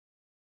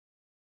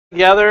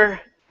together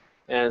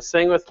and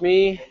sing with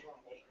me,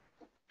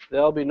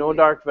 "There'll be no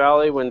dark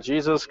valley when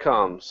Jesus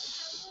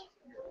comes."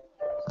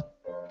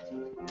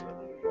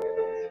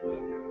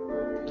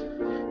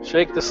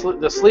 Shake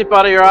the sleep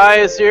out of your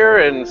eyes here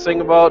and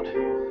sing about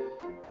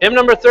hymn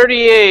number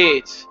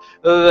 38.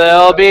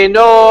 There'll be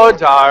no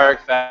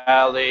dark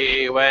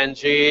valley when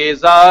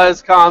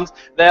Jesus comes.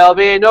 There'll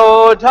be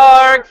no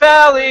dark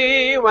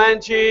valley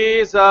when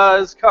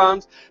Jesus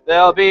comes.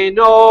 There'll be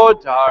no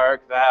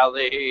dark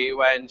valley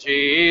when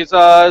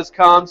Jesus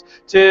comes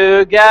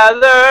to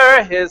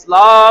gather his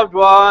loved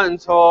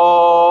ones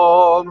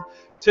home.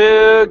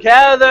 To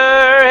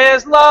gather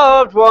his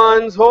loved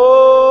ones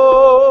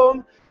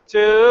home.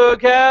 To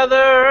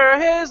gather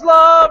his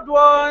loved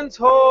ones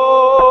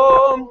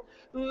home.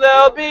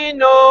 There'll be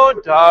no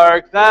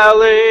dark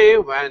valley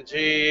when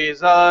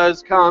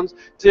Jesus comes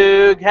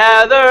to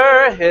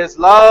gather his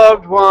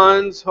loved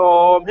ones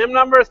home. Hymn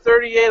number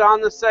 38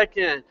 on the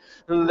second.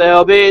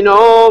 There'll be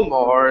no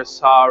more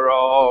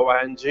sorrow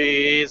when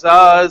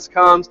Jesus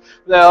comes.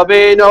 There'll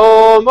be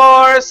no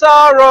more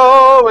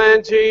sorrow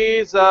when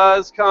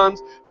Jesus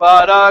comes,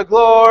 but a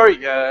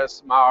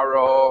glorious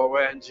morrow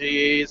when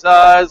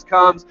Jesus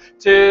comes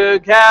to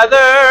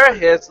gather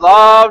his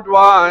loved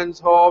ones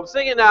home.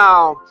 Sing it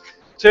now.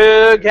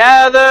 To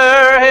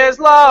gather his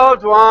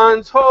loved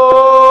ones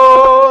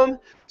home.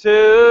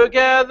 To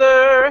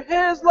gather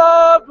his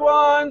loved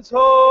ones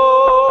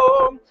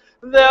home.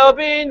 There'll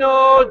be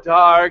no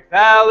dark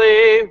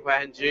valley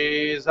when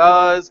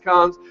Jesus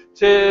comes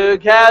to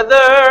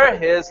gather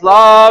his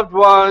loved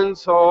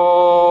ones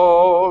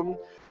home.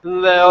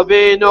 There'll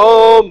be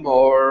no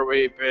more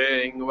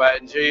weeping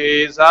when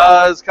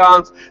Jesus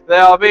comes.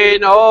 There'll be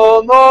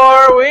no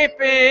more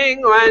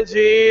weeping when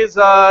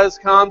Jesus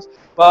comes,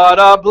 but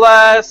a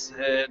blessed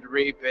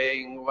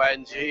reaping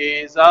when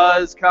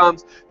Jesus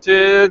comes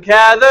to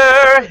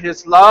gather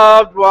his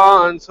loved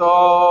ones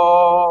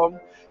home.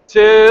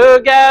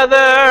 To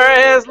gather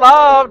his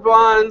loved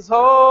ones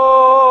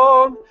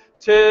home.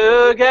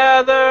 To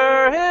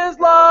gather his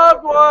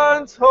loved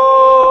ones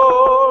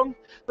home.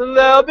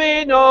 There'll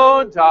be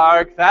no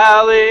dark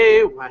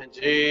valley when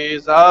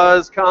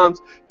Jesus comes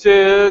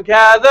to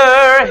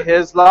gather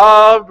his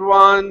loved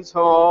ones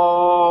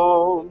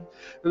home.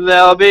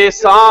 There'll be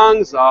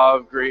songs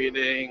of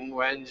greeting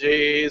when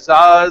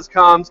Jesus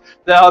comes.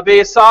 There'll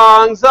be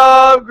songs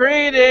of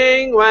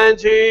greeting when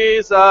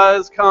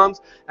Jesus comes,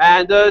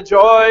 and a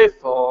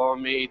joyful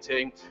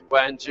meeting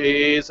when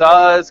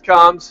Jesus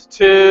comes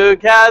to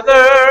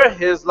gather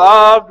his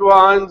loved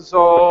ones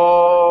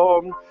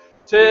home.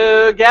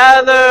 To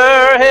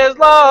gather his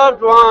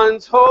loved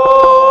ones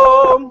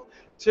home.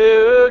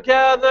 To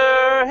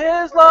gather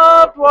his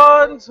loved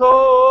ones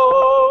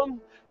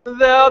home.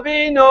 There'll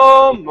be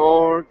no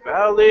more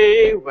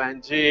valley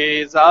when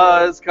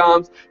Jesus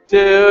comes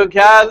to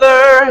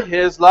gather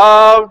his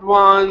loved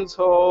ones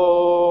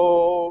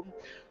home.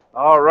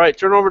 All right,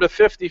 turn over to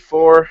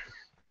 54,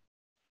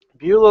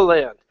 Beulah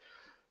Land.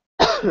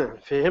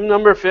 Hymn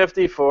number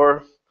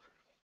 54.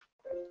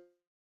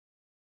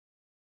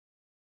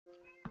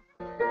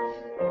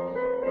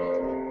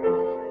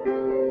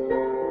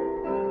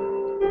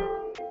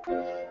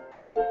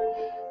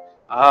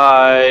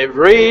 I've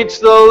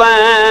reached the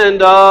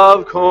land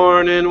of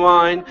corn and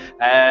wine,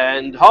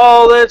 and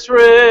all its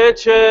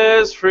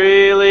riches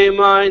freely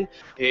mine.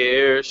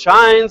 Here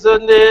shines a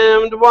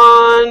dimmed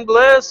one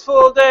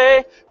blissful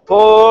day,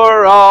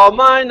 for all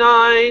my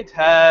night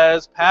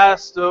has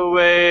passed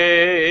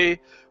away.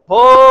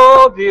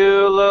 Oh,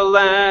 Beulah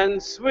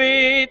land,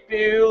 sweet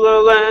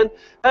Beulah land,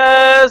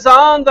 as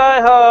on thy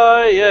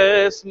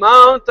highest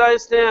mount I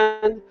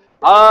stand,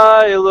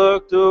 I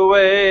looked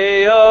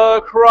away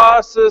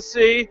across the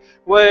sea,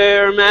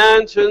 where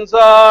mansions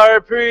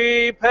are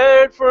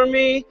prepared for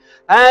me,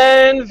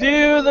 and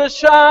view the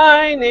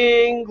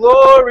shining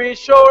glory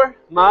shore,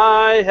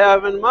 my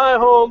heaven, my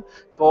home,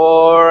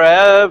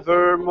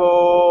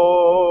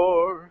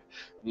 forevermore.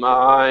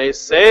 My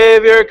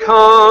Savior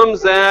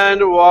comes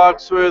and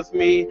walks with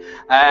me,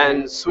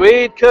 and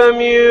sweet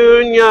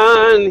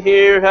communion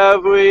here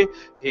have we.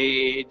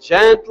 He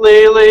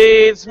gently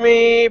leads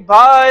me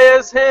by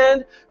his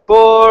hand,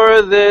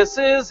 for this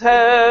is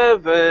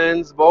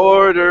heaven's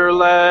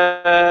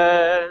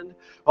borderland.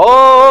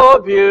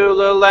 Oh,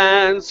 Beulah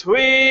land,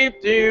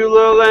 sweet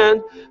Beulah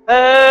land,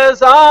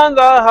 as on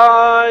the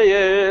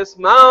highest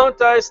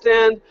mount I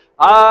stand,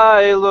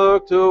 I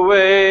looked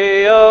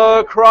away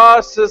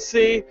across the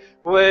sea,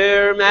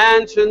 where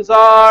mansions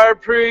are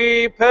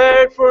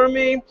prepared for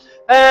me,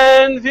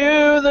 and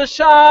view the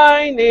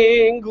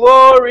shining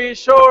glory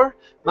shore,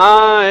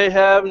 my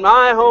heaven,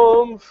 my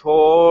home,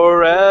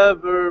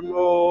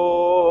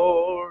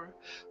 forevermore.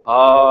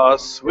 A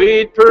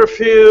sweet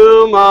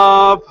perfume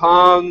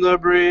upon the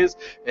breeze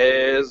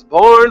is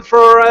born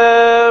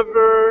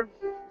forever.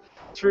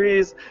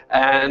 Trees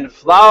and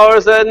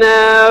flowers that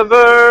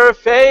never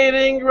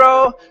fading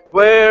grow,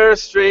 where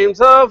streams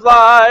of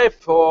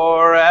life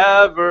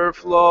forever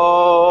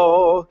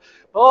flow.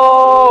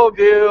 Oh,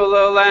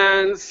 Beulah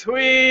land,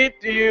 sweet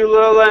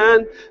Beulah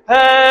land,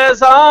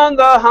 as on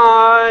the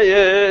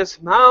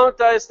highest mount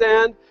I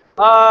stand,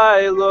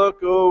 I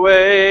look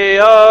away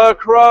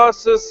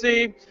across the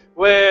sea,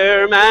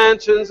 where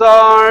mansions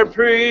are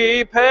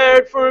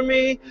prepared for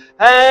me,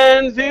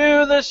 and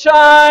view the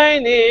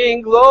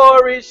shining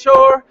glory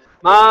shore,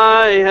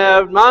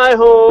 my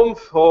home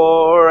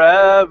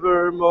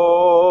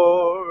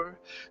forevermore.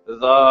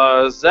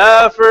 The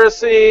zephyrs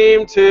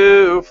seem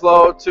to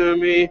float to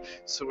me,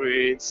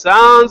 sweet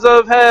sounds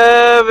of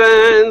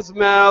heaven's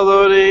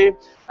melody,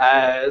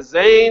 as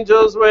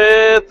angels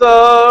with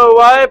the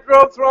white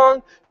robe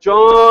throng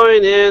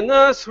join in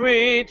the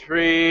sweet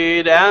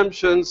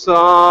redemption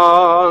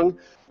song.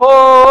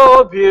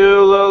 Oh,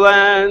 Beulah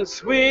land,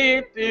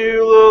 sweet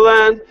Beulah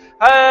land,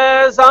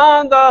 as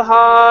on the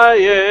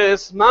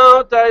highest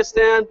mount I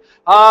stand,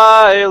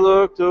 I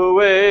looked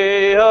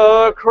away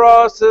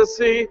across the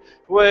sea,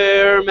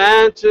 where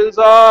mansions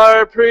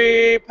are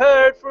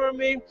prepared for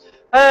me,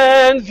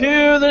 and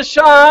view the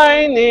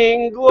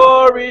shining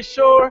glory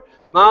shore,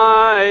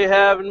 my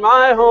heaven,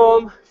 my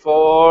home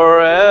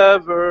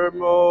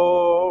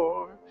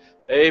forevermore.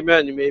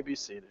 Amen. You may be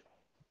seated.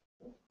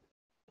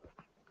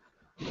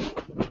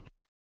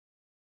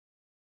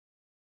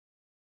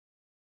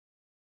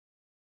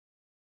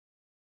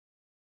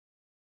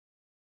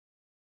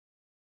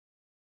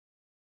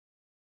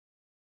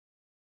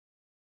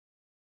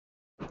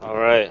 All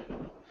right.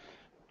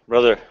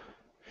 Brother,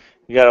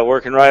 you got it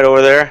working right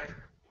over there?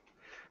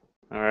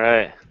 All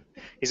right.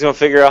 He's going to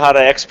figure out how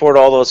to export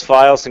all those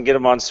files and get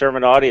them on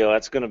sermon audio.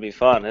 That's going to be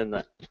fun, isn't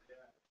it?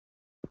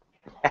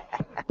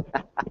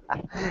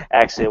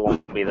 Actually, it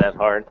won't be that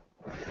hard.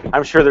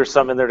 I'm sure there's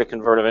some in there to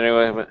convert them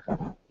anyway.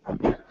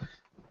 But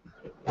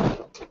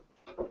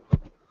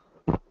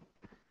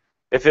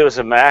if it was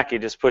a Mac, you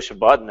just push a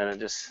button and it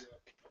just...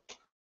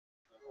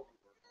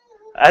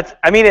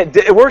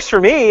 it works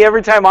for me.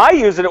 Every time I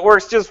use it, it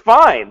works just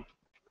fine.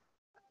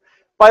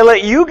 If I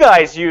let you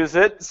guys use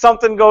it,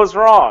 something goes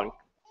wrong.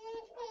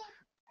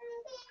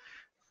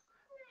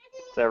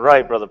 Is that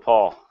right, Brother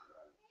Paul?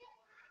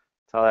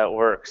 That's how that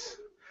works.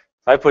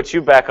 If I put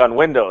you back on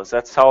Windows,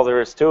 that's all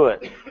there is to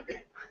it.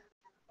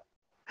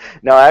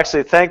 No,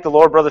 actually, thank the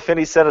Lord, Brother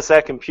Finney sent us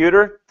that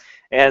computer,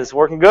 and it's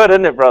working good,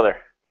 isn't it, brother?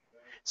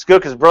 It's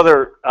good because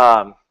Brother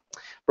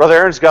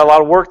Aaron's got a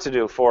lot of work to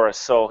do for us,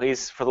 so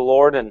he's for the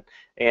Lord, and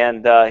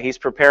he's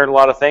preparing a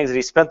lot of things, and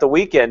he spent the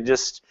weekend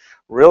just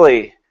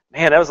really,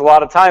 man, that was a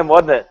lot of time,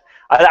 wasn't it?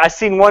 I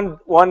seen one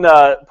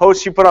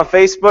post you put on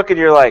Facebook, and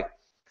you're like,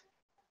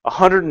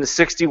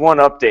 161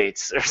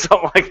 updates or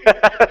something like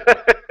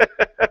that.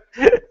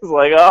 It's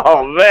like,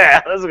 oh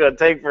man, this is going to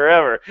take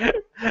forever.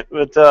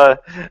 But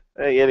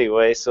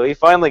anyway, so he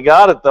finally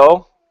got it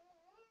though.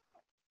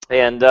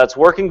 And it's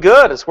working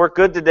good. It's worked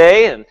good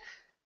today. And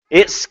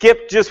it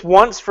skipped just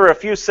once for a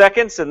few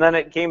seconds and then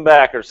it came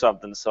back or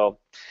something. So,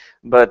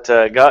 but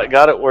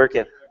got it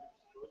working.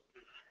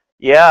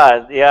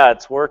 Yeah,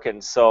 it's working.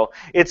 So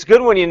it's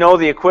good when you know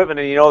the equipment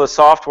and you know the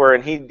software.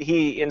 And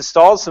he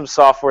installed some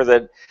software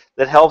that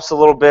helps a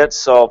little bit.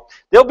 So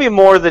there'll be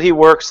more that he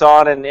works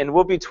on, and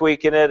we'll be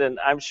tweaking it. And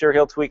I'm sure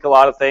he'll tweak a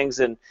lot of things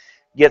and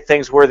get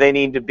things where they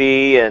need to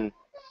be. And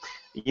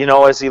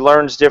as he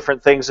learns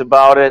different things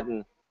about it,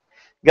 and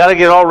got to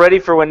get all ready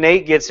for when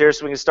Nate gets here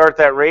so we can start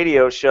that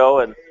radio show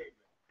and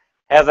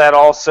have that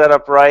all set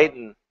up right.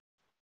 And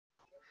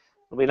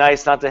it'll be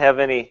nice not to have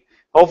any.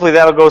 Hopefully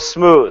that'll go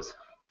smooth.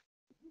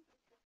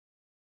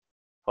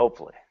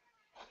 Hopefully,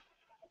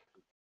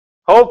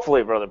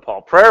 Brother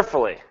Paul,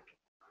 prayerfully. I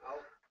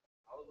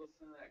was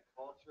listening to that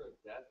Culture of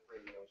Death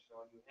radio show,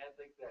 and you had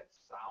like that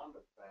sound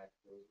effect.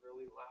 It was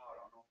really loud. I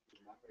don't know if you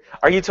remember that.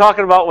 Are you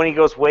talking about when he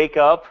goes, "Wake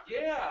up"?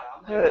 Yeah.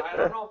 I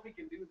don't know if he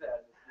can do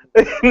that.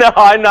 No,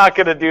 I'm not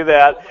going to do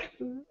that.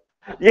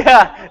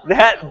 Yeah,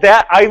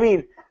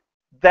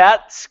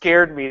 that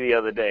scared me the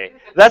other day.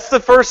 That's the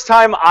first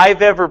time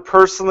I've ever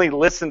personally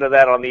listened to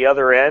that on the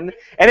other end,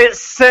 and it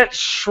sent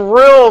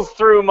shrills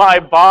through my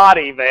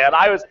body, man.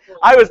 I was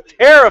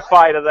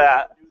terrified of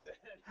that.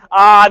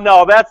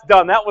 No, that's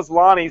done. That was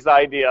Lonnie's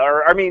idea,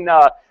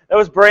 that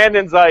was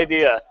Brandon's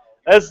idea.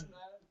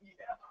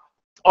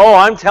 Oh,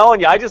 I'm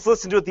telling you, I just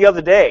listened to it the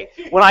other day.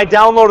 When I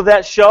downloaded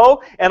that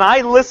show, and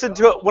I listened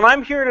to it, when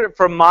I'm hearing it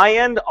from my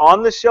end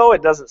on the show,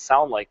 it doesn't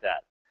sound like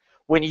that.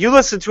 When you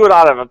listen to it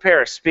out of a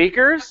pair of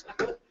speakers,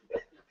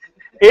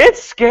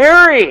 it's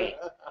scary.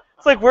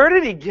 It's like, where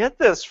did he get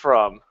this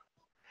from?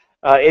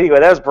 Anyway,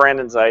 that was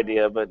Brandon's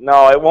idea, but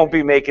no, it won't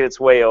be making its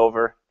way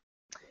over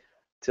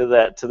to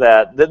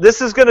that.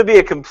 This is going to be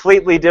a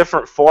completely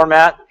different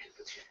format.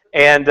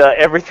 And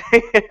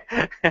everything,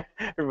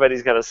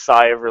 everybody's got a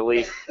sigh of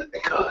relief.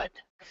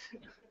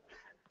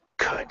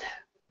 Good.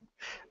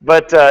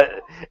 But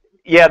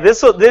yeah,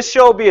 this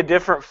show will be a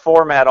different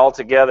format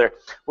altogether.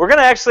 We're going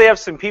to actually have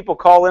some people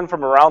call in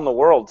from around the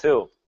world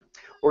too.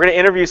 We're going to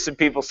interview some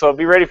people, so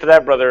be ready for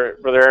that, brother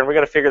Aaron. We're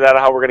going to figure that out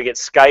how we're going to get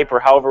Skype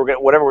or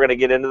whatever we're going to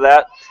get into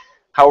that,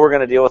 how we're going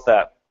to deal with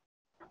that.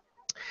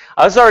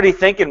 I was already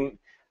thinking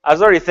I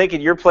was already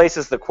thinking your place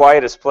is the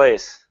quietest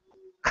place.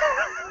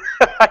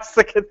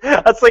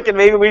 I was thinking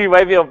maybe we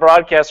might be able to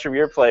broadcast from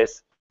your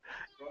place.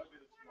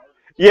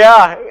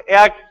 Yeah,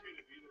 yeah,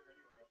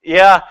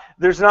 yeah.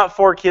 There's not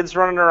 4 kids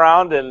running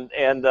around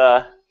and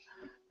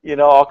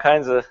all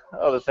kinds of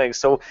other things.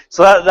 So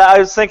that I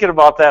was thinking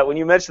about that when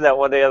you mentioned that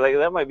one day. I was like,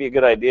 that might be a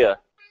good idea.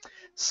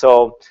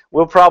 So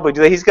we'll probably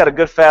do that. He's got a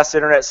good fast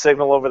internet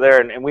signal over there,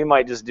 and we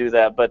might just do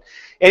that. But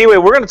anyway,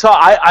 we're going to talk.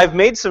 I've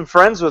made some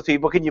friends with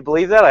people. Can you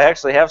believe that? I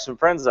actually have some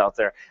friends out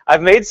there.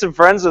 I've made some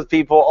friends with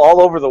people all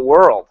over the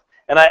world.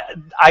 And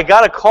I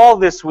got a call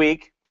this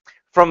week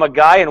from a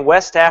guy in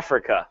West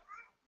Africa.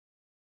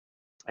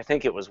 I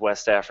think it was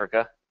West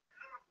Africa.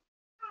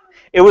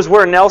 It was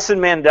where Nelson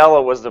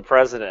Mandela was the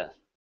president.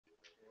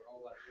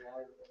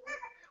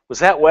 Was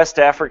that West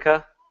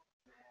Africa?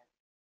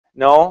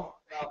 No?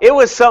 It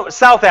was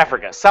South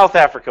Africa. South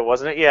Africa,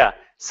 wasn't it? Yeah,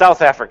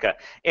 South Africa.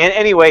 And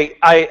anyway,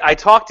 I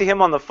talked to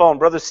him on the phone.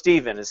 Brother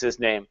Stephen is his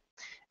name.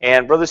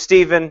 And Brother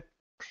Stephen,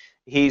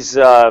 he's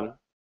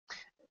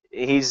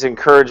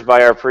encouraged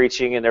by our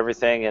preaching and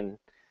everything, and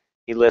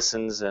he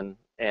listens and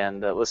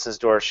listens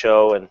to our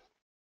show and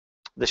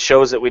the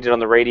shows that we did on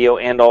the radio,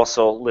 and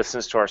also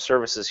listens to our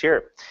services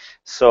here.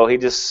 So he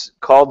just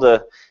called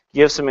to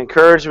give some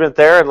encouragement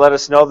there and let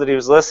us know that he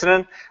was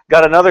listening.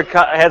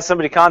 Had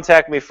somebody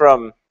contact me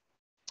from,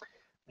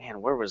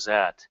 man, where was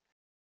that?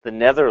 The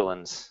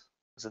Netherlands.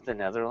 Was it the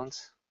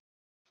Netherlands?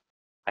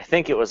 I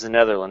think it was the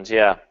Netherlands,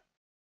 yeah.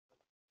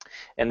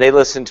 And they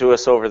listened to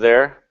us over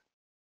there,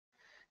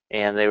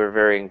 and they were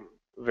very,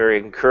 very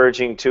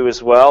encouraging too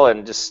as well.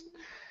 And just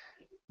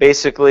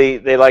basically,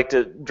 they like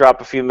to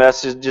drop a few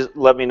messages, just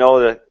let me know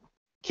to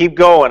keep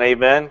going,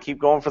 amen. Keep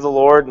going for the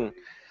Lord, and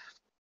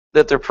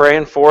that they're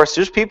praying for us.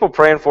 There's people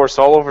praying for us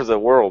all over the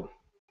world.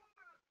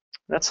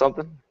 That's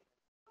something.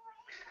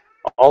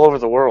 All over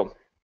the world.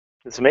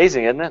 It's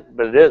amazing, isn't it?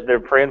 But it is.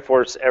 They're praying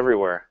for us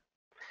everywhere.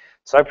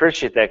 So I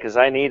appreciate that because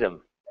I need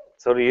them.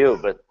 So do you.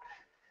 But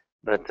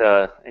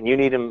and you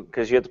need them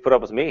because you have to put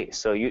up with me.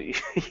 So you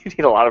need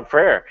a lot of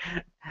prayer.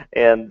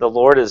 And the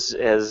Lord has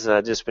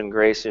just been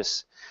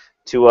gracious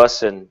to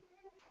us and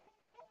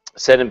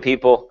sending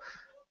people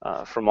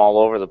from all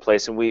over the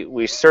place. And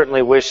we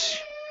certainly wish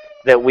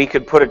that we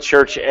could put a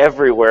church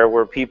everywhere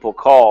where people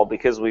call,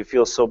 because we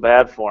feel so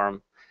bad for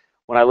them.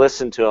 When I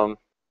listen to them,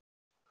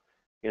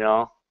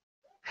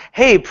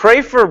 hey,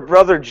 pray for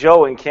Brother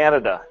Joe in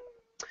Canada.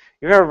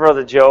 You remember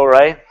Brother Joe,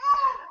 right?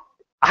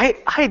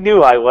 I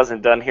knew I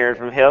wasn't done hearing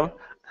from him.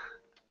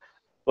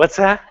 What's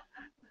that?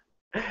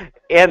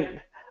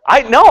 And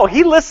I know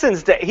he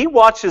listens to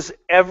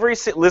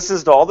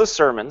all the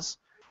sermons,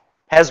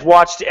 has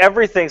watched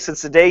everything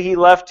since the day he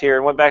left here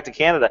and went back to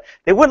Canada.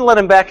 They wouldn't let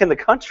him back in the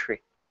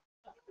country.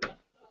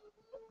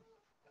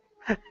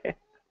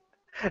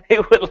 They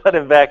wouldn't let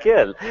him back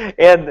in.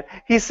 And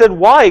he said,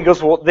 why? He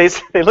goes, well, they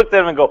looked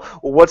at him and go,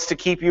 well, what's to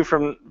keep you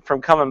from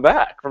coming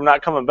back, from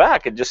not coming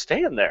back and just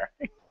staying there?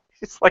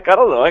 He's like, I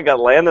don't know, I got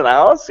land in the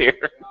house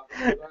here.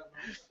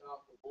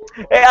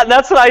 And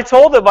that's what I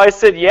told him. I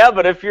said, yeah,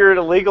 but if you're an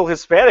illegal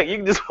Hispanic, you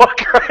can just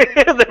walk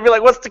right in. They'd be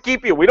like, what's to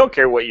keep you? We don't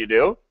care what you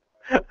do.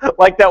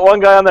 Like that one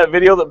guy on that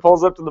video that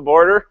pulls up to the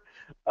border.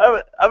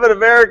 I'm an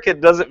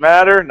American. Does it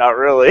matter? Not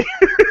really.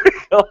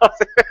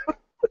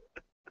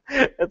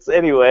 That's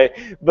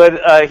anyway.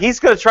 But he's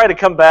going to try to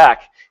come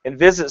back and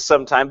visit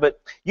sometime.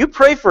 But you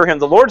pray for him.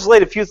 The Lord's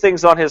laid a few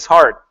things on his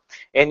heart.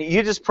 And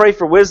you just pray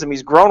for wisdom.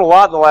 He's grown a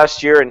lot in the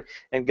last year,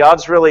 and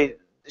God's really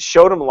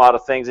showed him a lot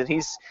of things. And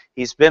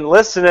he's been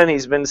listening,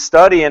 he's been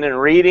studying and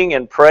reading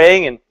and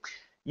praying. And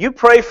you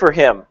pray for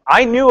him.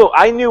 I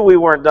knew we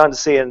weren't done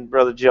seeing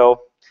Brother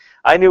Joe.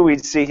 I knew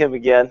we'd see him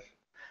again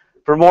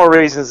for more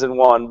reasons than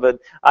one. But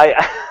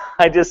I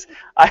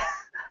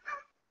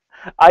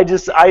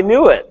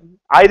knew it.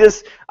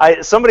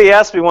 Somebody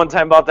asked me one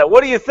time about that.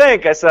 What do you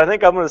think? I said, I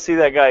think I'm going to see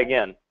that guy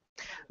again.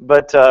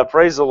 But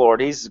praise the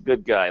Lord. He's a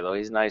good guy, though.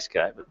 He's a nice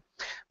guy.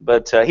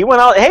 But he went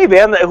out. Hey,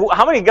 man,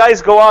 how many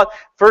guys go out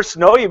first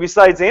know you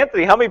besides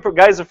Anthony? How many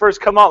guys have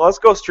first come out? Let's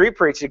go street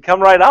preaching. Come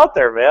right out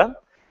there, man.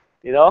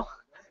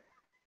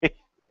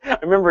 I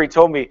remember he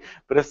told me,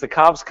 but if the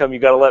cops come, you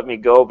got to let me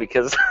go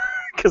because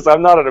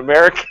I'm not an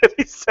American.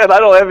 He said, I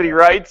don't have any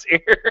rights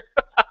here.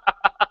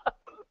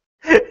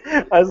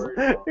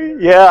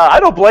 I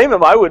don't blame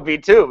him. I would be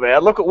too,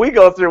 man. Look what we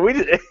go through.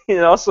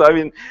 So I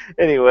mean,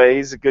 anyway,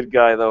 he's a good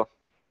guy though.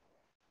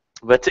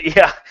 But that's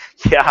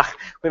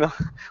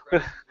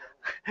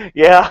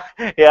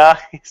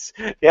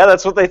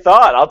what they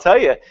thought. I'll tell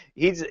you,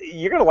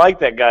 you're gonna like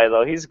that guy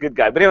though. He's a good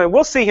guy. But anyway,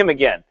 we'll see him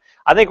again.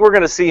 I think we're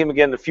gonna see him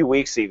again in a few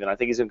weeks. Even I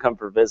think he's gonna come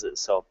for a visit.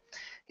 So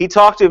he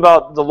talked to me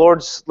about the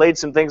Lord's laid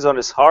some things on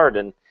his heart,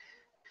 and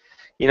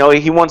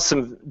he wants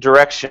some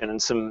direction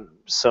and some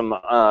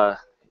to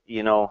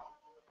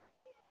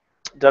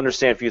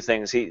understand a few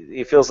things.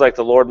 He feels like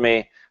the Lord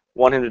may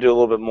want him to do a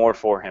little bit more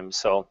for him.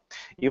 So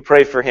you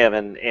pray for him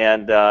and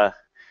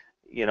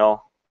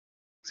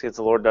see what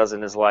the Lord does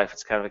in his life.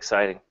 It's kind of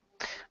exciting.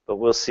 But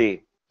we'll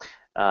see.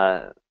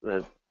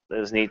 The It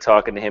was neat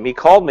talking to him. He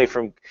called me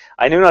from,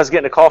 I knew I was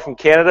getting a call from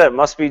Canada. It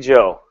must be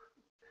Joe.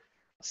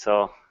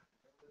 So,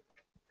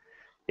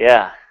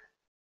 yeah.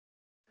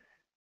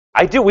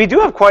 We do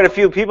have quite a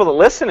few people that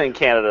listen in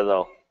Canada,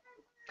 though.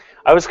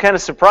 I was kind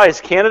of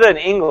surprised. Canada and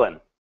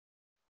England.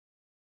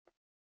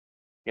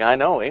 Yeah, I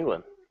know,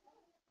 England.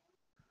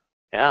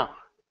 Yeah.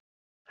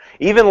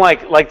 Even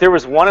like there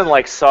was one in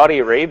like Saudi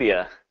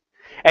Arabia.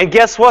 And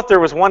guess what? There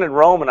was one in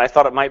Rome, and I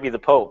thought it might be the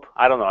Pope.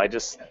 I don't know.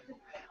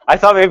 I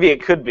thought maybe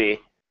it could be.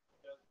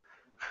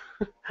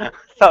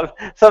 thought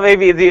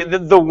maybe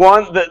the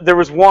one there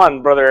was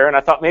one, Brother Aaron.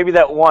 I thought maybe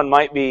that one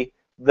might be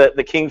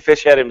the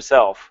kingfish head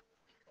himself.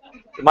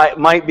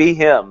 Might be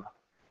him.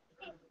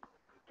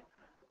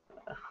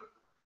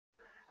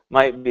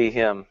 Might be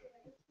him.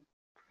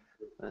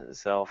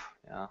 Himself,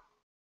 yeah.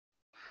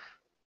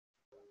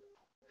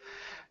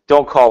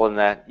 Don't call him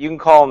that. You can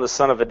call him the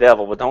son of a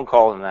devil, but don't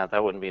call him that.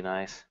 That wouldn't be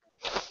nice.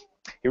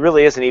 He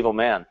really is an evil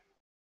man.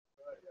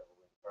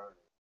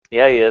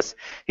 Yeah, he is.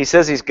 He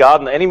says he's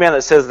God. Any man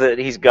that says that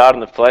he's God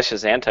in the flesh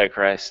is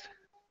Antichrist.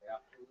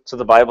 That's what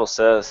the Bible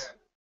says.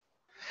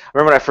 I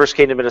remember when I first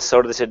came to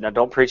Minnesota, they said, "Now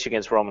don't preach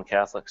against Roman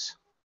Catholics,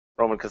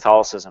 Roman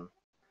Catholicism.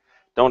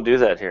 Don't do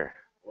that here."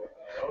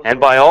 And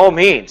by all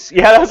means.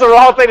 Yeah, that's the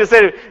wrong thing to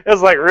say. It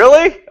was like,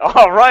 really?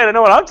 All right, I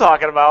know what I'm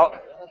talking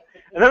about.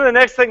 And then the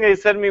next thing they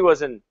said to me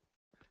was,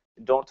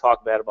 don't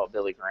talk bad about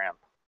Billy Graham.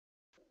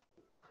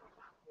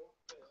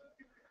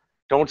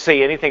 Don't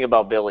say anything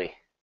about Billy.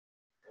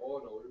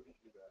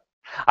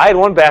 I had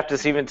one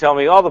Baptist even tell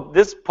me,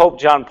 this Pope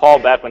John Paul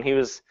back when he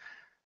was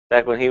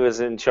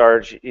in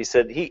charge, he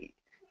said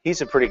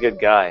he's a pretty good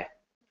guy.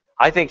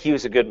 I think he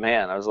was a good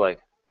man. I was like,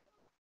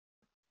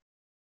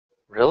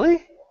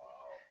 really?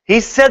 He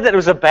said that it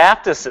was a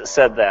Baptist that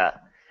said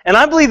that. And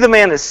I believe the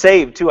man is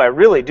saved too. I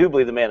really do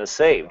believe the man is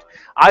saved.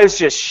 I was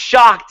just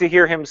shocked to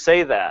hear him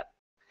say that.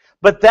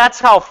 But that's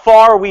how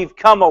far we've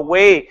come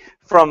away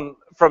from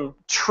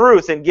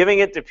truth and giving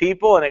it to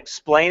people and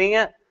explaining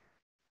it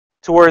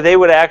to where they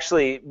would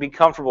actually be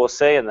comfortable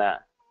saying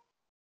that.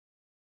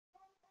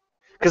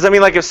 Because, I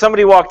mean, like if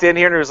somebody walked in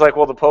here and was like,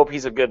 well, the Pope,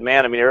 he's a good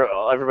man. I mean,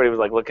 everybody would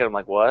like look at him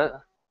like,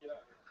 what?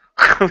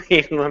 I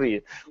mean, what are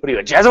you,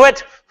 a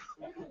Jesuit?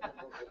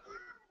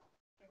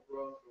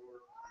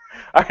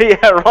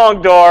 Yeah,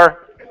 wrong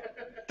door.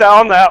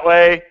 Down that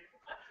way.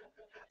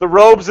 The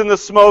robes and the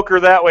smoke are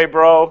that way,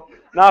 bro.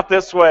 Not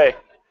this way.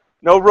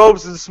 No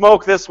robes and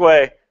smoke this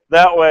way.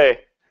 That way.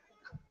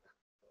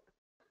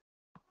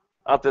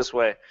 Not this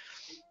way.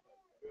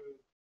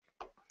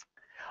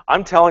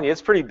 I'm telling you,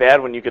 it's pretty bad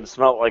when you can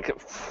smell like it.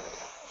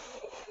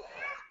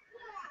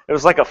 It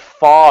was like a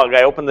fog.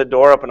 I opened the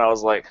door up and I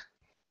was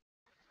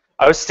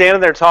standing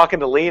there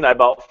talking to Lee and I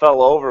about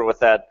fell over with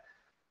that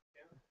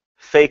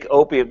fake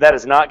opium. That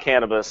is not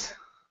cannabis.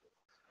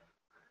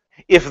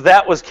 If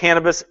that was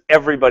cannabis,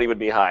 everybody would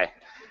be high.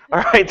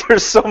 All right,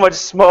 there's so much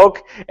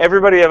smoke.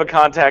 Everybody would have a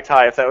contact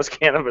high if that was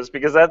cannabis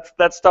because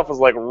that stuff was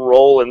like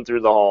rolling through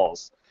the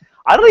halls.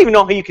 I don't even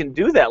know how you can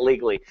do that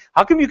legally.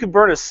 How come you can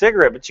burn a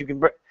cigarette, but you can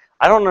burn...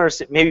 I don't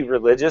understand. Maybe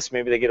religious.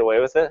 Maybe they get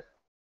away with it.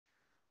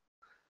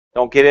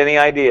 Don't get any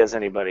ideas,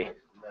 anybody.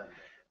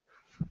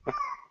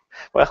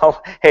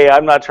 Well, hey,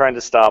 I'm not trying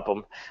to stop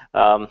them.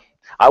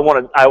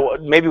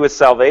 Maybe with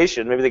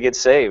salvation, maybe they get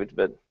saved,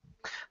 but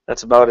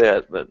that's about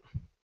it. But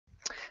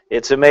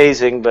it's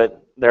amazing,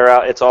 but they're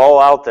out. It's all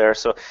out there.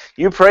 So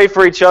you pray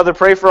for each other.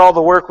 Pray for all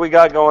the work we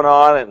got going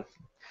on, and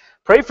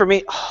pray for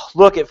me. Oh,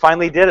 look, it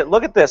finally did it.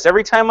 Look at this.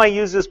 Every time I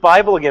use this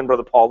Bible again,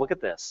 Brother Paul, look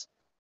at this.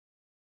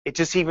 It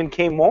just even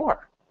came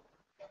more.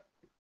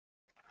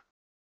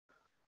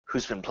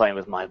 Who's been playing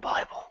with my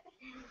Bible?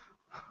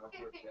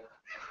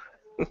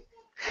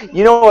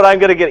 You know what I'm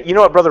going to get? You know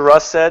what Brother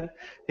Russ said?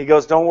 He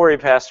goes, "Don't worry,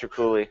 Pastor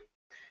Cooley."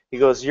 He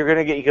goes, "You're going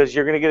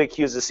to get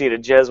accused of seeing a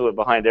Jesuit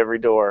behind every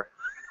door."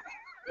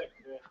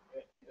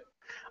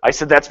 I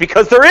said, "That's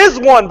because there is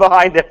one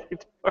behind every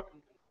door."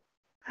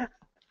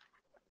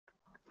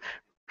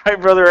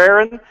 Right, Brother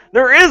Aaron?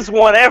 There is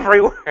one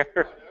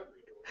everywhere.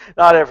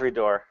 Not every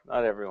door.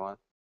 Not everyone.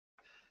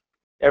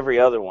 Every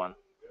other one.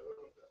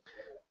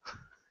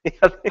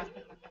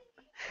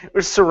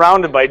 We're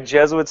surrounded by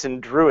Jesuits and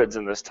Druids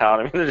in this town.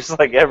 I mean, they're just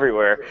like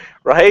everywhere,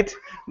 right?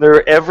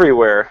 They're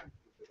everywhere.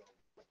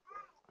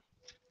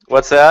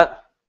 What's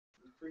that?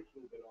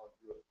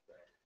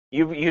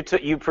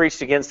 You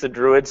preached against the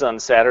Druids on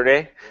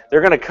Saturday.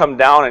 They're going to come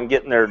down and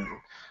get in their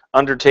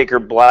Undertaker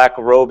black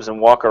robes and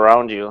walk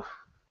around you.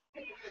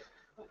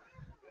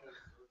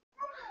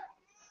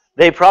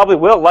 They probably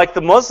will, like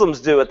the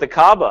Muslims do at the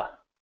Kaaba.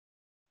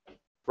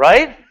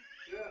 Right?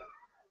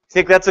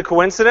 Think that's a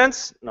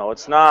coincidence? No,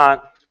 it's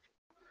not.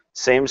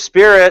 Same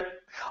spirit.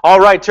 All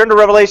right, turn to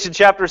Revelation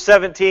chapter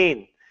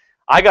 17.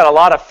 I got a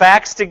lot of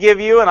facts to give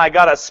you, and I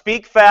got to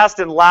speak fast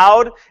and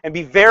loud and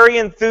be very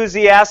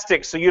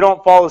enthusiastic so you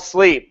don't fall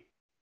asleep.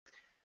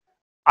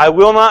 I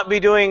will not be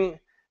doing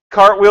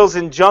cartwheels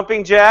and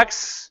jumping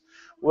jacks.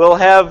 We'll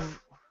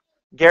have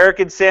Garrick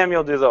and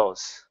Samuel do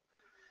those.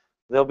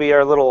 They'll be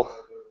our little...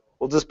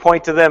 We'll just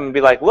point to them and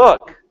be like,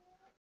 look.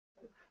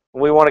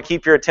 we want to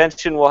keep your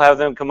attention, we'll have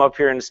them come up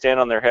here and stand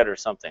on their head or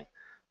something.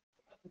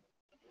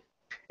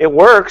 It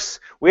works.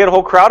 We had a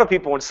whole crowd of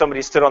people when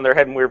somebody stood on their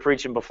head when we were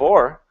preaching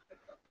before.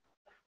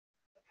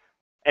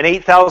 And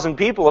 8,000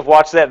 people have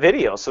watched that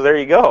video, so there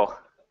you go.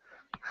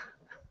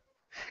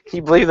 Can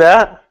you believe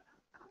that?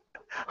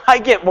 I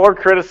get more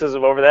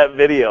criticism over that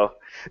video.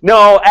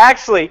 No,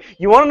 actually,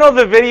 you want to know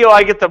the video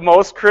I get the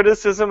most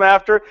criticism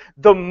after?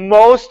 The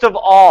most of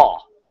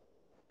all.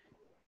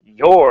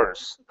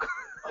 Yours.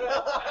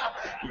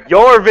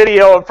 Your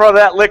video in front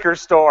of that liquor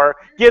store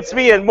gets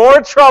me in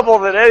more trouble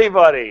than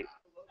anybody.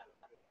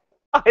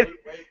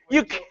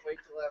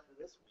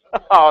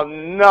 Oh,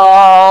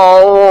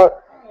 no.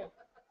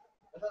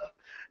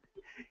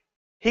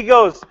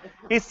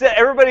 He said,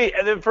 everybody,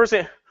 and the first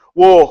thing,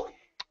 well,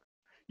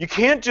 you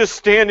can't just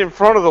stand in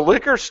front of the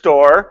liquor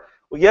store.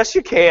 Well, yes,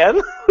 you can.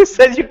 Who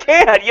said you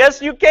can't?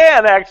 Yes, you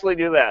can actually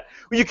do that.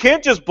 Well, you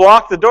can't just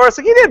block the door. It's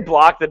like, he didn't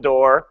block the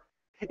door.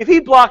 If he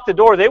blocked the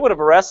door, they would have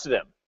arrested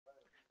him.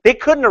 They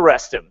couldn't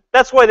arrest him.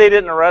 That's why they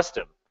didn't arrest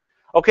him.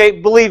 Okay,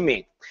 believe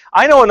me.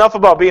 I know enough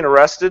about being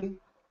arrested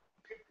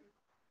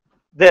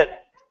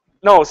that,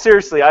 no,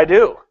 seriously, I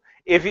do.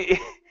 If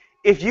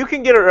you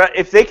can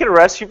if they can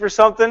arrest you for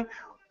something,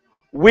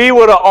 we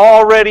would have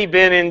already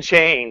been in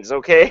chains,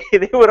 okay?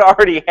 They would have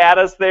already had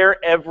us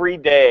there every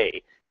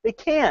day. They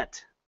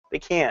can't. They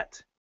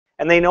can't.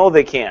 And they know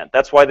they can't.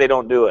 That's why they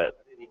don't do it.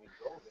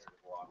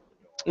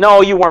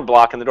 No, you weren't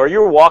blocking the door. You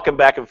were walking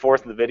back and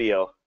forth in the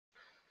video.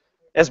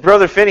 As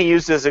Brother Finney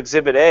used as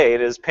Exhibit A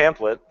in his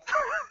pamphlet,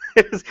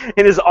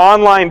 in his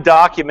online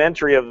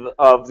documentary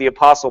of the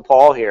Apostle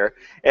Paul here,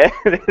 and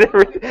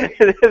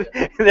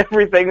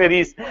everything that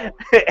he's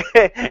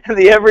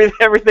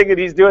everything that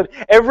he's doing.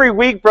 Every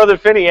week, Brother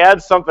Finney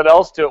adds something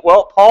else to it.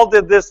 Well, Paul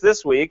did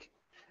this week.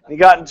 He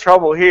got in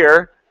trouble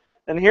here.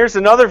 And here's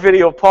another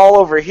video of Paul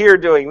over here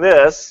doing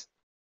this.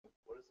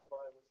 What is the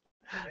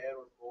Bible? Man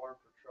was born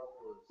for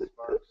trouble, and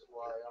sparks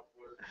fly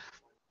upward.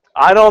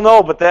 I don't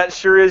know, but that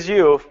sure is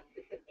you.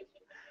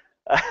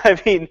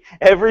 I mean,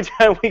 every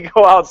time we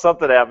go out,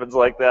 something happens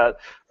like that.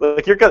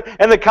 Like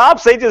and the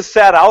cops, they just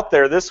sat out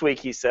there this week,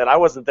 he said. I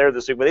wasn't there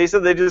this week, but he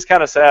said they just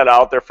kind of sat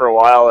out there for a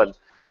while. And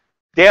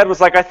Dad was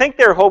like, I think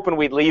they're hoping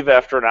we'd leave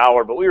after an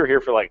hour, but we were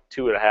here for like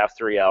 2.5,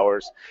 3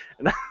 hours.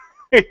 And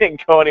we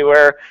didn't go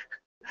anywhere.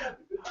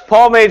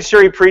 Paul made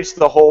sure he preached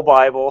the whole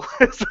Bible.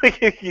 It's like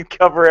he could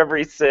cover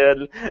every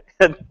sin.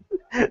 And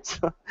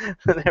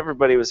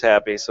everybody was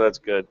happy, so that's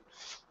good.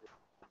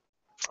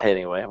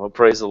 Anyway, well,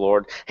 praise the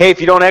Lord. Hey, if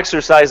you don't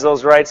exercise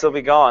those rights, they'll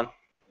be gone.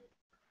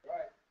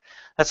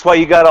 That's why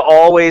you got to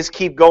always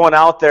keep going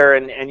out there,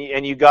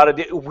 and you got to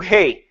do.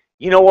 Hey,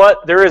 you know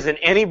what? There isn't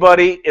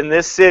anybody in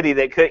this city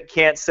that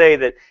can't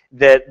say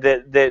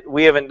that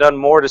we haven't done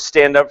more to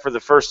stand up for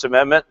the First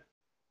Amendment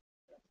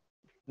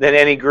than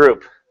any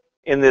group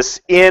in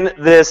this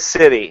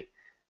city.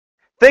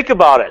 Think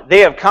about it. They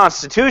have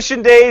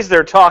Constitution Days.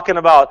 They're talking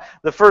about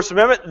the First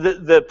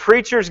Amendment. The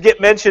preachers get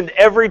mentioned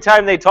every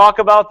time they talk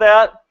about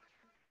that.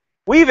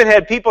 We even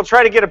had people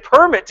try to get a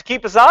permit to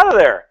keep us out of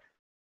there,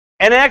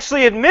 and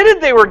actually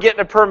admitted they were getting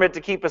a permit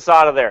to keep us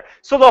out of there.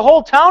 So the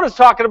whole town is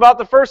talking about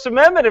the First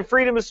Amendment and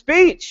freedom of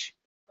speech.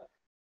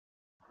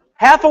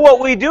 Half of what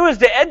we do is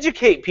to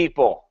educate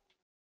people.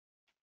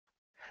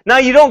 Now,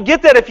 you don't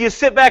get that if you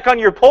sit back on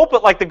your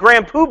pulpit like the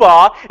Grand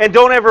Poobah and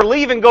don't ever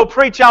leave and go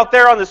preach out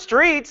there on the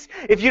streets.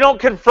 If you don't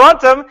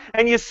confront them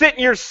and you sit in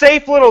your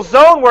safe little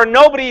zone where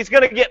nobody's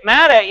going to get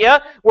mad at you,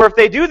 where if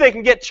they do, they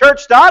can get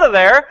churched out of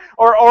there,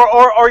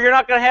 or you're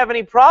not going to have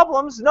any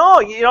problems. No,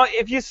 you know,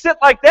 if you sit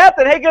like that,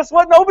 then hey, guess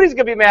what? Nobody's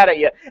going to be mad at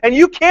you. And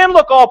you can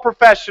look all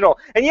professional.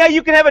 And yeah,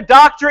 you can have a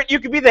doctorate,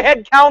 you can be the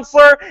head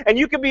counselor, and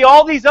you can be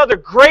all these other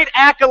great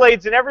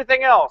accolades and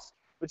everything else.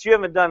 But you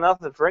haven't done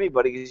nothing for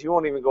anybody because you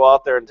won't even go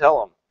out there and tell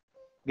them.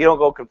 You don't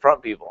go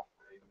confront people.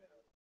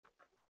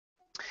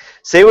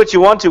 Say what you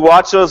want to.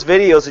 Watch those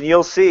videos and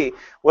you'll see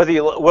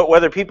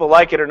whether people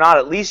like it or not.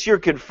 At least you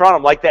confront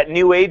them, like that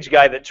New Age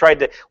guy that tried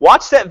to...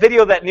 Watch that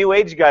video of that New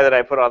Age guy that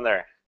I put on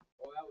there.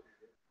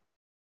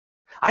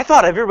 I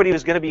thought everybody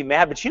was going to be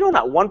mad, but you know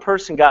not one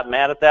person got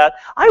mad at that?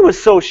 I was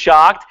so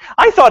shocked.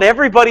 I thought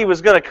everybody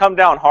was going to come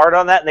down hard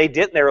on that, and they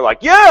didn't. They were like,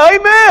 yeah,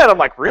 amen. I'm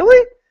like,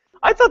 really?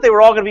 I thought they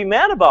were all going to be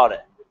mad about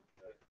it.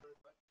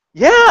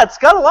 Yeah, it's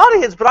got a lot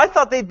of hits, but I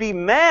thought they'd be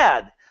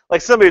mad.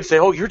 Like somebody would say,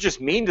 oh, you're just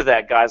mean to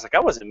that guy. I was like,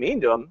 I wasn't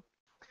mean to him.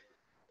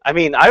 I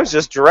mean, I was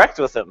just direct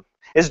with him.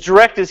 As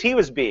direct as he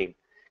was being.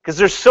 Because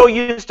they're so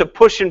used to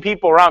pushing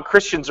people around,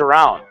 Christians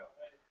around.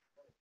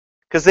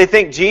 Because they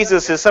think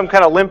Jesus is some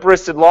kind of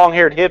limp-wristed,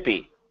 long-haired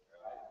hippie.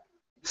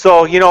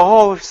 So, you know,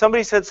 oh, if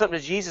somebody said something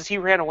to Jesus, he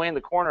ran away in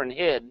the corner and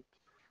hid.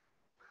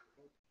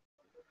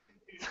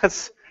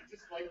 That's...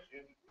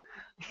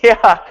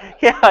 Yeah,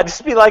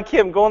 just be like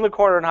him. Go in the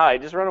corner and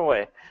hide. Just run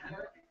away.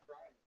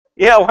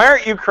 Yeah, why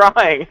aren't you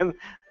crying? And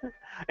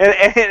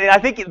I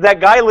think that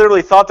guy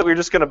literally thought that we were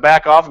just going to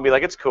back off and be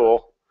like, it's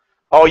cool.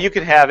 Oh, you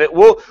can have it.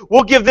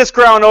 We'll give this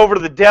ground over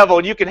to the devil,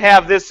 and you can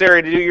have this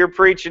area to do your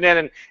preaching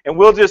in, and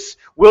we'll just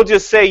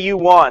say you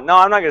won. No,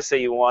 I'm not going to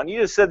say you won.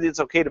 You just said that it's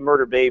okay to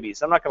murder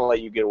babies. I'm not going to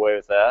let you get away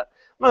with that.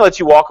 I'm going to let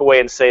you walk away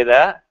and say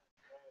that.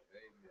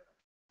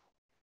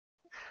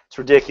 It's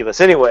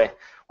ridiculous. Anyway,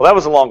 well, that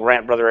was a long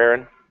rant, Brother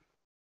Aaron.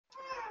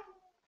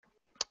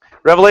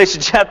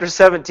 Revelation chapter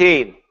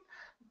 17.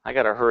 I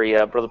got to hurry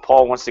up. Brother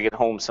Paul wants to get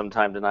home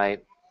sometime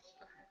tonight.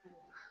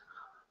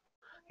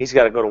 He's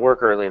got to go to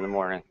work early in the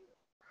morning.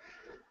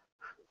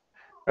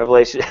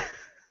 Revelation.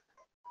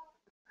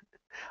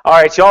 All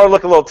right, y'all are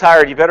looking a little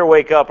tired. You better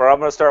wake up or I'm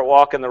going to start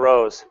walking the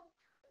rows.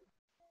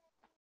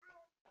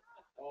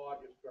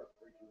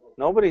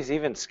 Nobody's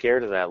even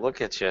scared of that.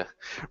 Look at you.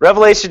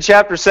 Revelation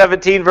chapter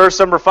 17, verse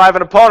number 5.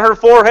 And upon her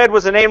forehead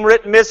was a name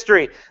written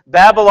mystery,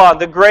 Babylon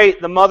the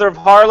Great, the mother of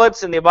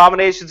harlots and the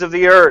abominations of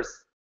the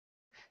earth.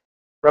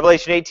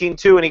 Revelation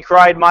 18:2. And he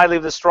cried mightily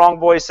with a strong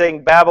voice,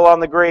 saying, Babylon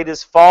the Great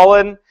is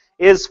fallen,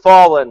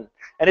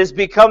 and is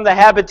become the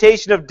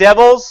habitation of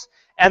devils,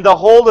 and the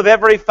hold of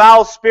every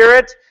foul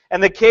spirit,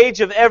 and the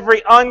cage of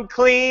every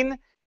unclean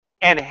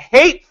and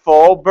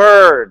hateful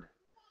bird.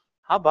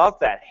 How about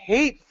that?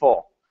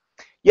 Hateful.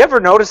 You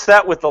ever notice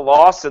that with the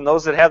lost and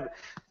those that have...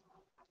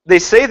 They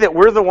say that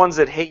we're the ones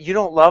that hate. You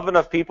don't love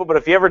enough people, but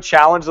if you ever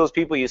challenge those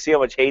people, you see how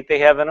much hate they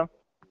have in them.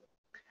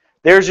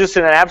 There's just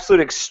an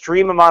absolute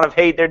extreme amount of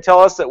hate. They tell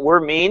us that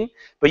we're mean,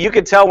 but you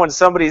can tell when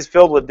somebody's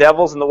filled with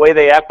devils and the way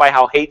they act by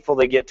how hateful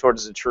they get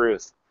towards the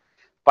truth.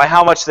 By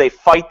how much they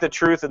fight the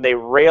truth and they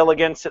rail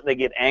against it and they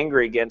get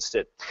angry against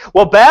it.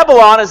 Well,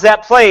 Babylon is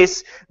that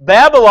place.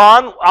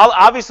 Babylon,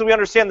 obviously we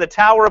understand the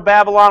Tower of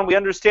Babylon. We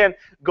understand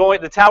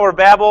the Tower of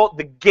Babel,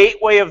 the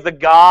gateway of the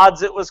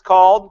gods it was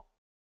called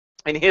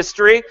in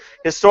history.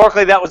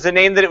 Historically, that was the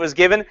name that it was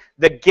given.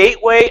 The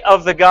gateway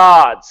of the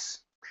gods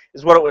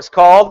is what it was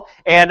called.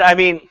 And I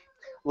mean,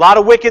 a lot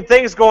of wicked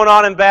things going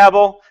on in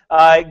Babel.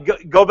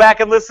 Go back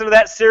and listen to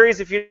that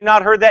series if you've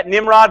not heard that.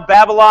 Nimrod,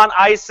 Babylon,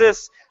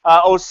 Isis,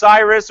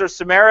 Osiris or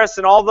Samaris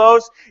and all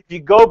those. If you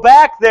go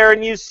back there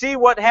and you see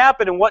what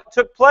happened and what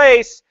took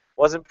place,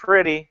 wasn't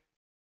pretty.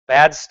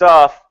 Bad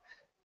stuff.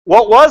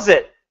 What was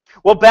it?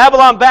 Well,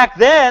 Babylon back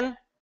then,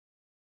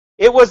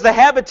 it was the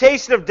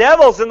habitation of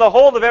devils and the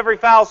hold of every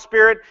foul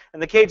spirit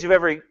and the cage of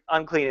every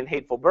unclean and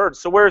hateful bird.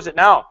 So where is it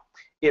now?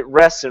 It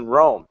rests in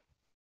Rome.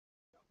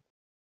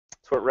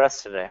 That's where it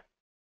rests today.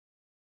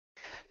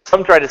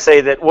 Some try to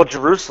say that, well,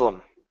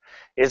 Jerusalem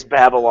is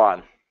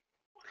Babylon.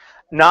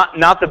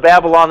 Not the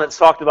Babylon that's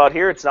talked about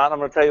here. It's not. I'm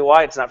going to tell you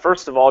why. It's not.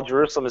 First of all,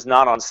 Jerusalem is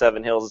not on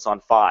 7 hills. It's on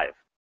 5.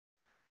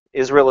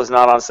 Israel is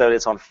not on 7.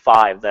 It's on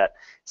 5.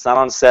 It's not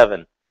on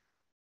 7.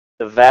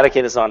 The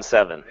Vatican is on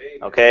 7.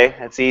 Okay,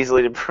 it's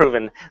easily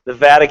proven. The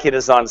Vatican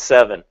is on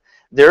 7.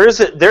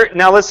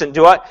 Now listen.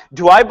 Do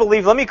I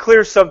believe? Let me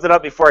clear something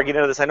up before I get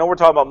into this. I know we're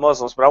talking about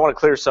Muslims, but I want to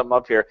clear something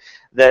up here.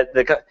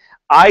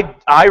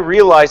 I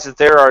realize that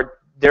there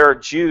are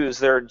Jews,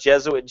 there are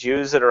Jesuit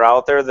Jews that are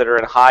out there that are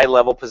in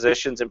high-level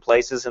positions and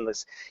places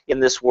in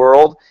this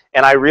world,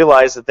 and I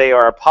realize that they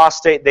are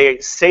apostate. They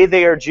say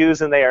they are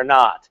Jews and they are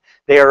not.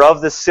 They are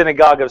of the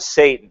synagogue of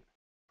Satan.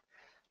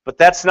 But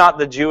that's not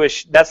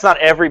that's not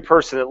every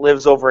person that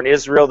lives over in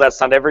Israel. That's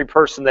not every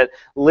person that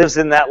lives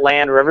in that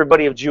land or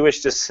everybody of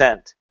Jewish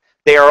descent.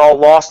 They are all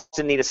lost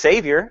and need a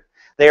Savior.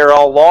 They are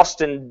all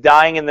lost and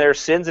dying in their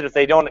sins, and if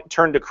they don't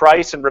turn to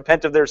Christ and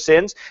repent of their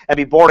sins and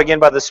be born again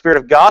by the Spirit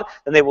of God,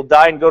 then they will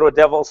die and go to a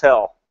devil's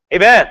hell.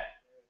 Amen.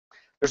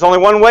 There's only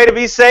one way to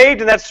be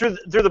saved, and that's through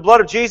the blood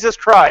of Jesus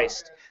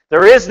Christ.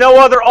 There is no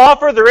other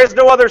offer. There is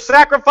no other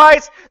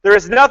sacrifice. There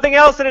is nothing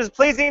else that is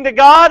pleasing to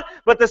God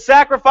but the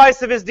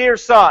sacrifice of His dear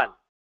Son.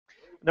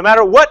 No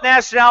matter what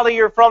nationality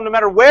you're from, no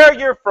matter where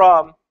you're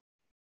from,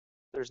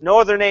 there's no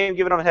other name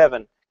given on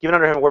heaven. Given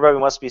under Him whereby we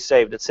must be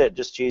saved. That's it.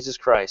 Just Jesus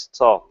Christ.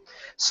 That's all.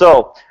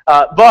 So,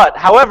 but,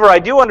 however, I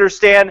do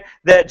understand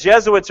that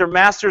Jesuits are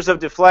masters of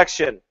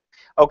deflection.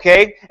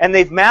 Okay? And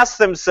they've masked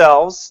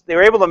themselves. They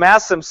were able to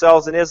mask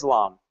themselves in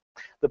Islam.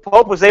 The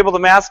Pope was able to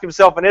mask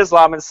himself in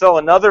Islam and sell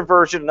another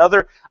version,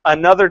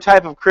 another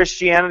type of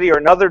Christianity or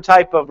another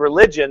type of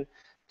religion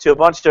to a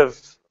bunch of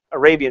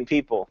Arabian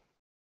people.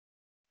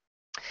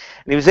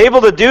 And he was able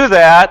to do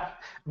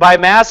that by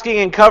masking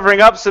and covering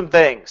up some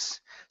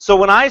things. So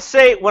when I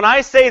say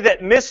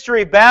that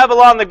mystery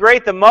Babylon the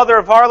Great, the mother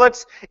of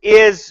harlots,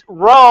 is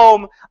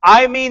Rome,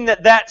 I mean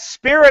that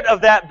spirit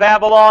of that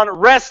Babylon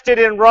rested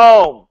in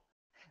Rome.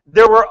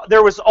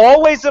 There was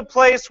always a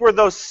place where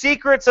those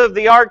secrets of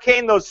the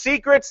arcane, those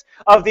secrets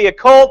of the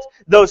occult,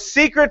 those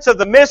secrets of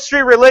the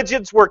mystery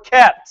religions were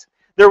kept.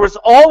 There was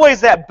always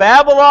that.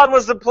 Babylon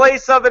was the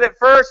place of it at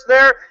first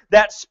there.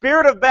 That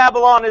spirit of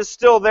Babylon is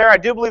still there. I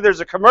do believe there's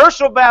a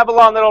commercial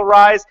Babylon that will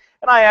rise.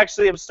 And I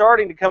actually am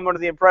starting to come under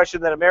the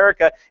impression that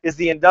America is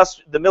the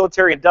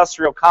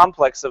military-industrial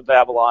complex of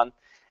Babylon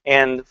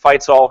and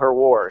fights all her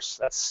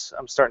wars.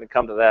 I'm starting to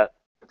come to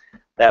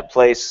that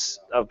place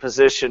of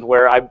position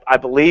where I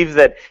believe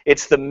that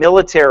it's the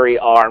military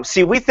arm.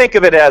 See, we think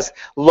of it as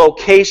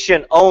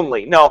location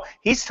only. No,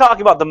 he's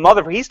talking about the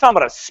mother. He's talking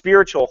about a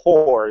spiritual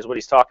whore is what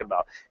he's talking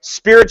about.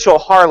 Spiritual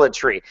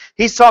harlotry.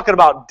 He's talking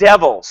about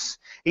devils.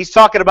 He's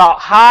talking about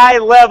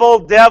high-level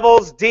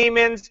devils,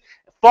 demons,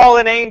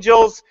 fallen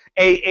angels,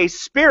 a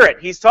spirit.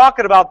 He's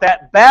talking about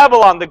that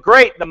Babylon the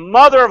Great, the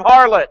mother of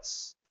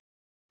harlots.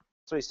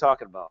 That's what he's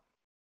talking about.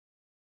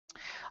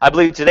 I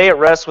believe today it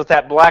rests with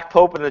that black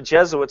pope, and the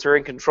Jesuits are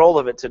in control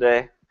of it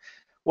today.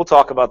 We'll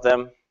talk about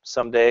them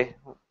someday,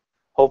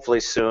 hopefully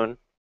soon.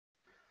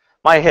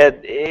 My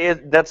head,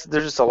 there's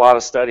just a lot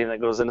of studying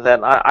that goes into that.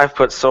 And I've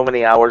put so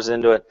many hours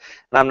into it,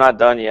 and I'm not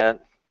done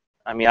yet.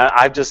 I mean,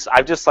 I've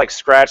just like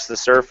scratched the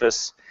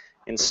surface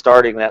in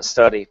starting that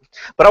study.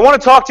 But I want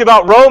to talk to you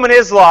about Rome and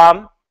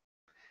Islam,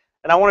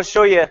 and I want to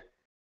show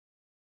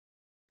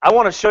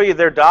you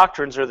their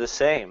doctrines are the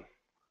same.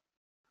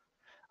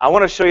 I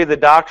want to show you the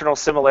doctrinal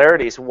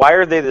similarities. Why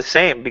are they the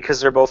same?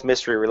 Because they're both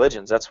mystery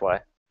religions, that's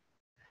why.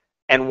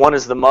 And one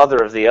is the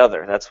mother of the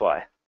other, that's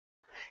why.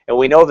 And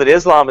we know that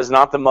Islam is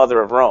not the mother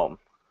of Rome.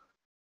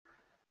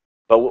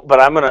 But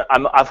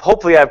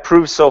hopefully I've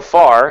proved so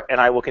far,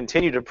 and I will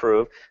continue to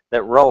prove,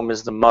 that Rome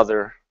is the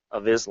mother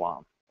of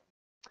Islam.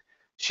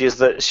 She is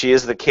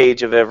the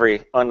cage of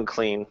every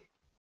unclean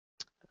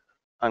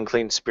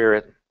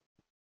spirit.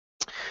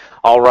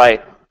 All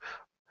right.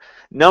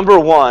 Number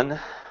one,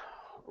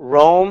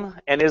 Rome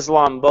and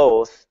Islam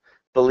both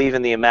believe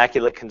in the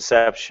Immaculate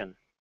Conception.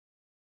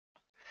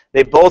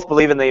 They both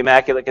believe in the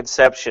Immaculate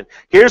Conception.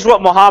 Here's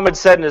what Muhammad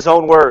said in his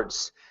own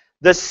words.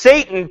 The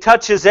Satan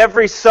touches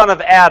every son of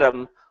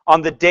Adam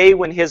on the day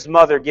when his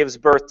mother gives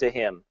birth to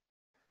him,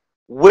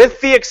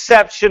 with the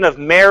exception of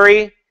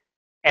Mary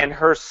and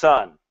her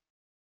son.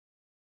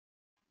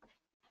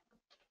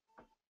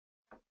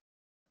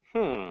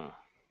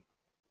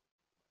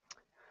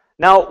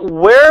 Now,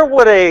 where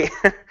would a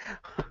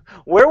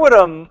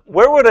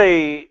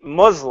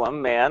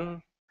Muslim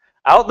man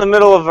out in the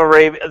middle of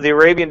the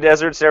Arabian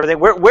deserts and everything,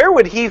 where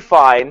would he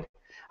find,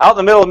 out in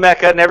the middle of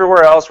Mecca and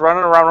everywhere else,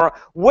 running around,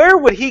 where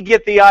would he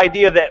get the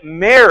idea that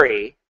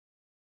Mary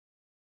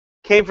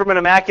came from an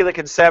Immaculate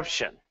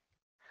Conception?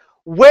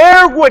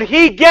 Where would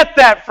he get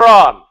that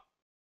from?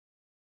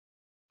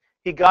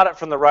 He got it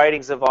from the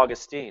writings of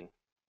Augustine.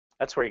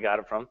 That's where he got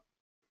it from.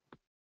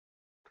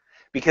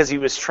 Because he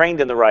was trained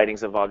in the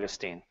writings of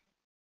Augustine.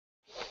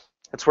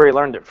 That's where he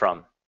learned it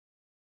from.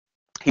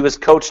 He was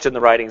coached in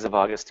the writings of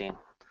Augustine.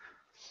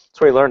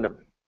 That's where he learned them.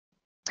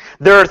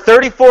 There are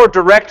 34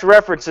 direct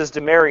references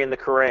to Mary in the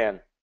Quran.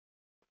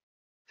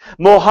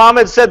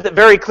 Muhammad said that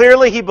very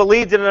clearly he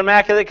believed in an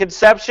Immaculate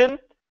Conception,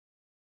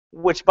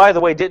 which, by the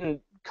way,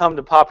 didn't come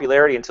to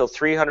popularity until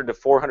 300 to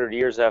 400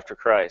 years after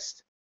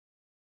Christ,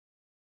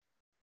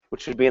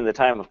 which would be in the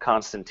time of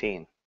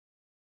Constantine,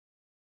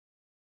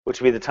 which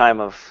would be the time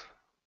of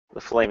the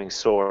flaming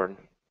sword.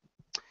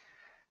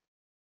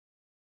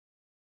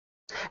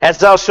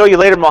 As I'll show you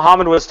later,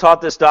 Muhammad was taught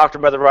this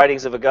doctrine by the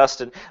writings of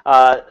Augustine.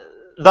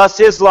 Thus,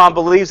 Islam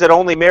believes that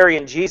only Mary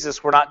and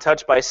Jesus were not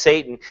touched by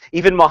Satan.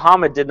 Even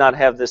Muhammad did not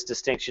have this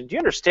distinction. Do you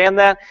understand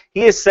that?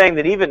 He is saying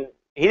that he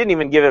didn't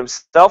even give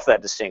himself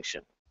that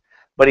distinction.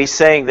 But he's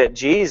saying that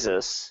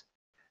Jesus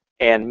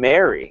and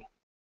Mary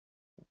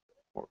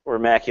were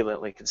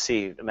immaculately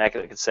conceived,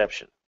 Immaculate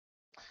Conception.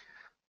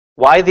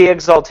 Why the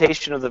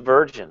exaltation of the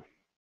Virgin?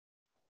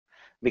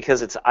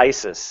 Because it's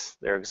Isis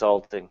they're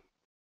exalting.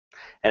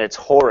 And it's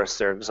Horus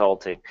they're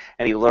exalting.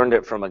 And he learned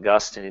it from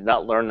Augustine. He did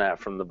not learn that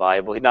from the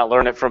Bible. He didn't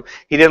learn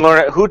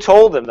it. Who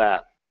told him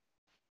that?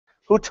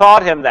 Who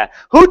taught him that?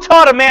 Who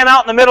taught a man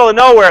out in the middle of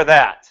nowhere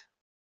that?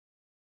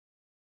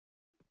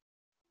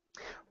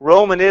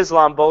 Rome and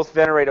Islam both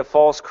venerate a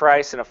false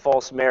Christ and a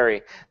false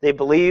Mary. They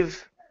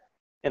believe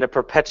in a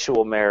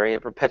perpetual Mary,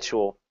 a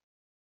perpetual.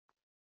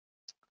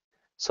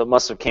 So it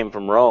must have came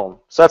from Rome.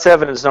 So that's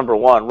evidence number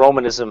one.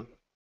 Romanism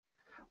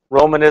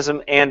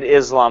and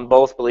Islam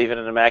both believe in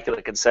an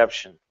Immaculate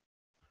Conception.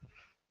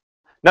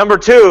 Number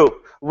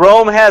two,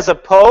 Rome has a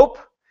pope,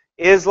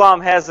 Islam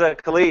has a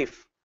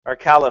caliph, or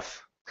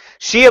caliph.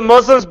 Shia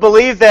Muslims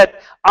believe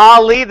that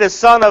Ali, the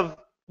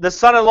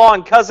son-in-law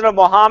and cousin of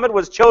Muhammad,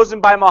 was chosen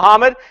by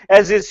Muhammad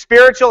as his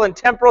spiritual and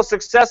temporal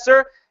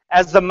successor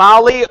as the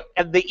Mawli,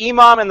 the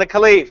Imam, and the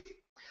Caliph.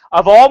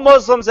 Of all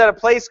Muslims at a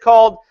place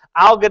called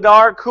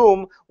Al-Ghadar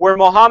Qum, where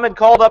Muhammad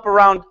called up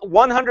around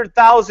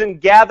 100,000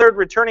 gathered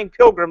returning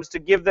pilgrims to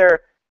give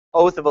their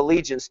oath of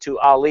allegiance to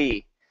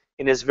Ali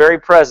in his very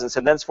presence,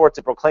 and thenceforth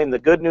to proclaim the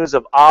good news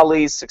of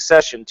Ali's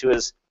succession to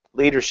his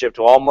leadership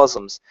to all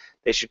Muslims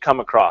they should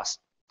come across.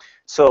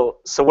 So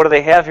what do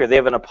they have here? They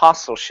have an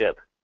apostleship.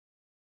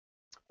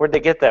 Where'd they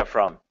get that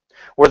from?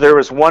 Where there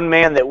was one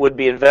man that would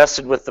be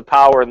invested with the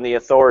power and the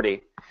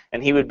authority,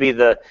 and he would be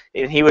the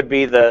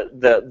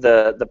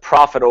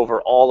prophet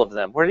over all of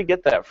them. Where did he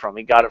get that from?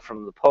 He got it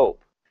from the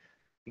Pope.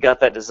 He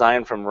got that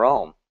design from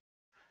Rome,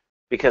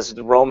 because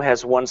Rome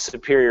has one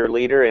superior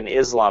leader, and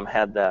Islam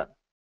had that.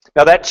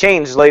 Now that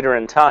changed later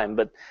in time,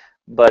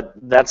 but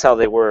that's how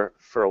they were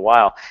for a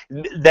while.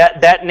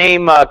 That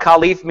name,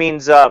 Caliph,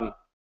 means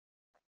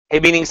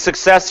meaning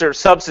successor,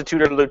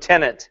 substitute, or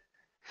lieutenant.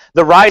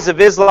 The rise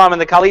of Islam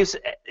and the Caliphs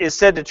is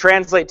said to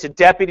translate to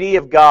deputy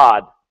of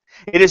God.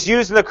 It is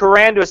used in the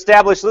Quran to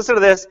establish, listen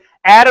to this,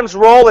 Adam's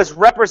role as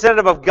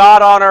representative of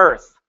God on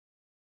earth.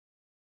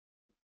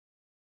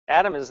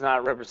 Adam is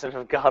not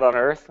representative of God on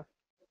earth.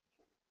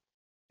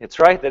 It's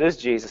right, that is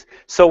Jesus.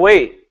 So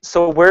wait,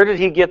 so where did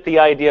he get the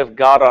idea of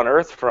God on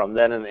earth from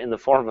then in the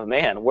form of a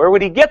man? Where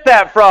would he get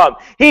that from?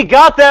 He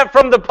got that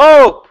from the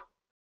Pope.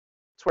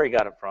 That's where he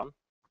got it from.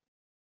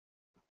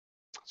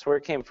 That's where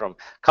it came from.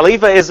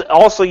 Khalifa is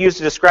also used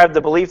to describe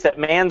the belief that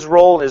man's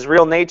role in his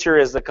real nature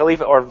is the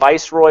Khalifa or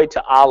viceroy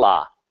to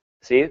Allah.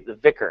 See, the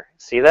vicar.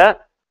 See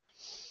that?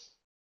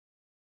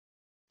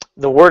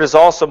 The word is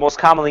also most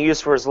commonly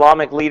used for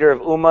Islamic leader of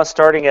Ummah,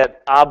 starting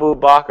at Abu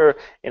Bakr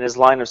in his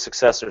line of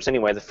successors.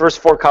 Anyway, the first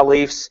four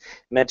caliphs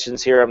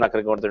mentions here, I'm not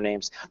going to go into their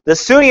names. The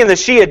Sunni and the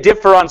Shia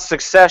differ on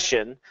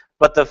succession,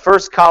 but the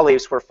first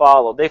caliphs were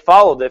followed. They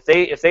followed. If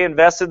they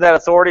invested that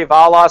authority, if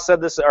Allah said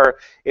this, or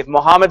if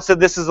Muhammad said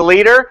this is the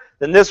leader,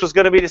 then this was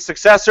going to be the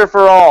successor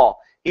for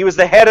all. He was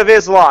the head of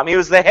Islam. He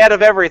was the head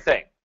of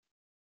everything.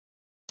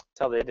 That's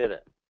how they did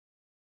it.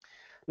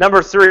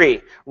 Number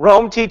 3,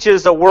 Rome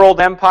teaches a world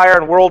empire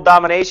and world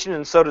domination,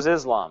 and so does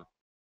Islam.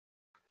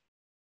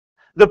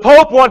 The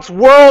Pope wants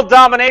world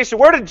domination.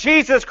 Where did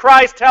Jesus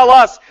Christ tell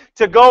us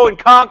to go and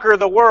conquer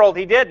the world?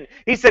 He didn't.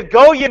 He said,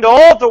 go ye into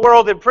all the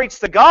world and preach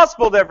the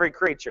gospel to every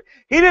creature.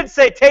 He didn't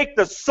say, take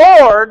the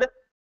sword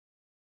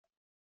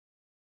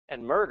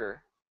and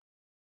murder.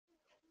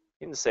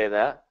 He didn't say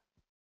that.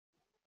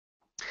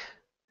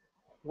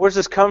 Where does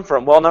this come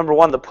from? Well, number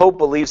 1, the Pope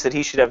believes that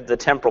he should have the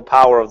temporal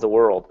power of the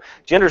world.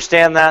 Do you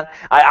understand that?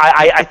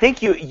 I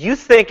think you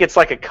think it's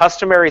like a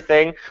customary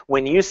thing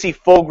when you see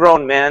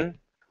full-grown men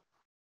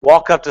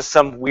walk up to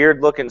some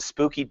weird-looking,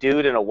 spooky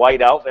dude in a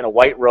white outfit, in a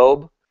white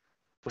robe,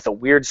 with a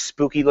weird,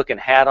 spooky-looking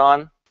hat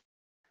on,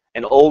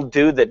 an old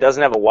dude that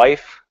doesn't have a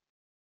wife.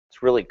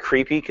 It's really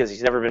creepy because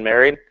he's never been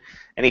married,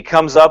 and he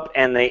comes up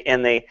and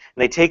they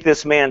take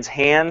this man's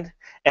hand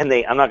and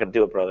I'm not going to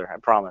do it, brother, I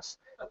promise.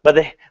 But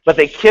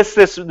they kiss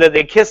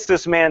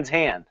this man's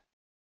hand,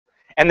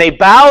 and they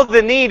bow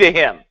the knee to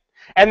him,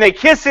 and they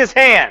kiss his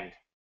hand.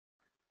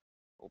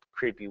 Old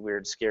creepy,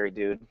 weird, scary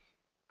dude.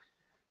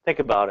 Think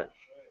about it.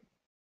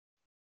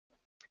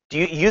 Do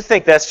you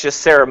think that's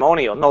just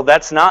ceremonial? No,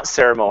 that's not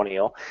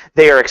ceremonial.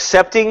 They are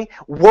accepting.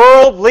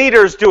 World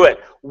leaders do it.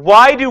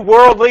 Why do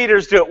world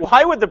leaders do it?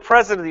 Why would the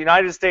President of the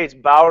United States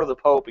bow to the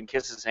Pope and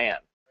kiss his hand?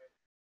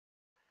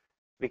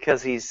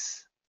 Because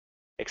he's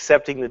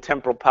accepting the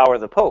temporal power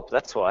of the Pope.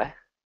 That's why.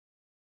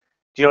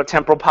 Do you know what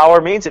temporal power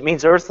means? It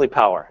means earthly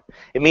power.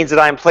 It means that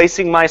I am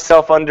placing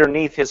myself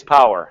underneath his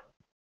power.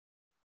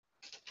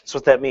 That's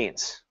what that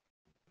means.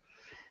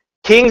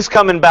 Kings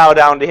come and bow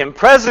down to him.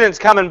 Presidents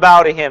come and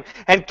bow to him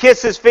and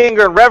kiss his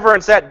finger and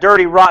reverence that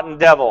dirty, rotten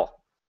devil.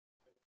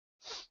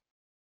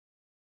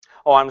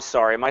 Oh, I'm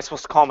sorry. Am I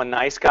supposed to call him a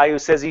nice guy who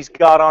says he's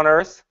God on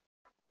earth?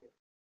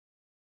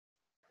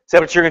 Is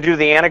that what you're going to do to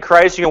the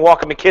Antichrist? You're going to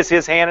walk up and kiss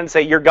his hand and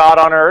say, you're God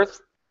on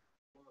earth?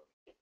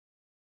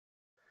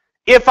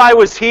 If I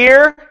was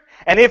here,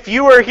 and if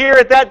you were here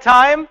at that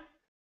time,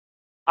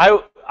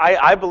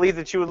 I believe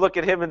that you would look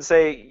at him and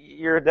say,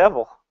 you're a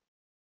devil.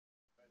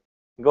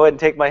 Go ahead and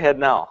take my head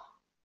now.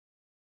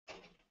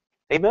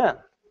 Amen.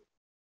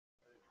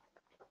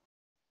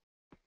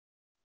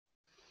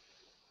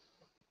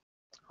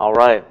 All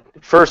right.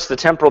 First, the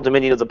temporal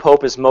dominion of the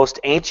Pope is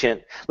most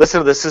ancient. Listen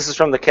to this. This is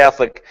from the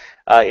Catholic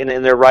in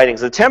their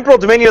writings. The temporal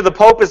dominion of the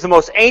Pope is the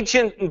most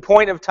ancient in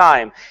point of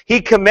time. He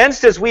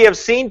commenced, as we have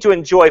seen, to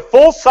enjoy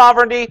full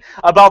sovereignty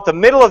about the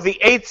middle of the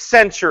 8th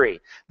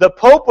century. The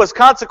Pope was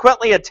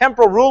consequently a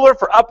temporal ruler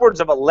for upwards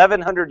of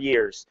 1,100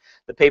 years.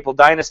 The papal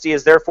dynasty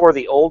is therefore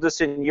the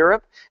oldest in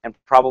Europe and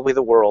probably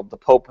the world. The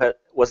Pope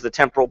was the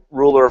temporal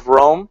ruler of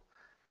Rome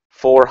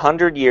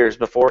 400 years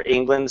before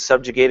England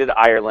subjugated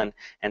Ireland,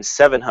 and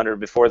 700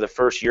 before the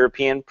first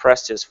European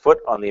pressed his foot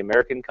on the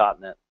American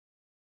continent.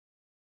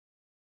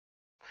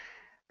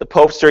 The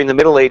popes during the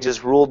Middle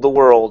Ages ruled the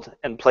world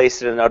and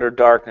placed it in utter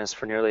darkness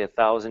for nearly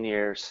 1,000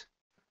 years.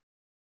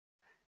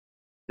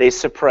 They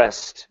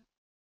suppressed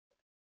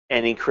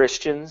any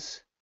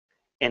Christians,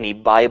 any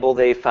Bible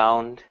they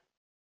found,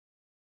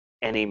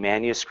 any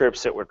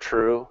manuscripts that were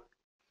true.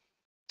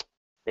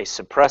 They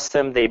suppressed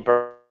them, they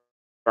burnt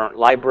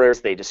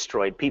libraries, they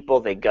destroyed people,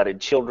 they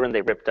gutted children,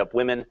 they ripped up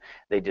women,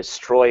 they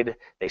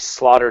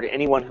slaughtered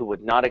anyone who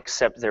would not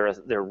accept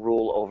their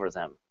rule over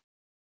them.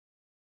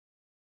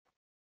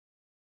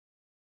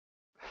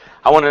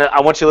 I want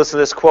you to listen to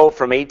this quote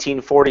from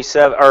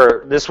 1847,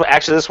 or this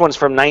one's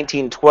from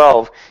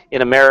 1912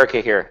 in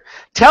America here.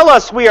 Tell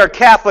us we are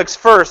Catholics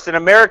first and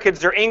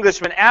Americans are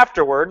Englishmen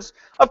afterwards.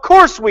 Of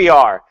course we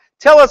are.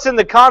 Tell us in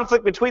the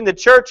conflict between the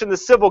church and the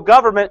civil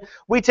government,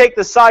 we take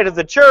the side of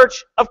the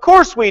church. Of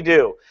course we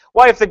do.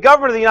 Why, if the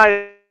government of the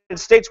United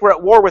States were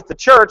at war with the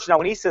church, now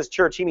when he says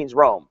church, he means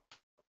Rome.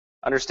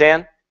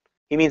 Understand?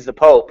 He means the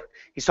Pope.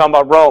 He's talking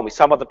about Rome. He's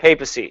talking about the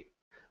papacy.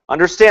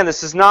 Understand,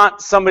 this is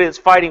not somebody that's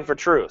fighting for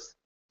truth.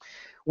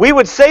 We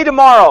would say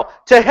tomorrow,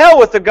 to hell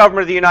with the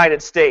government of the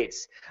United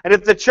States. And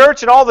if the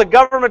church and all the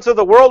governments of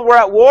the world were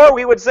at war,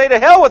 we would say to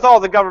hell with all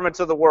the governments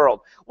of the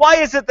world. Why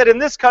is it that in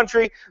this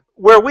country,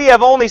 where we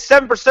have only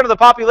 7% of the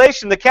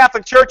population, the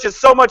Catholic Church is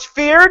so much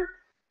feared?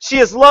 She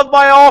is loved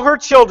by all her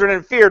children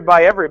and feared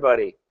by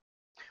everybody.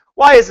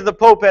 Why is it the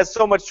Pope has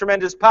so much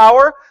tremendous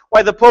power?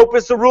 Why, the Pope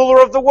is the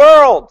ruler of the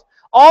world.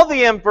 All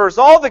the emperors,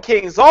 all the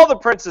kings, all the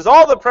princes,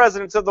 all the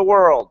presidents of the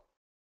world.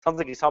 Sounds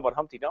like he's talking about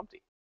Humpty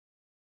Dumpty.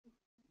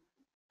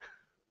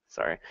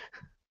 Sorry.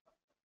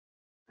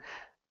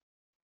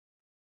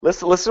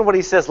 Listen to what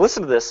he says.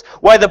 Listen to this.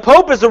 Why, the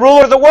Pope is the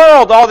ruler of the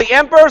world. All the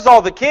emperors,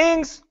 all the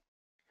kings,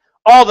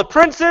 all the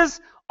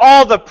princes,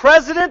 all the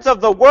presidents of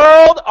the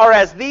world are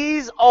as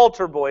these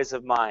altar boys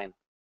of mine.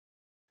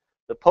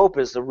 The Pope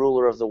is the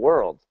ruler of the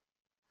world.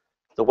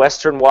 The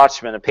Western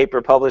Watchman, a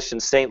paper published in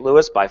St.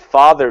 Louis by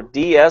Father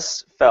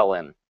D.S.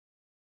 Fellin,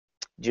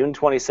 June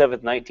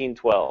 27th,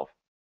 1912.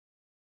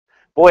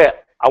 Boy,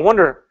 I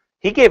wonder,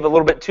 he gave a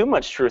little bit too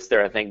much truth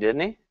there, I think,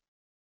 didn't he?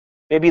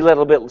 Maybe he let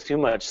a little bit too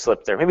much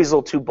slip there. Maybe he's a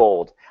little too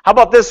bold. How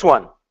about this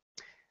one?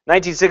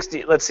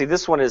 1960, let's see,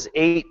 this one is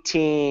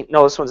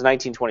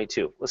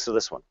 1922. Listen to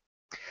this one.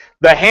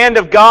 The hand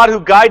of God who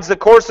guides the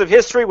course of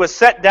history was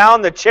set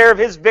down, the chair of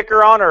his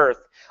vicar on earth.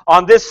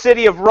 On this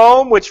city of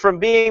Rome, which from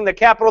being the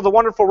capital of the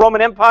wonderful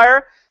Roman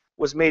Empire,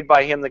 was made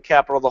by him the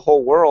capital of the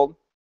whole world.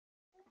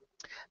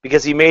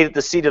 Because he made it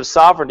the seat of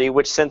sovereignty,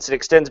 which, since it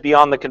extends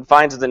beyond the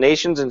confines of the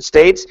nations and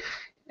states,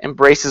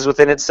 embraces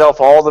within itself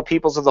all the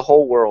peoples of the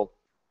whole world.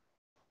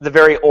 The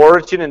very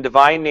origin and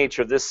divine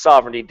nature of this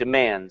sovereignty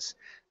demands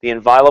the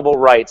inviolable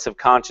rights of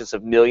conscience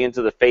of millions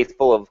of the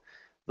faithful of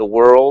the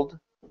world,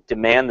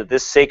 demand that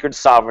this sacred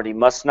sovereignty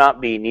must not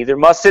be, neither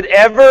must it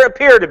ever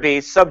appear to be,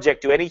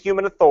 subject to any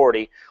human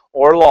authority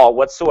or law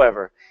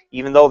whatsoever,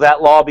 even though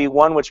that law be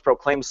one which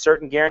proclaims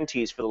certain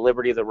guarantees for the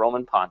liberty of the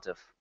Roman pontiff.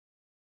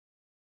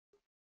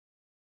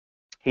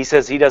 He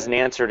says he doesn't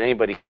answer to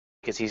anybody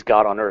because he's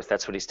God on earth.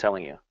 That's what he's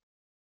telling you.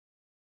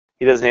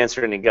 He doesn't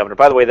answer to any governor.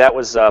 By the way, that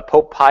was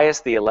Pope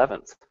Pius XI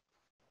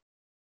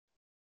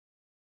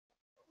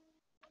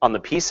on the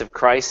peace of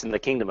Christ and the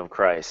kingdom of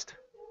Christ.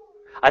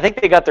 I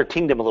think they got their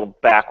kingdom a little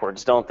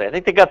backwards, don't they? I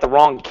think they got the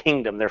wrong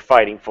kingdom they're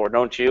fighting for,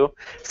 don't you?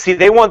 See,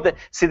 they want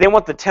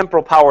the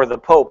temporal power of the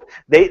Pope.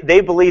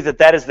 They believe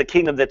that is the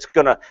kingdom that's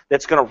gonna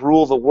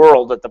rule the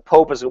world. That the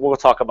Pope is. We'll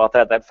talk about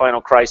that. That final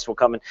Christ will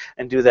come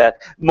and do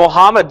that.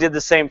 Muhammad did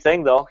the same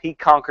thing, though. He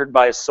conquered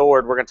by a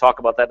sword. We're going to talk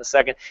about that in a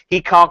second. He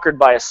conquered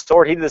by a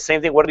sword. He did the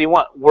same thing. What did he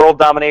want? World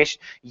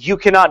domination. You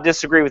cannot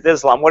disagree with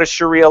Islam. What is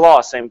Sharia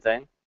law? Same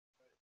thing.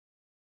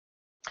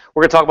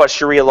 We're going to talk about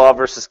Sharia law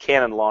versus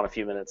canon law in a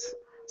few minutes.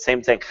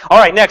 Same thing. All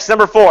right, next,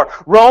 number 4.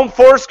 Rome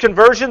forced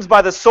conversions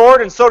by the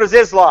sword, and so does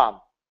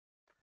Islam.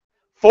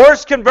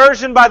 Forced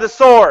conversion by the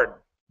sword.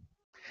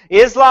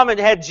 Islam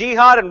had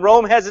jihad, and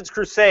Rome has its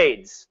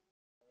crusades.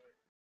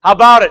 How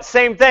about it?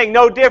 Same thing,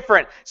 no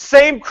different.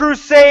 Same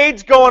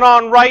crusades going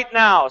on right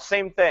now.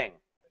 Same thing.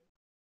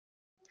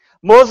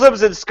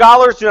 Muslims and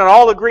scholars do not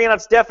all agree on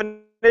its definition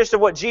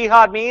of what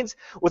jihad means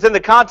within the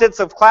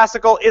context of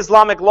classical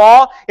Islamic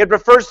law. It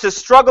refers to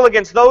struggle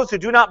against those who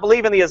do not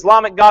believe in the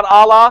Islamic God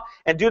Allah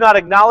and do not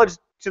acknowledge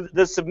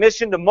the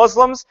submission to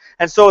Muslims,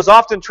 and so is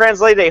often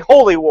translated a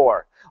holy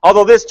war.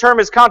 Although this term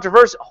is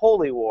controversial,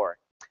 holy war.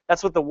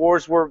 That's what the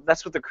wars were.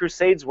 That's what the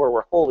Crusades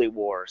were holy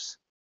wars.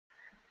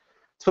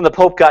 That's when the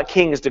Pope got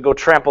kings to go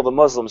trample the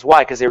Muslims.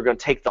 Why? Because they were going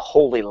to take the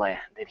Holy Land,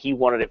 and he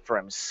wanted it for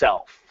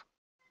himself.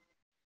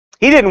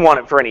 He didn't want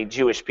it for any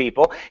Jewish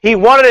people. He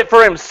wanted it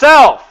for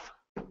himself.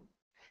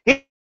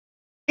 He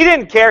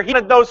didn't care. He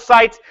wanted those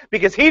sites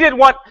because he didn't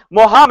want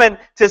Muhammad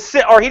to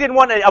sit, or he didn't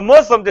want a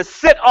Muslim to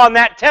sit on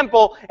that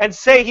temple and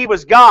say he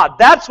was God.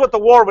 That's what the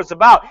war was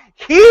about.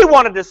 He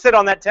wanted to sit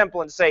on that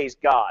temple and say he's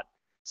God.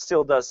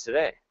 Still does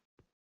today.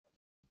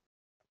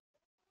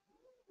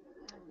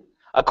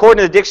 According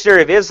to the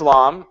Dictionary of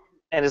Islam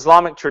and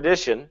Islamic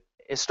tradition,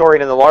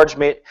 historian in the large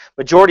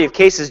majority of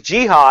cases,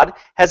 jihad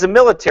has a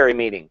military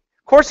meaning.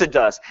 Of course it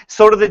does.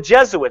 So do the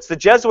Jesuits. The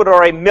Jesuits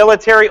are a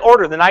military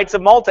order. The Knights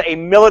of Malta, a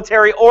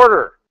military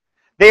order.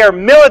 They are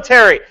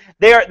military.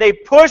 They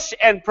push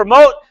and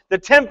promote the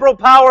temporal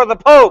power of the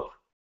Pope.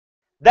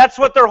 That's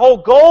what their whole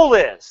goal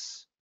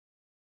is.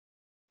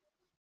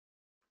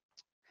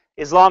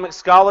 Islamic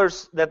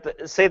scholars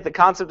say that the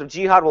concept of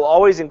jihad will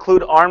always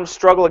include armed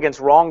struggle against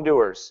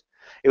wrongdoers.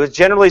 It was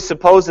generally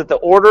supposed that the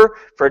order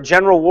for a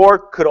general war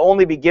could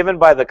only be given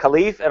by the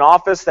Caliph, an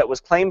office that was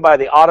claimed by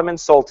the Ottoman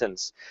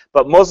sultans.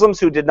 But Muslims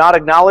who did not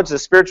acknowledge the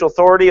spiritual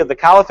authority of the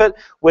Caliphate,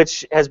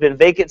 which has been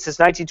vacant since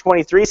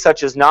 1923,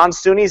 such as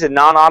non-Sunnis and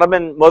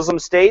non-Ottoman Muslim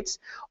states,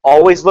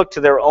 always looked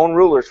to their own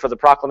rulers for the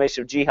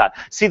proclamation of jihad.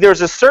 See,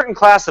 there's a certain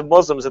class of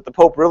Muslims that the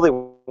Pope really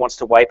wants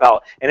to wipe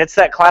out, and it's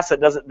that class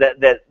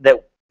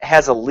that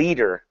has a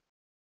leader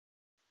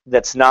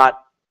that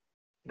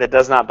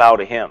does not bow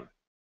to him.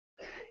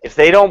 If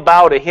they don't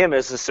bow to him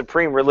as the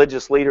supreme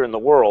religious leader in the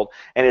world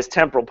and his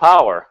temporal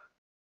power,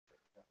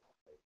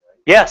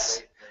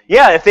 yes,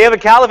 Yeah, if they have a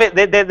caliphate,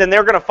 then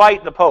they're going to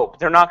fight the Pope.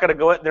 They're not going to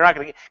go. They're not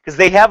going to, because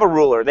they have a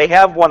ruler. They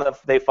have one that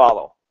they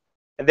follow,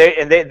 and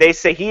they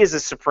say he is the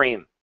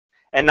supreme,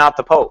 and not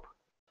the Pope.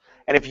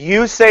 And if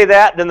you say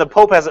that, then the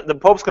Pope's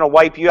going to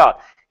wipe you out.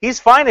 He's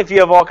fine if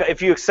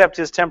you accept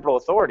his temporal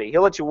authority.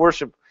 He'll let you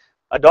worship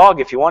a dog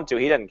if you want to.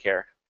 He doesn't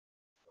care.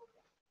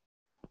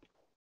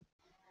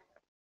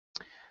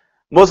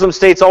 Muslim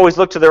states always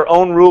look to their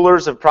own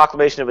rulers of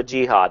proclamation of a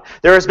jihad.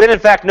 There has been, in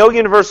fact, no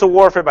universal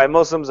warfare by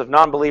Muslims of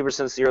non-believers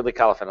since the early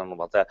caliphate. I don't know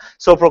about that.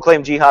 So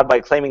proclaimed jihad by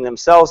claiming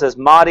themselves as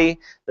Mahdi,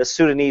 the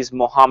Sudanese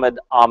Muhammad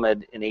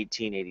Ahmed in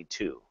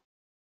 1882.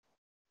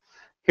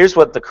 Here's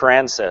what the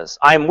Quran says.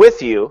 I am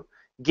with you.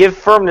 Give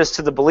firmness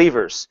to the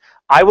believers.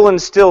 I will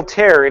instill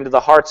terror into the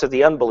hearts of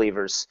the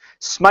unbelievers.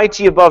 Smite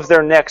ye above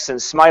their necks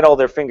and smite all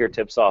their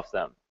fingertips off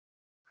them.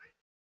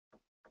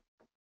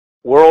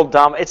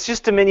 It's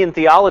just dominion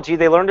theology.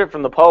 They learned it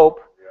from the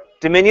Pope.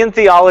 Dominion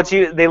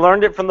theology, they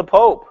learned it from the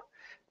Pope.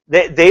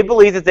 They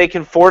believe that they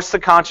can force the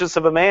conscience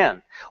of a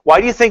man.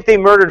 Why do you think they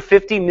murdered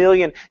 50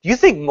 million? Do you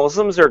think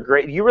Muslims are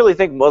great? Do you really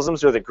think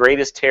Muslims are the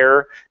greatest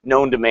terror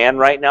known to man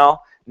right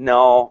now?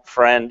 No,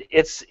 friend.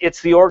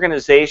 It's the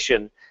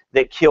organization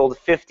that killed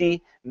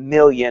 50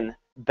 million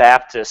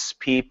Baptist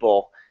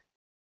people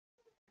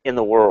in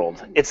the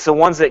world. It's the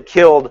ones that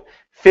killed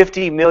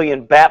 50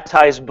 million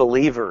baptized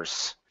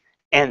believers.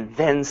 And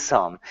then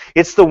some.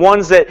 It's the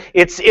ones that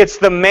it's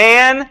the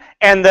man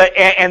and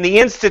the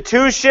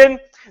institution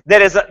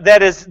that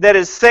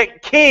is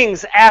sent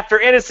kings after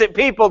innocent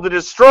people to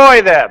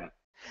destroy them.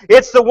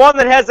 It's the one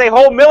that has a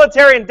whole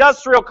military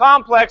industrial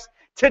complex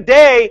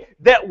today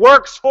that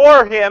works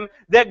for him,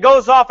 that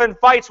goes off and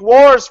fights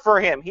wars for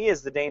him. He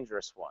is the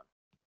dangerous one.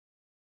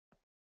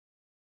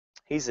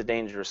 He's the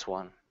dangerous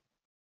one.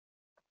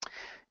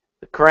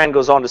 The Quran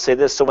goes on to say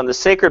this, so when the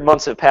sacred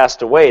months have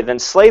passed away, then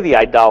slay the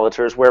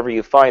idolaters wherever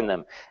you find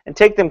them, and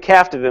take them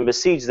captive and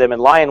besiege them, and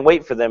lie in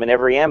wait for them in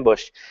every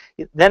ambush.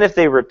 Then if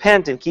they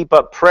repent and keep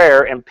up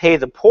prayer and pay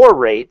the poor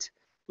rate,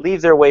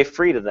 leave their way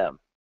free to them.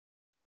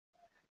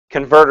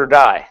 Convert or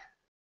die.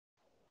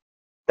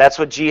 That's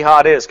what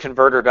jihad is,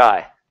 convert or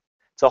die.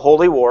 It's a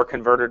holy war,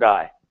 convert or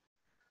die.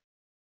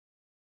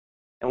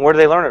 And where do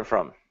they learn it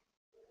from?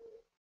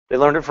 They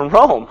learned it from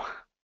Rome.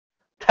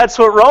 That's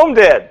what Rome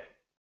did.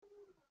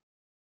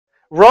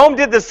 Rome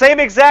did the same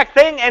exact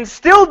thing and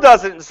still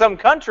does it in some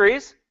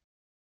countries.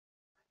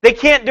 They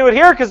can't do it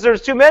here because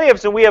there's too many of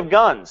us and we have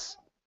guns.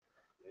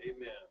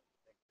 Amen.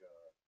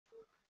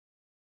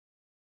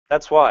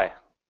 That's why.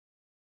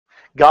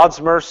 God's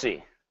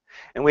mercy.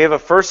 And we have a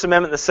First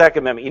Amendment and the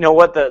Second Amendment. You know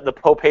what the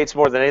Pope hates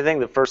more than anything?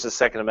 The First and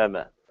Second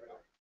Amendment.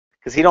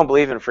 Because he don't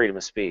believe in freedom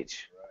of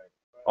speech.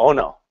 Oh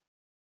no.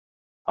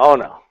 Oh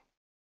no.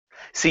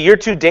 See, you're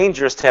too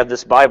dangerous to have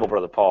this Bible,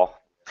 Brother Paul.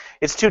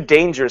 It's too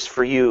dangerous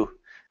for you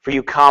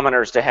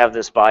commoners to have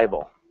this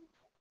Bible.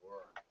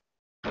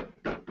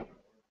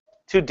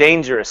 Too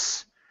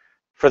dangerous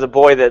for the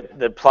boy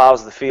that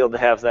plows the field to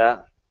have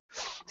that.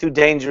 Too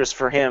dangerous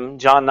for him.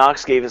 John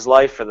Knox gave his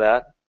life for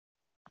that.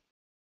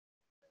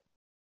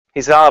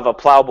 He's out of a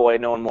plowboy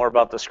knowing more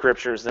about the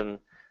scriptures than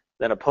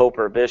a pope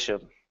or a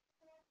bishop.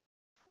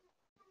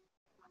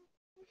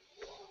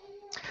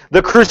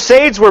 The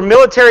Crusades were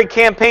military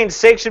campaigns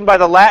sanctioned by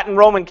the Latin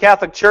Roman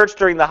Catholic Church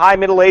during the High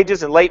Middle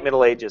Ages and Late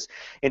Middle Ages.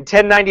 In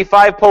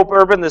 1095, Pope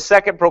Urban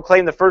II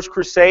proclaimed the First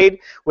Crusade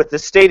with the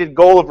stated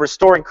goal of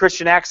restoring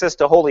Christian access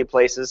to holy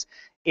places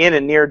in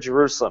and near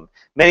Jerusalem.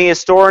 Many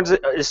historians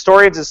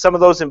and some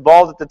of those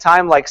involved at the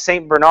time, like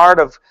St.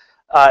 Bernard,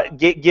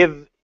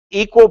 give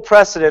equal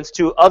precedence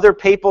to other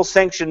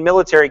papal-sanctioned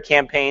military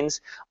campaigns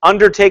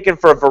undertaken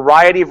for a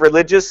variety of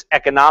religious,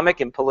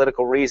 economic, and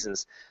political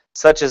reasons,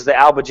 such as the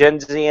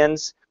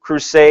Albigensians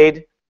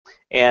Crusade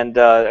and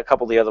a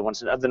couple of the other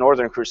ones, the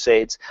Northern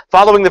Crusades.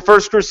 Following the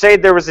First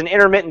Crusade, there was an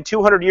intermittent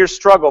 200-year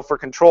struggle for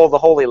control of the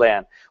Holy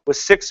Land, with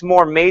 6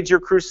 more major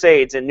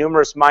crusades and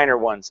numerous minor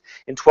ones.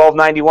 In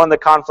 1291, the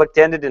conflict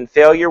ended in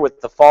failure with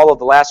the fall of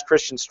the last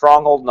Christian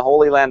stronghold in the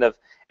Holy Land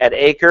at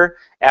Acre,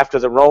 after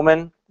the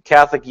Roman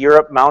Catholic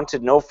Europe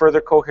mounted no further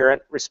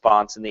coherent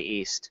response in the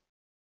East.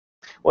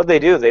 What did they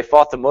do? They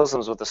fought the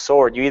Muslims with a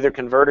sword. You either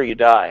convert or you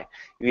die.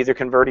 You either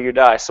convert or you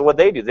die. So what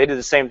they do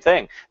the same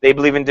thing. They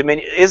believe in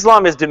dominion.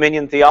 Islam is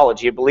dominion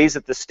theology. It believes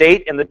that the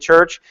state and the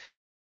church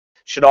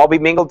should all be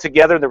mingled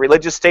together. The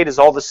religious state is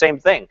all the same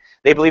thing.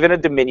 They believe in a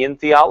dominion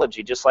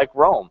theology, just like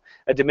Rome.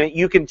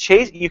 You can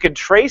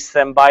trace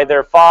them by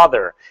their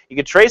father. You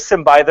can trace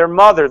them by their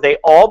mother. They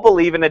all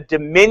believe in a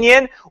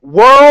dominion,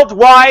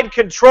 worldwide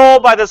control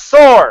by the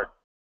sword,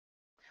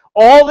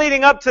 all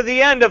leading up to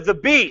the end of the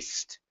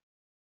beast,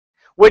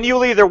 when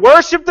you'll either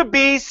worship the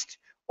beast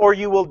or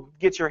you will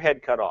get your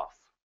head cut off.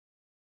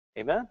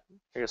 Amen?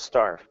 You're going to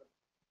starve.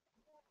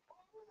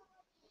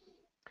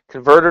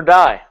 Convert or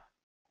die.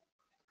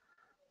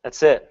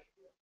 That's it.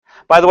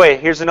 By the way,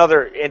 here's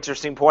another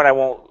interesting point I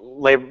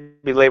won't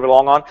be labored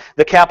long on.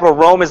 The capital of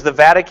Rome is the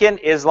Vatican.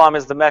 Islam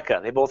is the Mecca.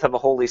 They both have a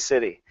holy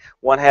city.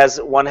 One has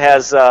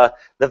the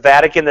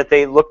Vatican that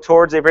they look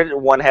towards.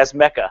 One has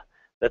Mecca.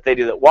 that they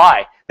do that.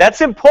 Why?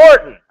 That's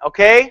important,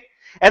 okay?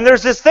 And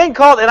there's this thing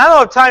called, and I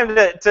don't have time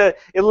to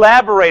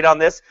elaborate on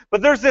this,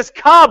 but there's this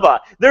Kaaba,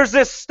 there's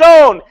this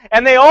stone,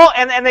 and they all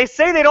and they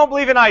say they don't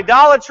believe in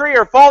idolatry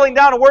or falling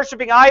down and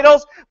worshiping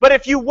idols, but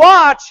if you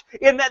watch,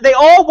 they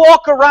all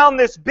walk around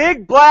this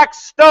big black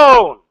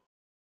stone.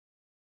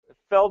 It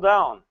fell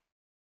down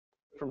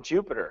from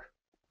Jupiter.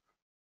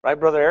 Right,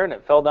 Brother Aaron?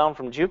 It fell down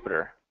from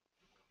Jupiter.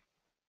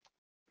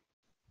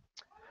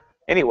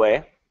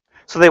 Anyway,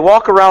 so they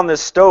walk around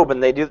this stone,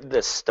 and they do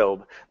this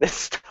stone.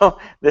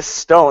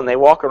 They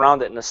walk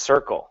around it in a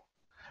circle.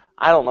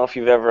 I don't know if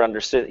you've ever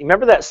understood. You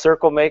remember that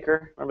circle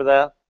maker?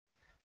 Remember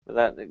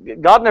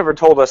that? God never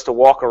told us to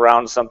walk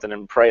around something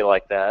and pray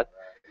like that.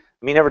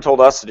 He never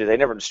told us to do that. They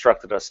never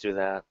instructed us to do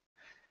that. At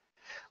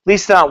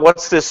least not,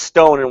 what's this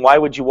stone, and why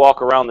would you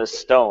walk around this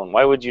stone?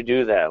 Why would you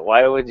do that?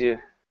 Why would you?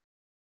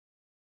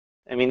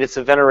 It's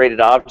a venerated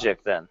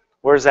object then.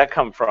 Where does that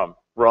come from?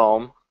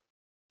 Rome.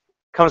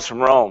 It comes from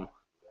Rome.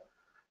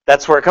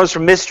 That's where it comes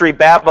from. Mystery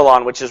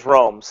Babylon, which is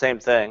Rome. Same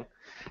thing.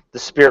 The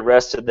Spirit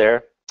rested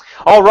there.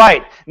 All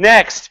right,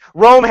 next.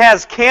 Rome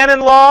has canon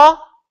law.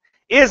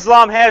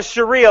 Islam has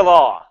Sharia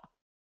law.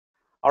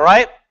 All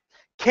right?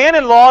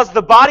 Canon law is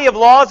the body of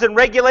laws and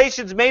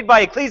regulations made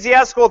by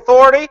ecclesiastical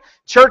authority,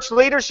 church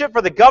leadership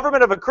for the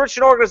government of a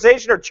Christian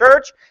organization or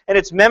church and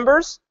its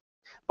members.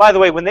 By the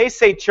way, when they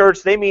say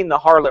church, they mean the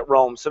harlot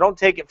Rome. So don't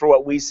take it for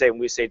what we say when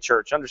we say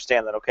church.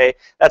 Understand that, okay?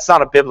 That's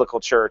not a biblical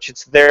church.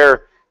 It's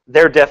their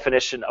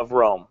definition of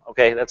Rome.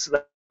 Okay, that's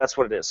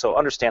what it is. So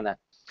understand that.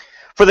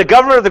 For the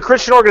government of the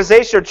Christian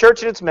organization or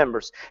church and its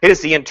members, it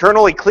is the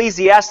internal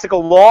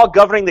ecclesiastical law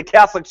governing the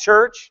Catholic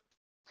Church,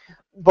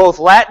 both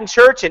Latin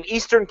Church and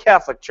Eastern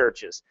Catholic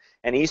churches,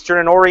 and Eastern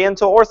and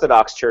Oriental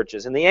Orthodox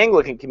churches, and the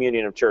Anglican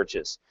communion of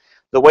churches.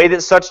 The way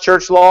that such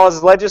church law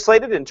is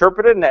legislated,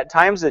 interpreted, and at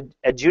times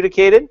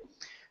adjudicated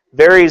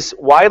varies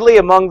widely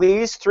among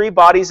these three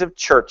bodies of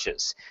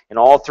churches. In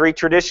all three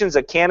traditions,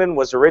 a canon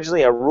was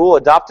originally a rule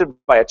adopted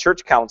by a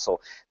church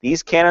council.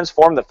 These canons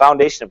form the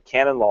foundation of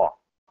canon law.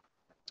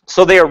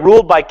 So they are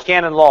ruled by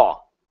canon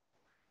law.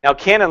 Now,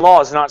 canon law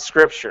is not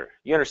Scripture.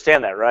 You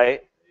understand that, right?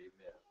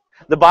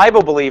 Amen. The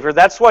Bible believer,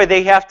 that's why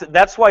they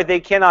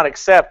cannot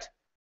accept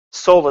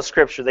sola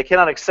Scripture. They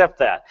cannot accept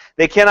that.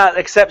 They cannot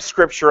accept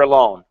Scripture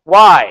alone.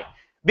 Why?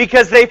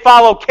 Because they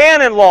follow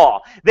canon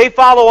law. They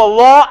follow a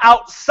law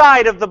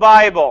outside of the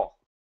Bible.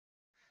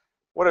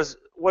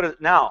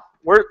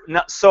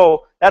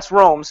 So that's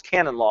Rome's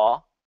canon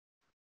law.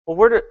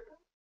 Well,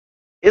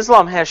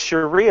 Islam has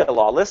Sharia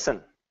law.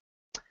 Listen.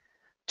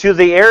 To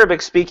the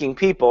Arabic-speaking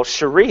people,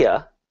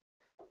 Sharia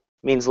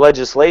means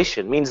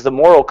legislation, means the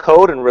moral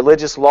code and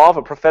religious law of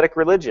a prophetic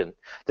religion.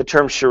 The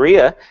term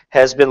Sharia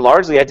has been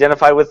largely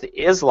identified with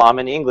Islam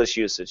in English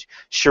usage.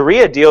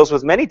 Sharia deals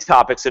with many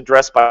topics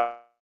addressed by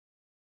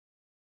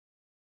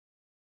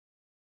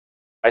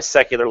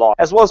secular law,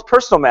 as well as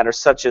personal matters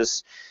such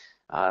as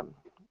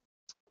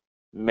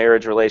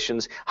marriage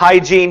relations,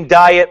 hygiene,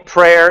 diet,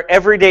 prayer,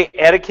 everyday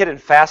etiquette,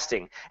 and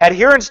fasting.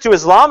 Adherence to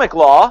Islamic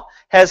law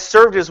has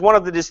served as one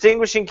of the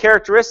distinguishing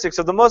characteristics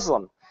of the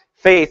Muslim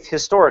faith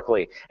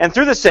historically. And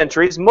through the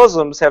centuries,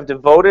 Muslims have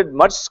devoted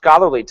much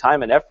scholarly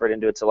time and effort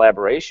into its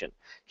elaboration.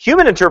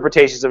 Human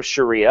interpretations of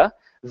Sharia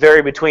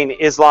vary between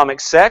Islamic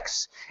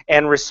sects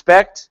and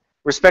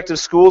respective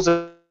schools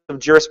of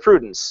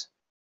jurisprudence.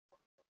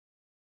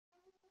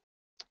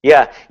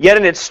 Yet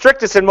in its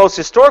strictest and most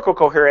historical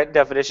coherent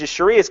definition,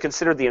 Sharia is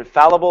considered the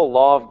infallible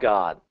law of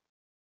God.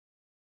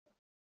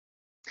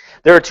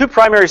 There are two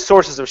primary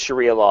sources of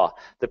Sharia law: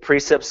 the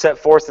precepts set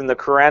forth in the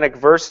Quranic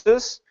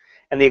verses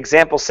and the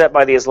example set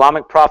by the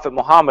Islamic prophet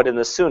Muhammad in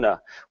the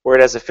Sunnah, where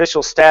it has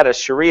official status.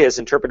 Sharia is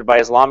interpreted by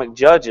Islamic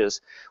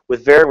judges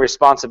with varying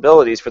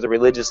responsibilities for the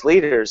religious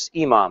leaders,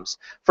 imams.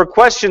 For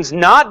questions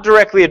not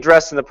directly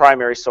addressed in the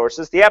primary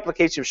sources, the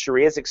application of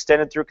Sharia is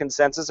extended through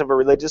consensus of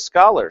religious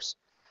scholars.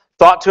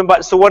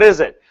 So what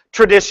is it?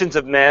 Traditions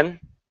of men.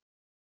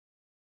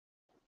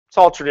 It's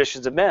all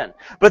traditions of men.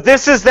 But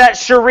this is that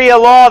Sharia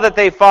law that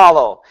they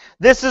follow.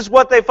 This is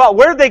what they follow.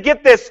 Where did they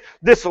get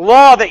this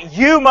law that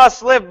you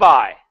must live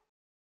by?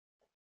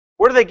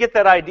 Where do they get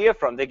that idea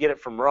from? They get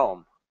it from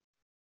Rome.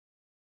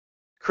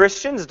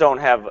 Christians don't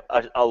have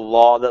a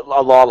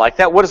law like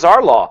that. What is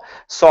our law?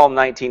 Psalm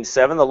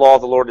 19:7, the law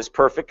of the Lord is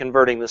perfect,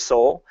 converting the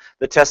soul.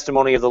 The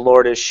testimony of the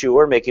Lord is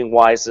sure, making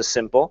wise the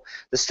simple.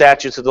 The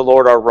statutes of the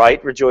Lord are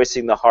right,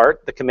 rejoicing the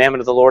heart. The commandment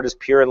of the Lord is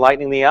pure,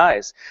 enlightening the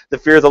eyes. The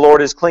fear of the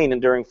Lord is clean,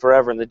 enduring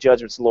forever, and the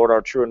judgments of the Lord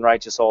are true and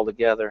righteous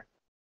altogether.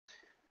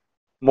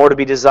 More to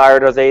be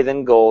desired are they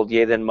than gold,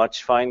 yea, than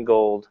much fine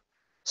gold,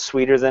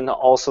 sweeter than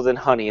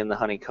honey in the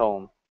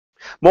honeycomb.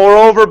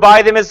 Moreover,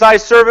 by them is thy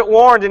servant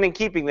warned, and in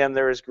keeping them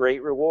there is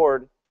great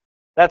reward.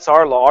 That's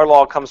our law. Our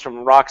law comes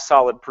from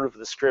rock-solid proof of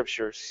the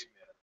Scriptures.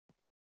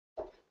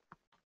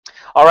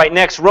 All right,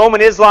 next, Rome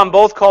and Islam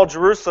both call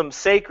Jerusalem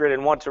sacred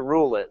and want to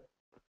rule it.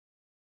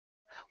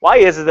 Why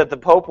is it that the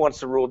Pope wants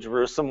to rule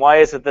Jerusalem? Why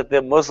is it that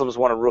the Muslims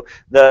want to rule?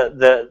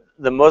 The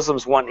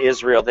Muslims want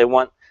Israel.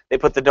 They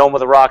put the Dome of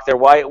the Rock there.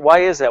 Why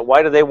is that?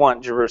 Why do they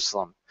want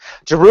Jerusalem?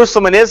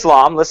 Jerusalem in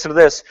Islam, listen to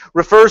this,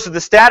 refers to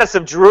the status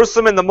of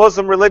Jerusalem in the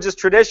Muslim religious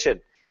tradition.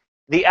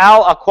 The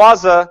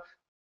Al-Aqsa,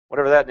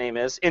 whatever that name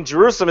is, in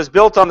Jerusalem is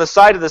built on the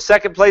site of the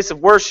second place of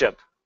worship,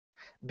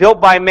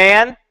 built by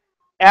man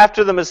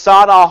after the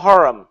Masjid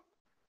al-Haram.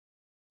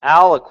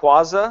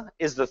 Al-Aqsa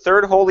is the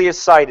third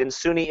holiest site in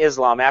Sunni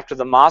Islam after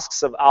the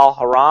mosques of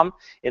Al-Haram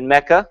in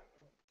Mecca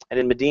and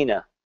in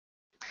Medina.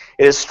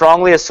 It is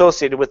strongly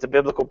associated with the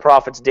biblical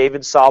prophets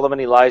David, Solomon,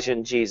 Elijah,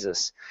 and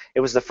Jesus. It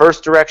was the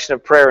first direction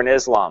of prayer in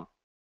Islam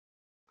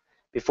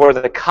before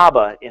the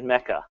Kaaba in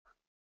Mecca.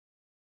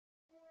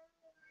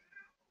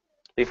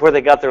 Before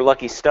they got their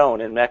lucky stone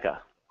in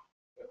Mecca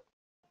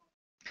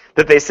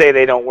that they say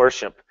they don't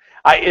worship.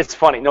 It's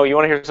funny. No, you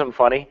want to hear something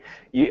funny?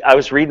 I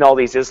was reading all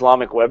these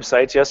Islamic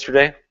websites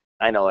yesterday.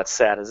 I know that's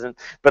sad, isn't it?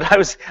 But I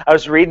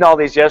was reading all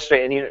these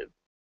yesterday, and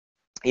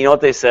you know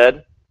what they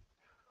said?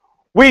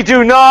 We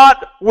do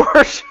not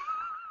worship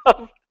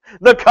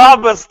the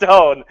Kaaba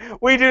stone.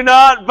 We do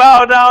not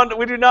bow down.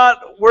 We do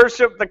not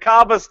worship the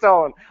Kaaba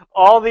stone.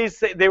 All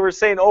these they were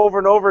saying over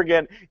and over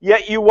again.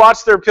 Yet you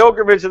watch their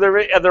pilgrimage, and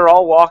they're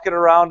all walking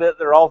around it.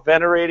 They're all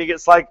venerating it.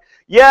 It's like,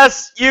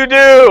 yes, you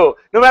do.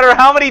 No matter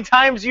how many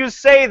times you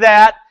say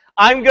that,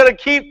 I'm going to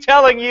keep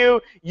telling you,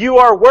 you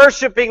are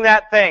worshiping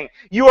that thing.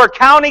 You are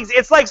counting.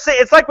 It's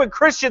like when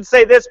Christians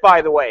say this,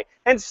 by the way.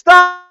 And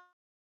stop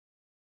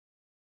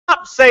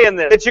saying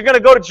this, that you're going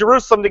to go to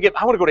Jerusalem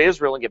I want to go to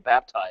Israel and get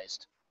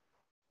baptized.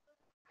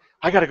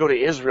 I got to go to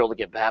Israel to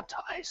get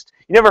baptized.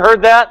 You never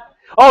heard that?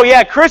 Oh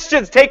yeah,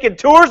 Christians taking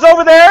tours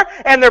over there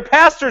and their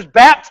pastors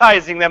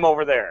baptizing them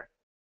over there.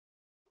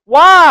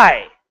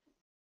 Why?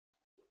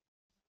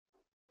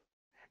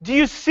 Do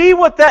you see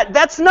what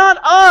that's not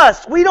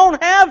us. We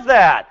don't have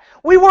that.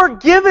 We weren't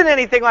given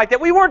anything like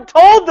that. We weren't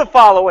told to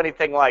follow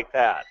anything like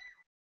that.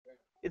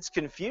 It's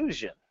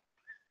confusion.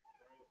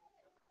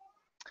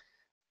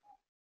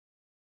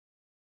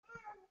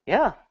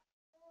 Yeah.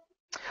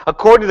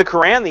 According to the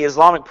Quran, the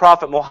Islamic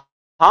prophet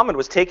Muhammad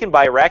was taken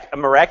by a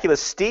miraculous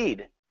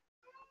steed.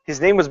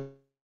 His name was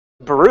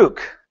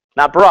Baruch,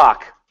 not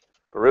Brock.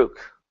 Baruch,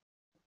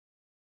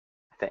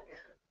 I think.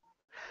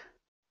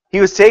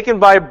 He was taken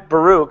by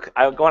Baruch.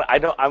 I'm going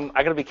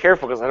to be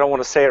careful because I don't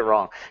want to say it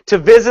wrong. To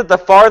visit the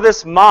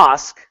farthest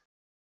mosque,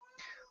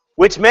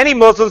 which many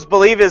Muslims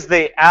believe is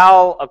the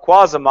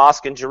Al-Aqsa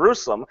Mosque in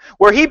Jerusalem,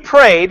 where he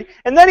prayed,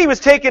 and then he was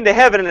taken to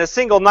heaven in a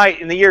single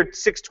night in the year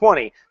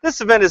 620.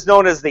 This event is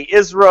known as the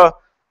Isra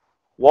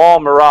Wal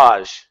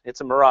Miraj.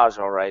 It's a mirage,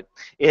 all right,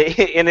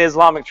 in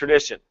Islamic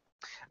tradition.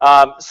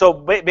 So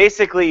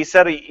basically, he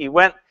said he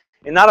went,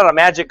 not on a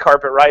magic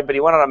carpet ride, but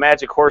he went on a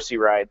magic horsey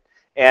ride.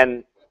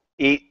 And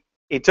he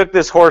took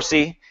this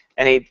horsey,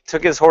 and he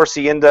took his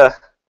horsey into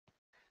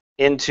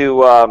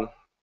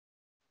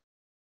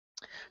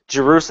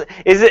Jerusalem.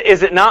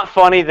 Is it not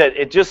funny that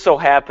it just so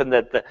happened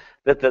that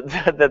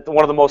that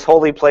one of the most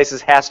holy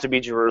places has to be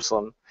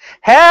Jerusalem?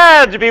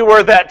 Had to be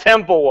where that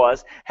temple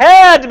was.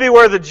 Had to be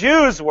where the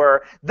Jews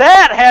were.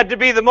 That had to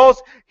be the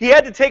most. He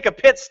had to take a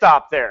pit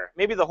stop there.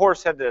 Maybe the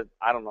horse had to,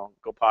 I don't know,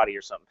 go potty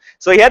or something.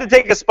 So he had to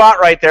take a spot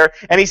right there,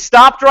 and he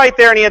stopped right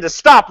there, and he had to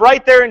stop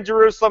right there in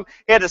Jerusalem.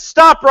 He had to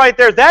stop right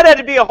there. That had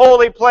to be a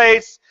holy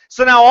place.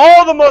 So now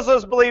all the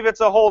Muslims believe it's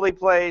a holy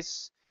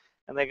place,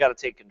 and they got to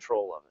take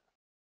control of it.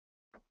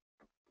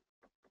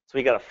 So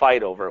we got to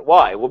fight over it.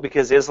 Why? Well,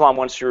 because Islam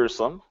wants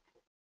Jerusalem,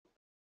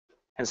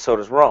 and so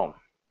does Rome.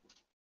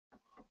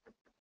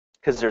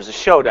 Because there's a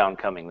showdown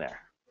coming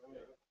there.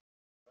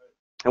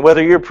 And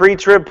whether you're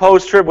pre-trib,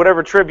 post-trib,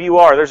 whatever trib you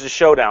are, there's a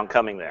showdown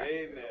coming there.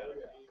 Amen.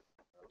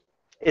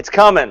 It's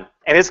coming,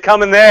 and it's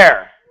coming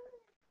there.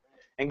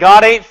 And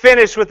God ain't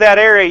finished with that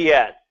area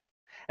yet.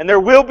 And there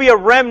will be a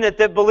remnant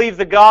that believe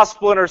the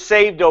gospel and are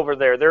saved over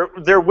there.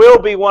 There will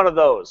be one of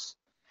those.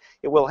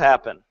 It will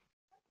happen.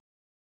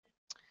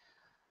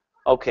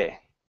 Okay.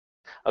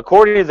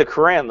 According to the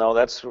Quran, though,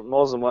 that's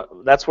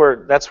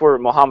where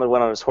Muhammad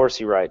went on his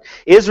horsey ride.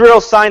 Israel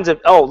signs a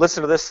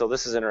listen to this. So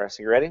this is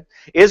interesting. You ready?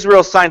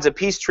 Israel signs a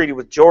peace treaty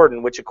with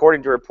Jordan, which,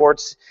 according to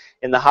reports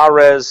in the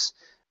Haaretz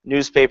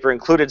newspaper,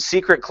 included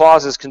secret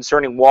clauses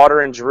concerning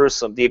water in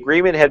Jerusalem. The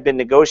agreement had been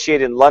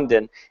negotiated in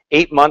London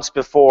 8 months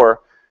before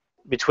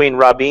between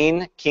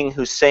Rabin, King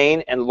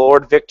Hussein, and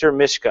Lord Victor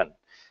Mishkan.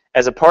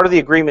 As a part of the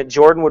agreement,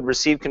 Jordan would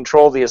receive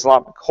control of the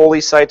Islamic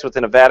holy sites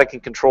within a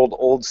Vatican-controlled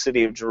old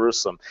city of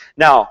Jerusalem.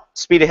 Now,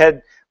 speed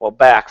ahead,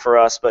 back for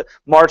us, but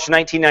March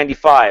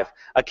 1995,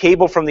 a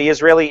cable from the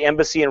Israeli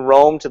embassy in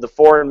Rome to the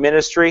foreign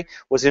ministry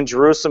was in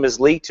Jerusalem is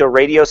leaked to a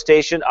radio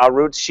station,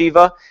 Arutz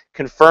Shiva,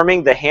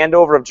 confirming the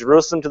handover of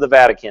Jerusalem to the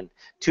Vatican.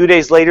 2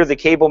 days later, the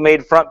cable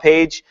made front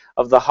page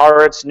of the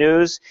Haaretz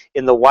News.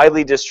 In the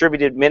widely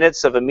distributed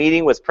minutes of a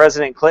meeting with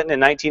President Clinton in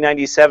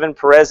 1997,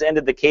 Perez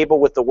ended the cable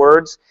with the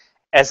words,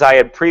 "As I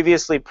had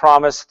previously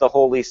promised the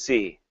Holy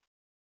See."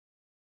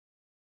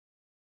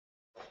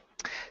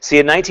 See,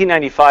 in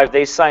 1995,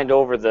 they signed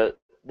over the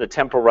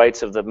temporal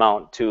rights of the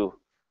Mount to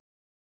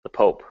the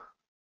Pope.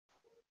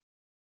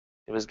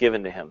 It was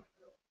given to him.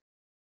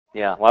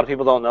 Yeah, a lot of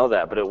people don't know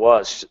that, but it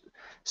was.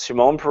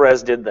 Shimon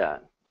Peres did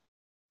that.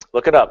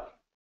 Look it up.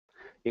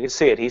 You can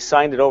see it. He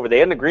signed it over. They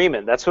had an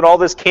agreement. That's what all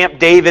this Camp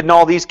David and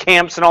all these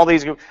camps and all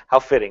these... How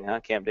fitting, huh?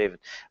 Camp David.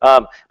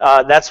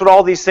 That's what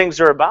all these things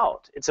are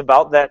about. It's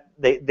about that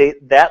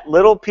that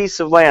little piece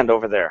of land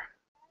over there.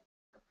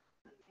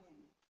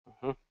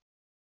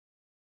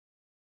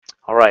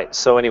 All right,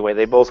 so anyway,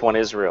 they both want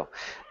Israel.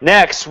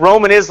 Next,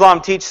 Rome and Islam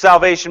teach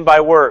salvation by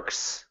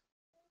works.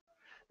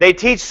 They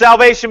teach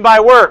salvation by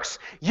works.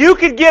 You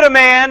could get a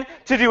man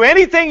to do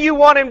anything you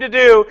want him to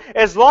do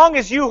as long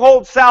as you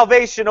hold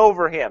salvation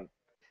over him.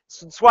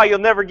 That's why you'll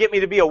never get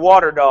me to be a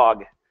water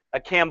dog, a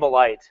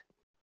Campbellite.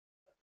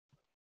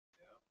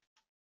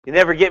 You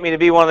never get me to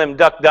be one of them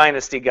Duck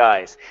Dynasty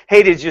guys.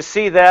 Hey, did you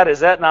see that? Is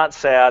that not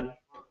sad?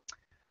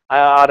 I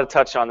ought to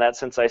touch on that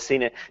since I've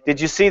seen it. Did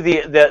you see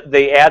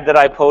the ad that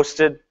I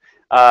posted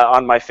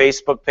on my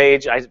Facebook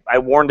page? I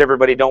warned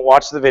everybody, don't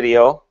watch the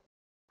video,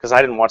 because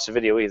I didn't watch the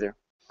video either.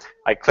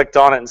 I clicked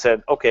on it and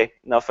said, okay,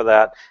 enough of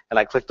that, and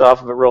I clicked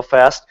off of it real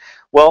fast.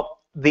 Well,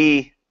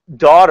 the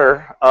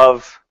daughter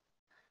of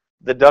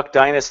the Duck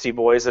Dynasty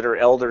boys that are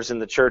elders in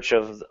the Church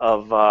of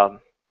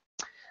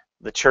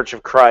the Church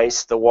of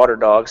Christ, the Water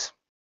Dogs,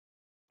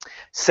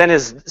 sent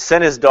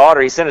his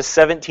daughter. He sent his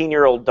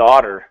 17-year-old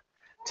daughter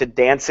to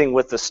Dancing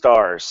with the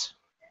Stars,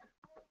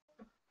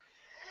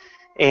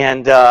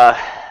 and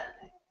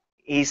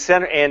he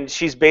sent her, and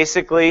she's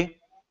basically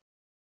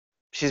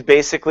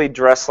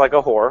dressed like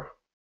a whore,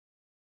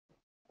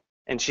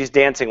 and she's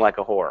dancing like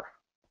a whore.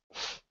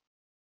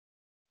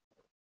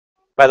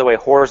 By the way,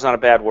 whore is not a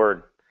bad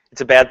word.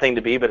 It's a bad thing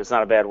to be, but it's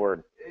not a bad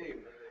word.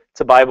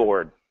 It's a Bible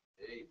word.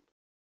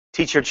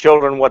 Teach your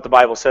children what the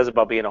Bible says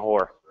about being a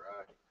whore,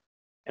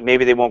 and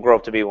maybe they won't grow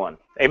up to be one.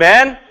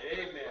 Amen?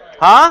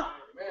 Huh?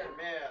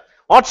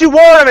 Why don't you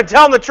warn them and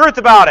tell them the truth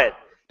about it?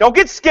 Don't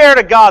get scared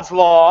of God's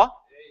law.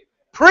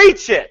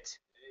 Preach it.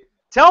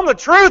 Tell them the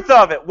truth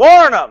of it.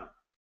 Warn them.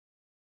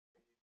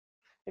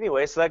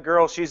 Anyway, so that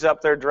girl, she's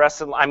up there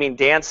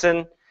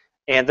dancing,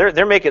 and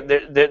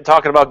they're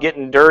talking about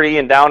getting dirty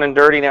and down and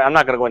dirty. I'm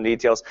not going to go into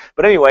details,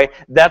 but anyway,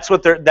 that's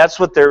what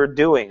they're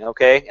doing.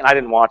 Okay, and I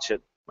didn't watch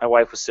it. My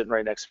wife was sitting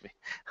right next to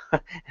me,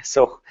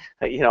 so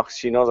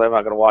she knows I'm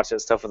not going to watch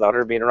that stuff without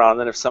her being around. And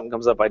then if something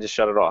comes up, I just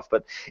shut it off.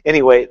 But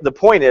anyway, the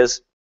point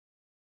is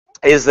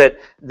that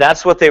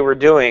that's what they were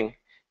doing,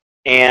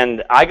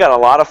 and I got a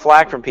lot of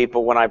flack from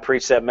people when I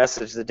preached that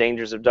message, The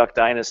Dangers of Duck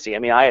Dynasty. I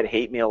mean, I had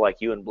hate mail like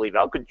you wouldn't believe.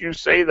 How could you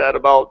say that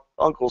about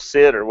Uncle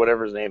Sid or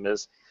whatever his name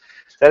is?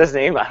 Is that his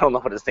name? I don't know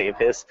what his name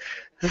is.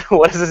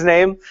 What is his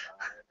name?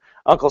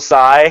 Uncle Si.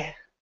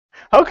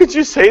 How could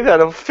you say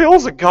that?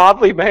 Phil's a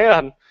godly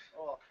man.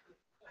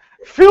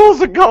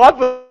 Phil's a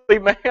godly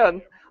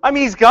man. I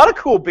mean, he's got a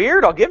cool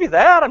beard. I'll give you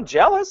that. I'm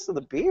jealous of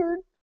the beard.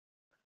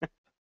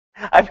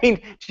 I mean,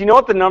 do you know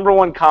what the number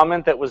one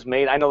comment that was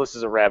made? I know this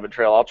is a rabbit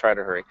trail. I'll try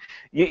to hurry.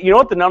 You know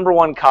what the number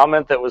one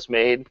comment that was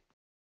made?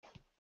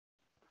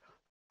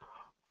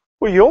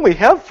 Well, you only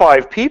have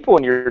 5 people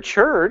in your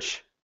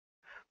church.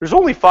 There's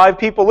only 5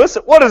 people.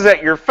 Listen, what is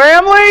that, your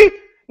family?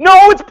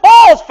 No, it's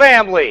Paul's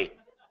family.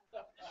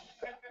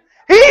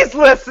 He's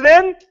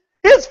listening.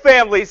 His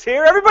family's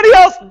here. Everybody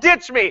else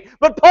ditch me,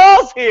 but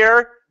Paul's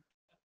here.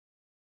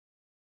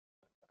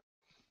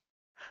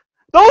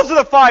 Those are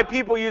the 5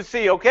 people you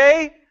see,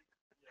 okay?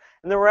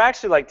 And there were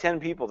actually like 10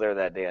 people there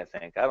that day, I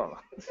think. I don't know.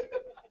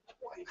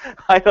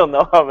 I don't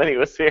know how many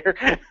was here.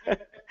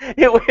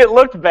 It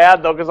looked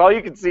bad though, because all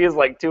you can see is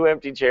like 2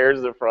 empty chairs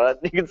in the front.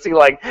 You can see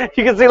like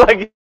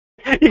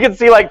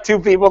 2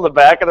 people in the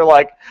back, and they're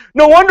like,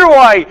 "No wonder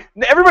why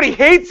everybody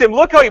hates him.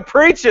 Look how he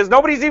preaches.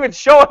 Nobody's even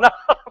showing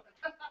up."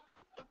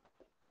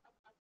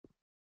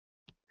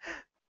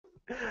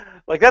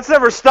 Like, that's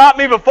never stopped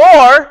me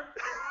before.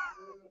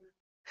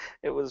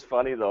 It was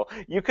funny though.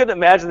 You couldn't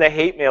imagine the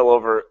hate mail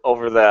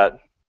over that.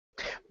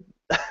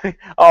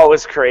 Oh, it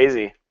was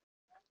crazy.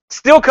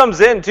 Still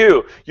comes in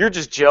too. You're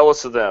just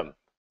jealous of them.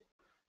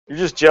 You're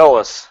just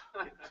jealous.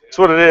 That's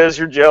what it is.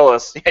 You're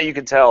jealous. Yeah, you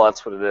can tell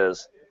that's what it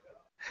is.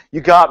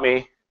 You got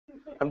me.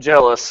 I'm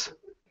jealous.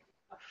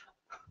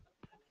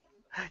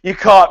 You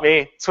caught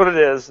me. That's what it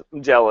is.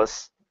 I'm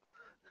jealous.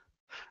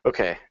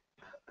 Okay.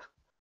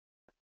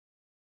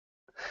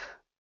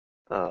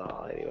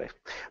 Anyway,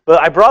 but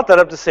I brought that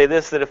up to say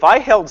this, that if I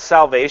held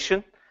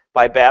salvation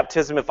by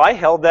baptism, if I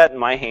held that in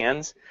my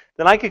hands,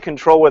 then I could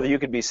control whether you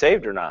could be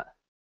saved or not.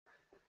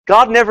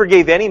 God never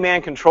gave any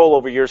man control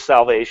over your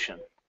salvation.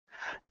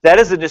 That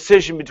is a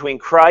decision between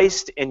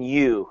Christ and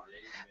you.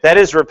 That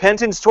is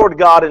repentance toward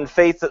God and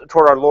faith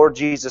toward our Lord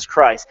Jesus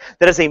Christ.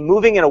 That is a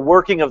moving and a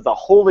working of the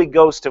Holy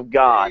Ghost of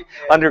God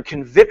under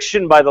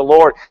conviction by the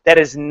Lord. That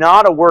is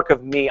not a work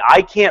of me.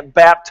 I can't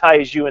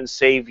baptize you and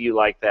save you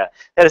like that.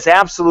 That is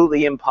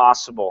absolutely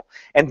impossible.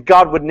 And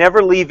God would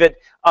never leave it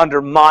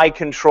under my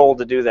control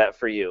to do that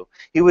for you.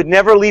 He would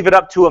never leave it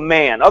up to a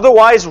man.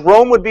 Otherwise,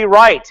 Rome would be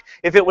right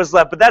if it was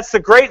left. But that's the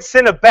great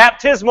sin of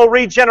baptismal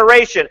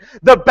regeneration,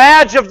 the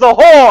badge of the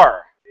whore.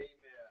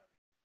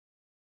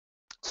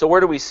 So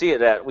where do we see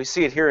it at? We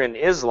see it here in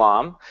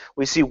Islam.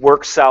 We see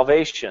work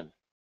salvation.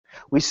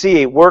 We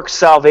see a work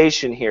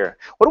salvation here.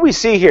 What do we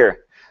see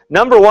here?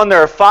 Number one,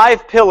 there are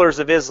 5 pillars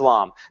of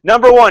Islam.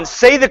 Number one,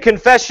 say the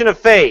confession of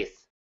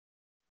faith.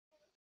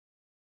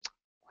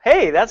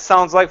 Hey, that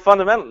sounds like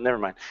fundamental. Never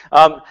mind.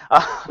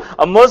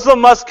 A Muslim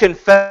must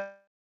confess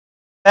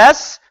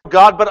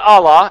God but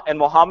Allah, and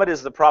Muhammad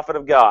is the prophet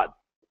of God.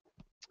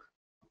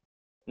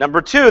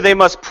 Number 2, they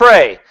must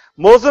pray.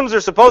 Muslims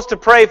are supposed to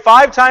pray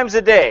 5 times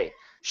a day,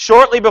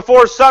 shortly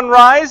before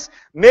sunrise,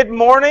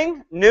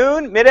 mid-morning,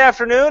 noon,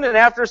 mid-afternoon, and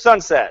after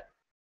sunset.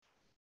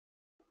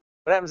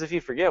 What happens if you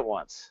forget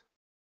once?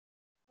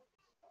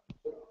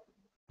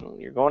 Well,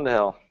 you're going to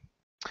hell.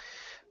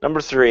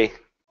 Number 3,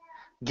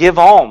 give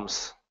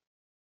alms.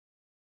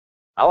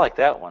 I like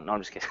that one. No, I'm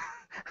just kidding.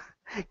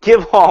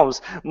 Give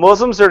alms.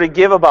 Muslims are to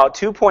give about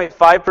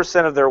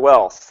 2.5% of their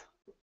wealth.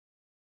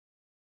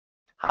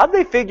 How'd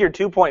they figure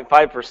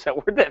 2.5%?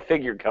 Where'd that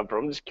figure come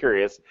from? I'm just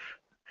curious.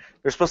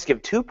 They're supposed to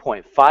give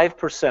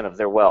 2.5% of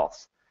their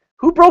wealth.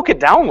 Who broke it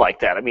down like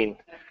that? I mean,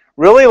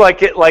 really?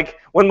 Like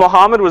when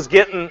Muhammad was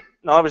getting...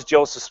 No, it was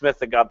Joseph Smith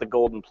that got the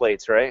golden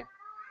plates, right?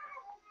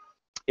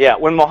 Yeah,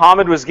 when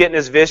Muhammad was getting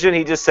his vision,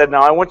 he just said,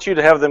 now I want you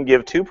to have them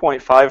give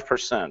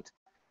 2.5%.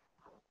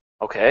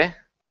 Okay.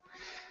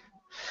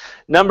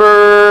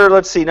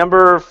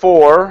 Number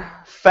 4,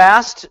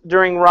 fast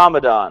during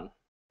Ramadan.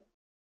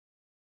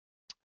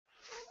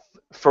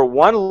 For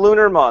one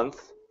lunar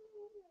month,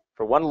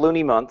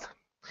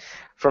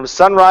 from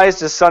sunrise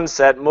to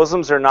sunset,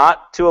 Muslims are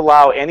not to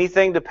allow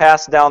anything to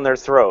pass down their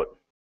throat.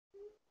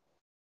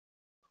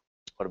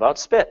 What about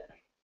spit?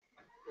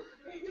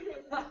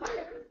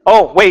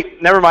 Oh,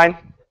 wait, never mind.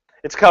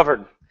 It's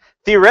covered.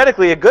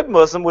 Theoretically, a good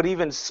Muslim would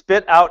even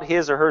spit out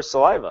his or her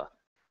saliva.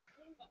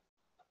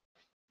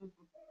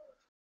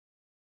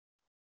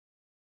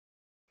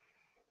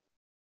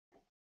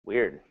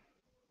 Weird.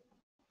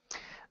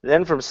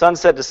 Then from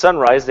sunset to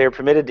sunrise, they are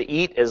permitted to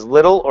eat as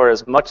little or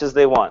as much as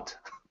they want.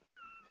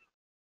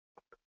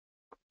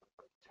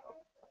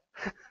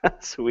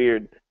 That's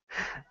weird.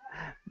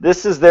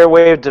 This is their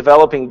way of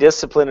developing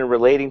discipline and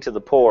relating to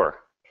the poor.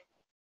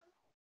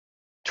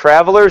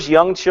 Travelers,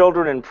 young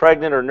children, and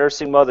pregnant or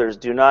nursing mothers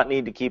do not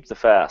need to keep the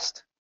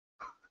fast.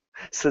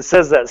 So it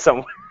says that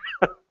somewhere.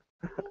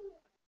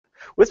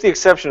 With the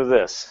exception of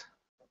this.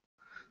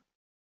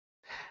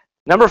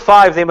 Number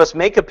 5, they must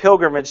make a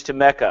pilgrimage to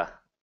Mecca.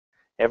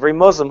 Every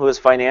Muslim who is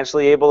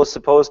financially able is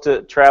supposed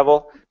to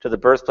travel to the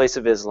birthplace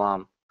of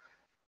Islam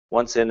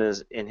once in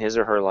his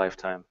or her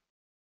lifetime.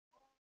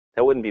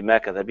 That wouldn't be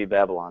Mecca, that'd be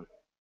Babylon.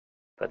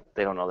 But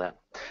they don't know that.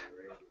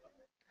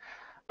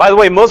 By the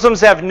way, Muslims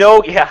have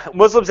no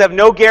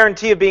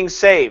guarantee of being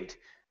saved.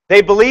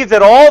 They believe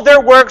that all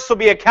their works will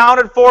be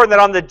accounted for, and that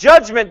on the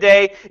judgment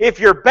day, if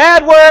your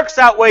bad works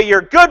outweigh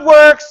your good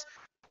works,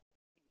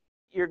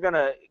 you're going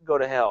to go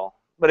to hell.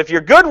 But if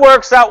your good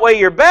works outweigh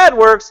your bad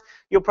works,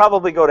 you'll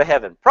probably go to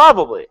heaven.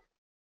 Probably.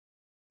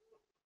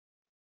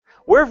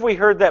 Where have we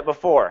heard that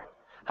before?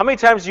 How many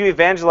times do you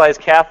evangelize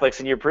Catholics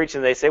and you're preaching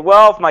and they say,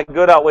 well, if my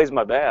good outweighs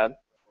my bad?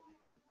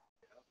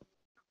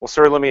 Well,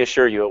 sir, let me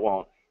assure you it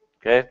won't.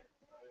 Okay?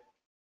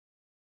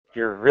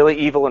 You're really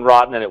evil and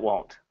rotten and it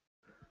won't.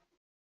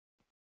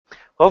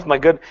 Well, if my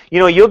good...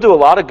 you'll do a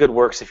lot of good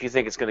works if you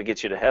think it's going to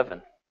get you to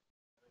heaven.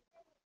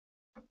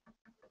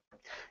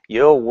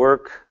 You'll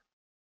work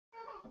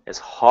as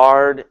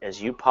hard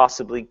as you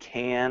possibly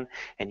can,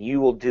 and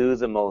you will do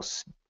the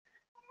most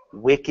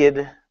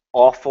wicked,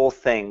 awful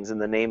things in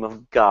the name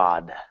of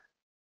God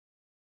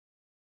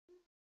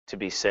to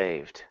be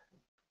saved.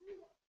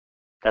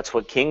 That's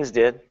what kings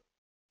did.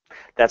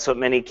 That's what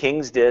many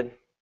kings did.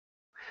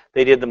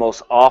 They did the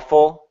most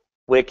awful,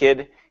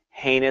 wicked,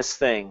 heinous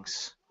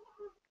things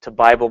to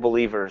Bible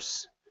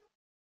believers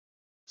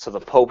so the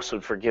popes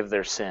would forgive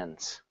their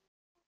sins.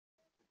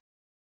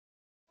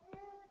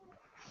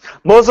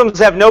 Muslims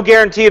have no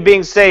guarantee of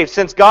being saved.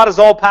 Since God is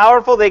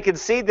all-powerful, they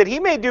concede that He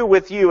may do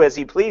with you as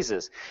He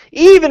pleases,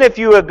 even if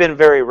you have been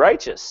very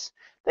righteous.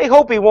 They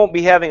hope He won't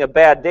be having a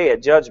bad day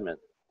at judgment.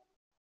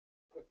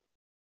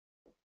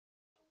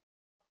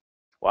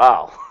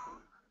 Wow.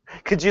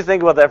 Could you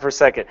think about that for a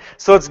second?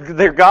 So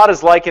their God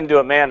is likened to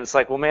a man. It's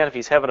like, well, man, if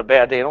he's having a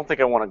bad day, I don't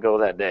think I want to go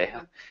that day.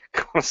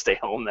 I want to stay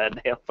home that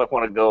day if I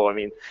want to go. I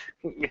mean,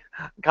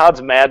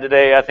 God's mad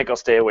today. I think I'll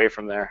stay away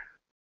from there.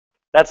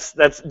 Do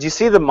you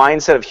see the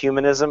mindset of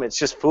humanism? It's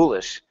just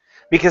foolish.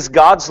 Because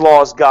God's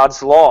law is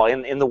God's law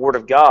in the Word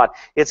of God.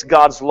 It's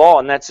God's law,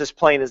 and that's just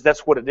plain as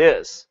that's what it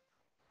is.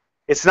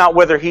 It's not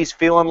whether He's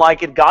feeling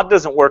like it. God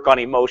doesn't work on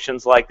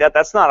emotions like that.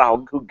 That's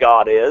not who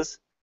God is.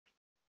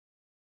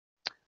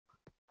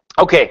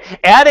 Okay,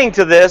 adding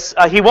to this,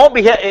 He won't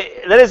be,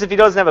 that is if He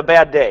doesn't have a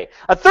bad day.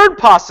 A third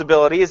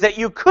possibility is that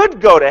you could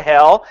go to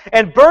hell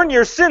and burn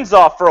your sins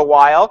off for a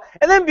while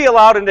and then be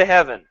allowed into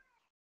heaven.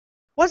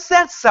 What's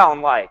that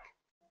sound like?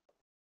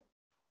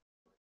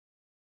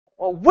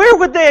 Well, where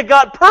would they have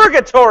got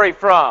purgatory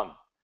from?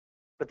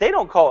 But they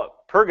don't call it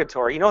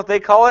purgatory. You know what they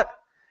call it?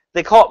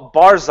 They call it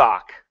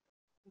barzakh.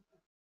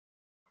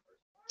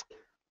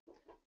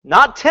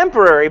 Not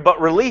temporary, but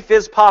relief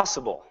is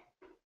possible.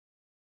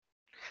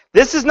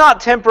 This is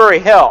not temporary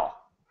hell.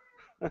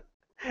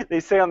 They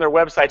say on their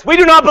websites, we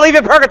do not believe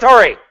in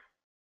purgatory.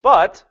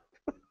 But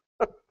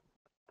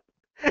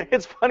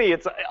it's funny.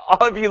 It's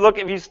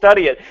if you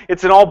study it,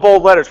 it's in all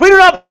bold letters. We do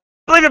not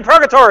believe in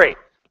purgatory.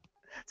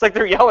 It's like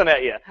they're yelling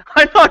at you.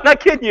 I'm not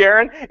kidding you,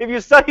 Aaron.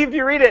 If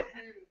you read it,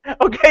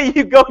 okay,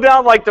 you go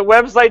down like the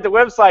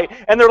website,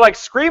 and they're like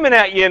screaming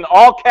at you in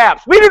all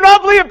caps. We do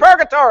not believe in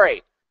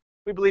purgatory.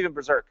 We believe in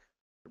Berserk,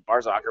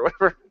 or Barzak, or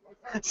whatever.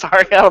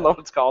 Sorry, I don't know what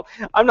it's called.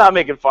 I'm not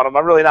making fun of them.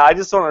 I'm really not. I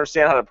just don't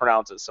understand how to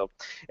pronounce it. So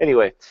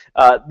anyway,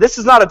 this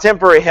is not a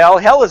temporary hell.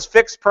 Hell is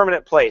fixed,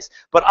 permanent place.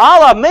 But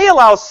Allah may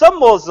allow some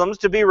Muslims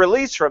to be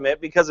released from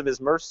it because of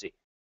His mercy.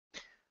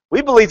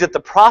 We believe that the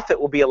Prophet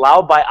will be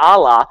allowed by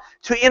Allah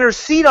to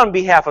intercede on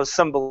behalf of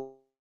some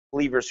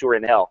believers who are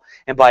in hell.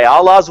 And by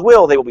Allah's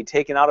will, they will be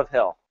taken out of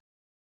hell.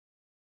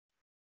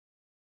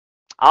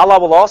 Allah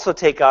will also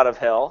take out of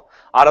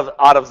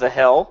the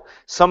hell,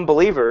 some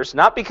believers,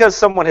 not because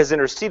someone has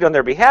interceded on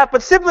their behalf,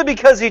 but simply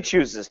because He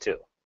chooses to.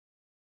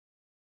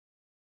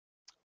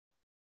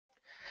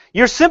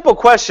 Your simple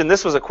question,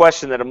 this was a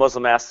question that a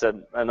Muslim asked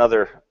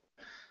another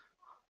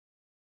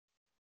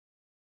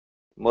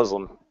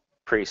Muslim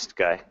priest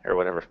guy, or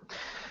whatever.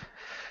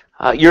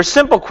 Your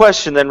simple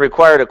question then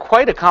required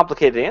quite a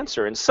complicated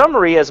answer. In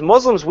summary, as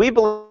Muslims, we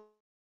believe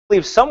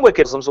some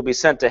wicked Muslims will be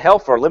sent to hell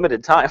for a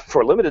limited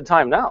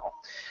time now.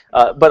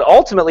 But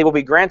ultimately will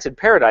be granted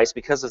paradise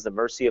because of the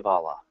mercy of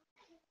Allah.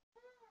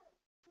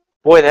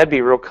 Boy, that'd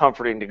be real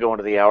comforting to go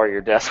into the hour of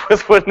your death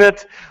with, wouldn't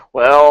it?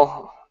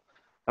 Well,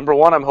 number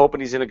one, I'm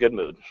hoping he's in a good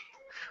mood.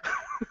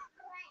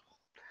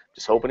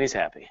 Just hoping he's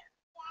happy.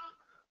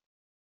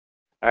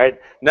 All right.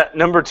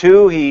 Number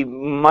two, he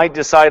might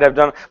decide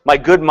my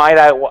good might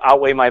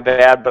outweigh my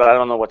bad, but I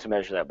don't know what to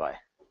measure that by.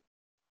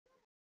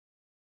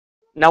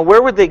 Now,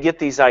 where would they get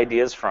these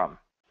ideas from?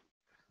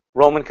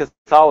 Roman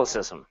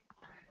Catholicism.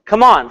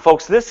 Come on,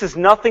 folks, this is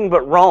nothing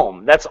but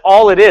Rome. That's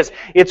all it is.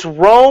 It's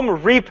Rome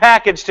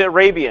repackaged to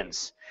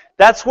Arabians.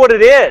 That's what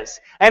it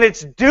is. And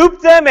it's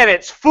duped them and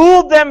it's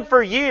fooled them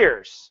for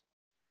years.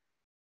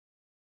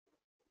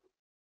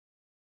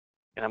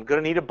 And I'm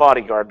going to need a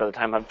bodyguard by the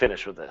time I'm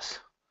finished with this.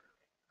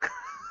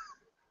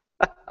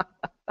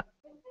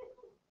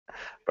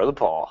 Brother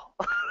Paul.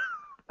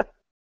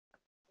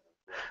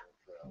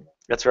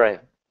 That's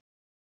right.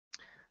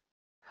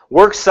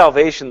 Works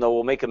salvation, though,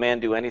 will make a man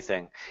do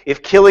anything.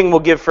 If killing will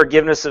give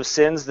forgiveness of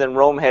sins, then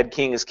Rome had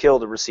king is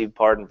killed to receive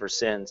pardon for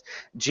sins.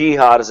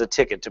 Jihad is a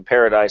ticket to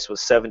paradise with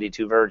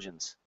 72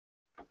 virgins.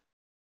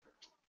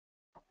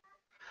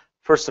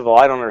 First of all,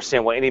 I don't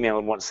understand why any man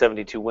would want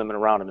 72 women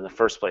around him in the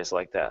first place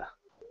like that.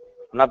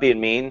 I'm not being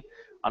mean.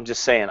 I'm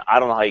just saying, I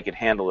don't know how you could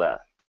handle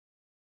that.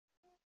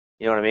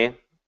 You know what I mean?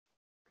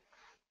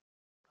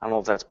 I don't know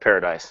if that's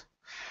paradise.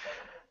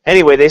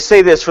 Anyway, they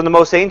say this, from the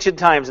most ancient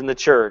times in the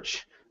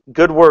church,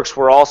 good works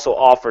were also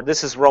offered.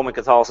 This is Roman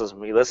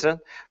Catholicism. Are you listening?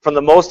 From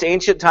the most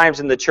ancient times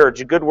in the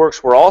church, good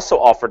works were also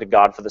offered to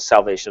God for the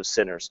salvation of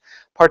sinners,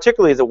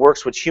 particularly the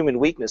works which human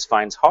weakness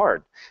finds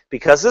hard.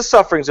 Because the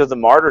sufferings of the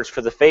martyrs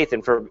for the faith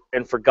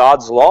and for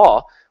God's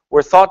law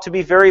were thought to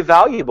be very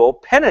valuable,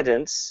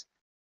 penitents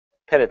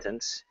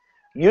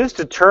used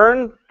to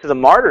turn to the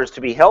martyrs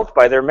to be helped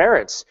by their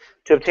merits,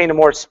 to obtain a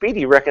more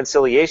speedy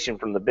reconciliation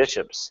from the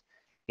bishops.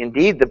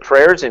 Indeed, the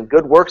prayers and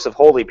good works of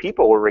holy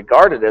people were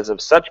regarded as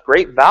of such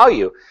great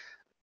value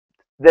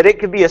that it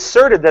could be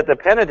asserted that the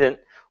penitent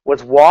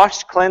was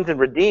washed, cleansed, and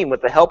redeemed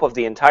with the help of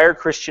the entire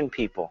Christian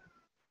people.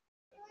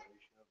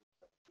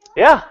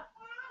 Yeah.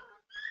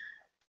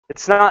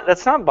 That's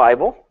not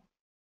Bible.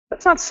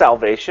 That's not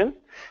salvation.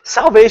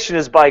 Salvation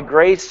is by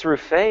grace through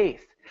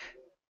faith.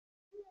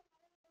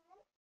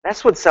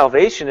 That's what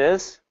salvation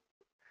is.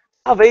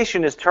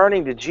 Salvation is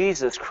turning to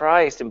Jesus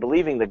Christ and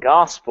believing the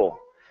gospel.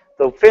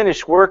 The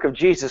finished work of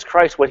Jesus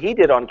Christ, what He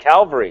did on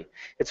Calvary.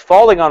 It's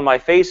falling on my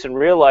face and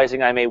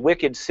realizing I'm a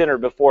wicked sinner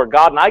before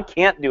God and I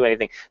can't do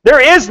anything. There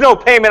is no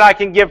payment I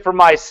can give for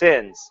my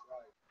sins.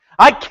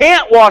 I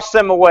can't wash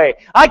them away.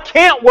 I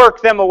can't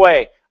work them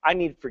away. I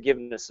need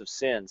forgiveness of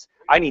sins.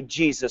 I need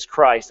Jesus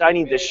Christ. I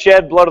need the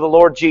shed blood of the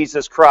Lord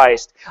Jesus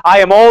Christ. I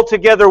am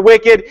altogether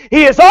wicked.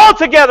 He is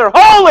altogether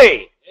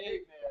holy.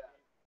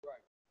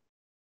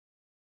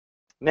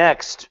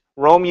 Next,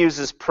 Rome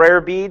uses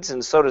prayer beads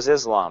and so does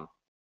Islam.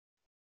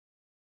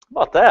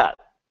 How about that?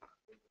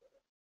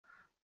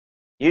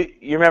 You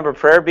remember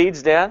prayer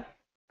beads, Dad?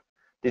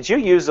 Did you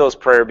use those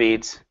prayer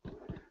beads?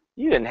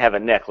 You didn't have a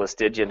necklace,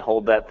 did you, and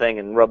hold that thing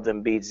and rub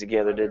them beads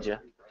together, did you?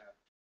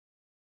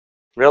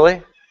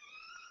 Really?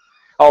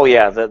 Oh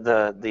yeah,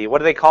 the what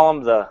do they call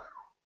them?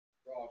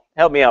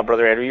 Help me out,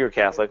 Brother Andrew. You're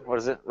Catholic. What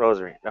is it?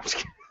 Rosary. No, I'm just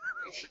kidding.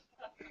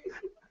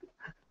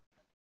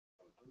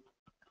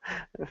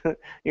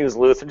 He was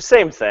Lutheran.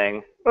 Same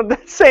thing.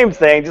 Same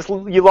thing. Just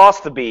you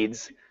lost the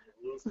beads.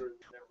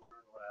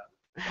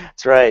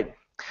 That's right.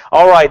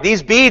 All right,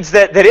 these beads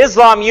that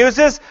Islam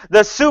uses,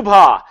 the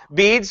subha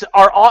beads,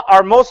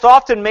 are most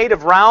often made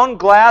of round,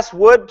 glass,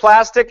 wood,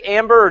 plastic,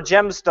 amber, or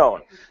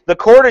gemstone. The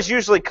cord is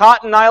usually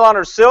cotton, nylon,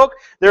 or silk.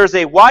 There is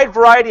a wide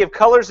variety of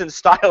colors and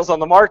styles on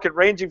the market,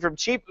 ranging from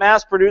cheap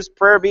mass-produced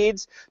prayer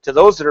beads to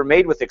those that are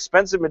made with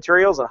expensive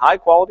materials and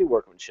high-quality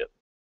workmanship.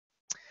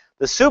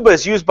 The subha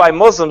is used by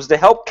Muslims to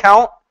help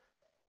count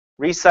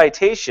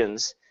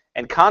recitations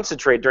and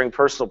concentrate during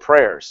personal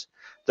prayers.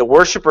 The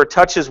worshiper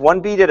touches one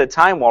bead at a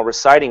time while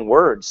reciting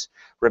words,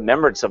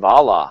 remembrance of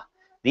Allah.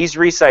 These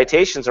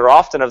recitations are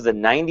often of the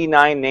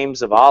 99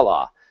 names of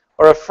Allah,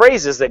 or of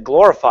phrases that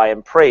glorify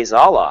and praise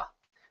Allah.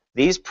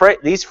 These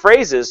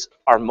phrases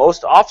are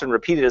most often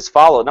repeated as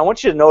follows. Now I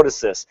want you to notice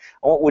this.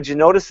 Would you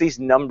notice these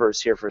numbers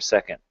here for a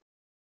second?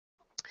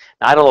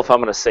 Now, I don't know if I'm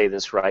going to say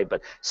this right,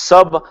 but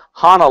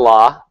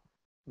Subhanallah,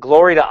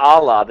 glory to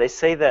Allah, they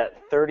say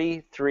that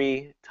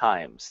 33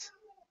 times.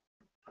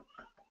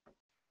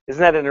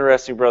 Isn't that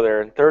interesting, brother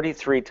Aaron?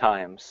 33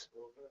 times.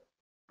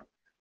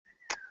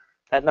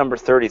 That number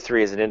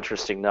 33 is an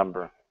interesting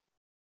number.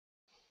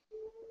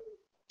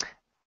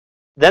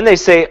 Then they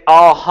say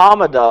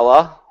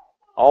Alhamdulillah.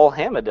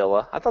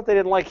 Alhamdulillah. I thought they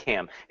didn't like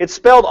ham. It's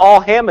spelled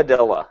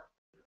Alhamdulillah.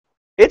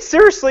 It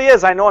seriously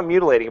is. I know I'm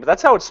mutilating it, but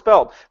that's how it's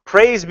spelled.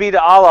 Praise be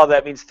to Allah.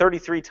 That means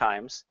 33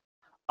 times.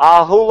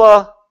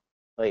 Allahu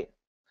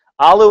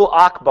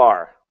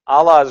Akbar.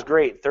 Allah is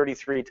great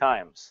 33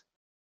 times.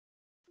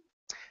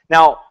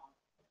 Now,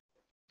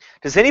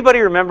 does anybody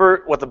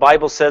remember what the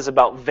Bible says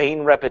about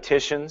vain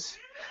repetitions?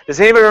 Does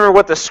anybody remember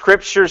what the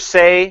scriptures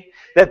say?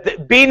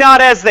 That be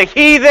not as the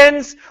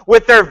heathens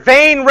with their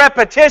vain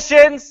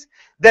repetitions,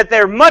 that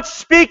they're much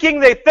speaking,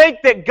 they think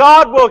that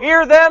God will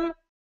hear them.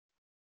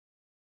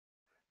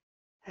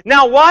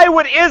 Now, why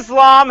would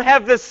Islam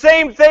have the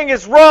same thing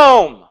as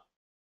Rome?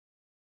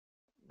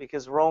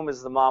 Because Rome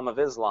is the mom of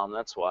Islam,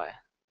 that's why.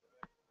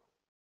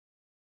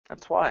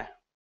 That's why.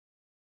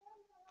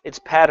 It's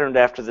patterned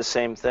after the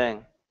same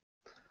thing.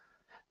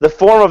 The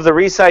form of the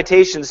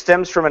recitation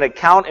stems from an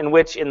account in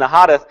the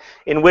Hadith,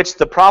 in which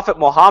the Prophet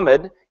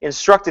Muhammad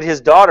instructed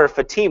his daughter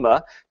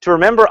Fatima to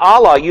remember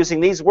Allah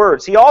using these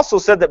words. He also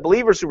said that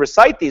believers who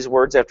recite these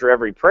words after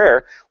every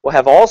prayer will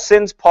have all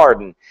sins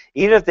pardoned,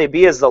 even if they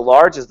be as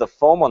large as the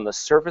foam on the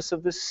surface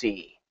of the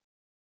sea.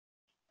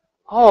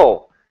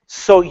 Oh,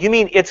 so you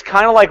mean it's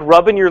kind of like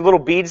rubbing your little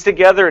beads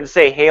together and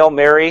say, Hail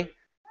Mary?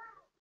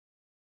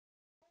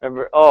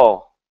 Remember?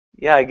 Oh,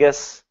 yeah, I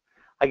guess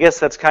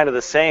that's kind of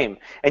the same.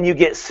 And you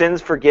get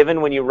sins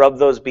forgiven when you rub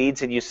those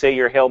beads and you say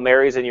your Hail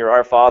Marys and your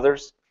Our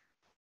Fathers?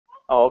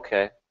 Oh,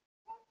 okay.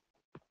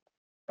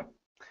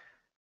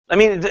 I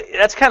mean,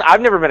 that's kind of,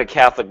 I've never been a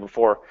Catholic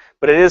before,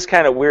 but it is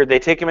kind of weird. They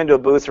take them into a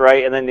booth,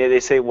 right, and then they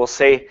say, we'll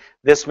say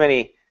this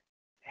many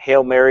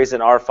Hail Marys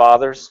and Our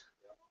Fathers.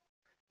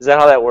 Is that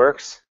how that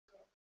works?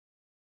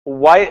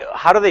 Why?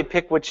 How do they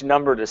pick which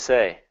number to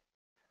say?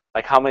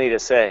 Like how many to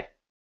say?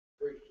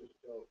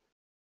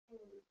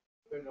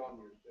 Depending on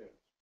your sin.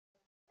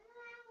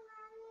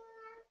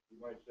 You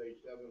might say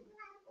 7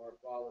 Our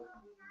Father,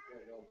 you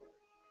can't help it.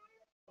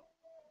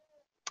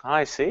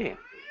 I see.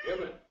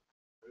 Given.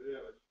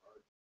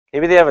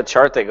 Maybe they have a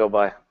chart they go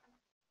by.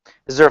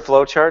 Is there a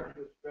flow chart?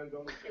 It depends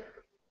on the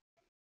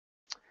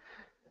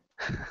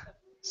sin.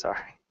 Sorry.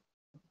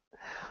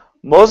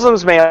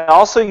 Muslims may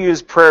also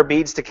use prayer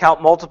beads to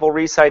count multiple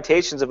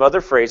recitations of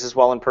other phrases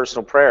while in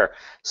personal prayer.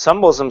 Some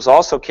Muslims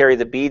also carry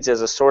the beads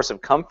as a source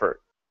of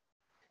comfort,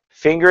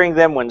 fingering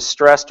them when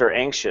stressed or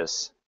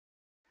anxious.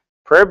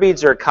 Prayer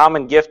beads are a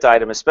common gift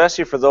item,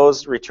 especially for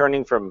those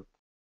returning from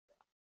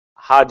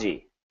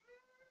Haji.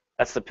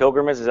 That's the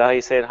pilgrimage? Is that how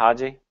you say it,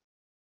 Haji?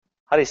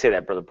 How do you say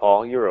that, Brother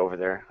Paul? You were over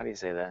there. How do you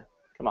say that?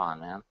 Come on,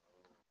 man.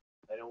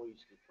 I know we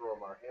used to throw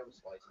them our ham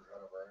slices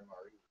out of our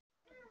MRE.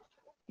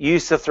 You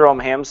used to throw them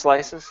ham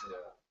slices? Yeah.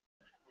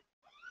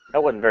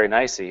 That wasn't very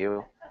nice of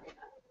you.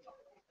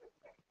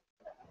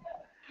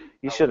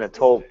 You shouldn't have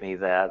told me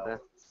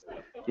that.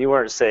 You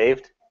weren't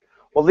saved.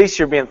 Well, at least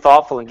you're being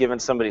thoughtful and giving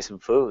somebody some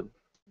food.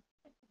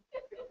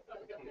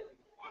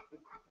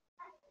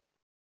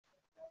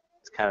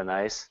 It's kind of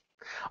nice.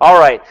 All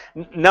right,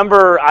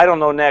 number, I don't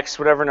know next,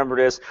 whatever number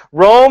it is.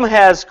 Rome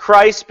has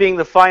Christ being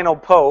the final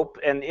pope,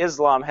 and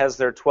Islam has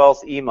their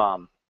 12th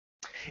imam.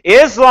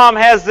 Islam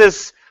has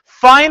this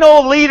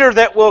final leader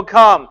that will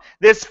come,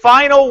 this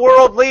final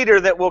world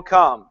leader that will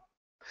come.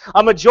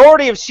 A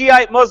majority of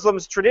Shiite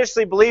Muslims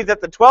traditionally believe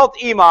that the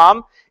 12th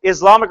imam,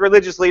 Islamic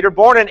religious leader,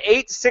 born in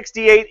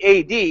 868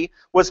 AD,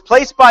 was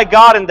placed by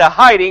God into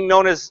hiding,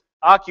 known as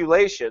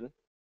occultation.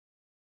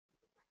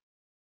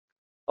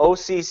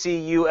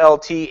 Occultation.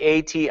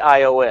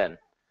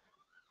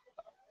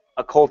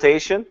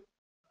 Occultation?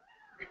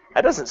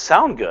 That doesn't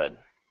sound good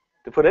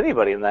to put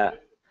anybody in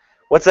that.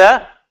 What's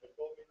that?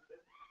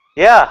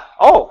 Yeah.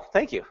 Oh,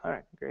 thank you. All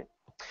right, great.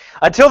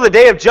 Until the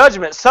Day of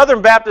Judgment,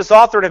 Southern Baptist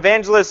author and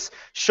evangelist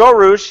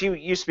Shorush, he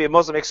used to be a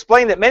Muslim,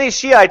 explained that many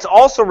Shiites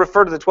also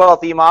refer to the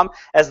 12th Imam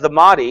as the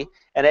Mahdi,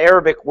 an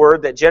Arabic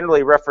word that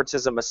generally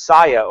references a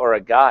Messiah or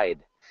a guide.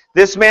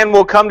 This man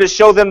will come to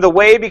show them the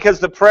way, because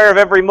the prayer of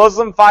every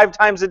Muslim 5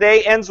 times a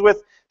day ends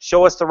with,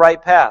 show us the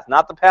right path.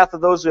 Not the path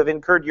of those who have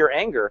incurred your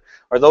anger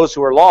or those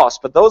who are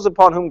lost, but those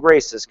upon whom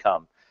grace has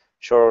come,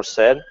 Shoro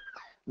said.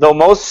 Though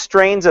most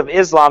strains of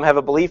Islam have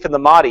a belief in the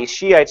Mahdi,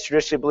 Shiites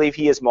traditionally believe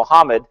he is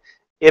Muhammad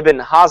ibn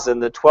Hazan,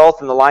 the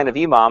 12th in the line of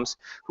imams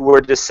who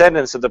were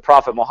descendants of the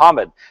Prophet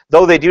Muhammad.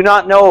 Though they do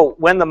not know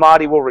when the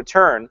Mahdi will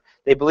return,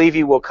 they believe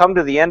he will come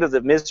to the end of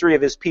the misery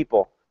of his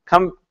people.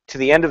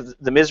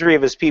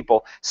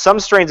 Some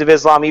strains of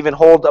Islam even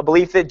hold a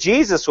belief that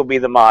Jesus will be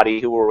the Mahdi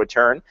who will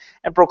return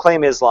and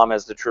proclaim Islam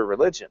as the true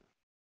religion.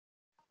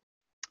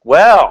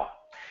 Well,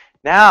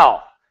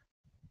 now,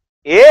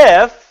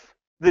 if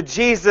the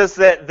Jesus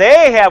that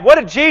they have, what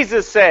did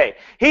Jesus say?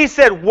 He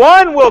said,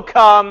 one will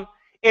come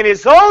in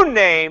his own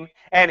name,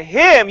 and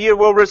him you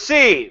will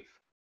receive.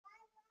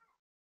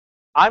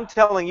 I'm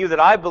telling you that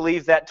I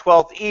believe that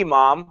 12th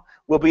Imam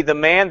will be the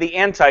man, the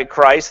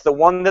Antichrist, the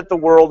one that the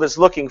world is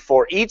looking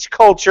for. Each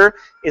culture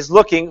is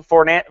looking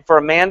for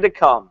a man to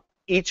come.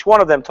 Each one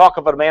of them talk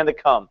about a man to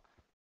come.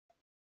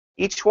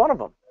 Each one of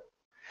them.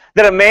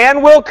 That a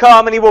man will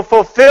come and he will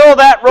fulfill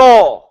that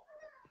role.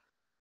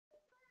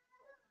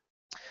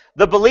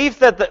 The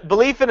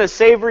belief in a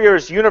Savior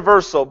is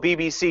universal,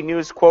 BBC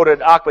News quoted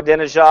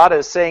Ahmadinejad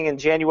as saying in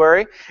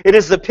January. It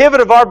is the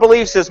pivot of our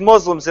beliefs as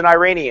Muslims and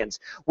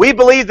Iranians. We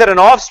believe that an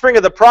offspring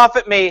of the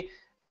Prophet,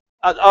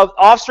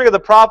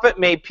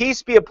 may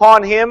peace be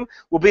upon him,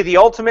 will be the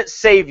ultimate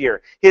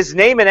Savior. His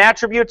name and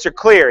attributes are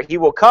clear. He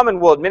will come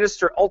and will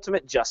administer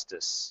ultimate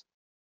justice.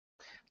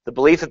 The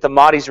belief that the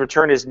Mahdi's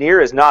return is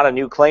near is not a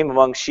new claim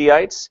among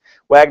Shiites,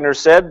 Wagner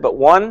said, but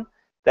one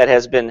that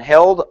has been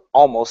held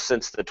almost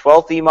since the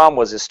 12th Imam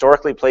was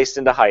historically placed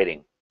into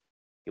hiding.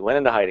 He went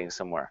into hiding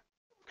somewhere.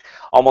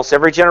 Almost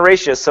every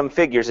generation has some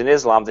figures in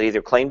Islam that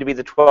either claim to be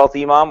the 12th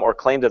Imam or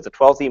claim that the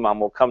 12th Imam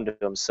will come to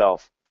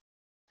himself.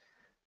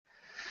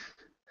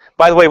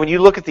 By the way, when you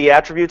look at the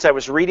attributes, I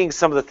was reading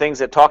some of the things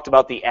that talked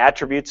about the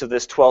attributes of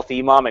this 12th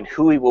Imam and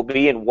who he will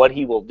be and what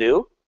he will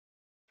do.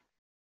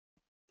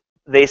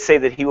 They say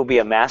that he will be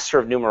a master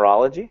of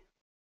numerology.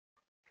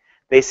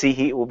 They say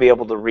he will be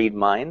able to read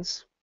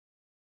minds.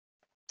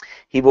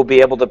 He will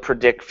be able to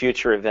predict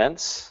future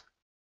events.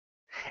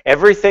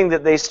 Everything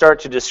that they start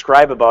to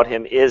describe about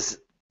him is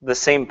the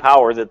same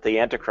power that the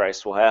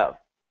Antichrist will have,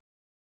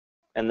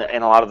 and a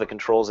lot of the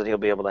controls that he'll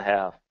be able to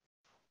have.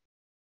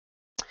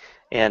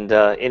 And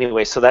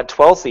anyway, so that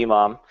 12th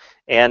Imam,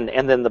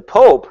 and then the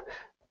Pope,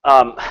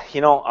 I'll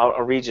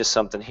read you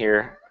something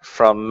here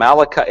from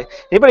Malachi.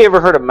 Anybody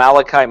ever heard of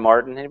Malachi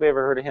Martin? Anybody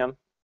ever heard of him?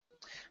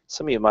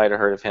 Some of you might have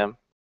heard of him.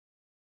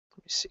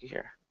 Let me see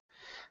here,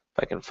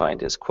 if I can find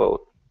his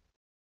quote.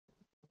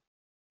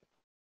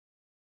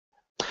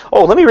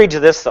 Oh, let me read you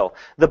this, though.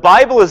 The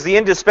Bible is the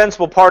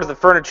indispensable part of the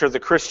furniture of the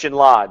Christian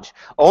lodge,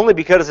 only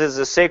because it is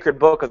a sacred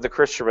book of the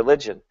Christian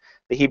religion.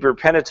 The Hebrew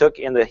Pentateuch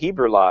in the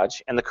Hebrew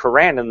lodge and the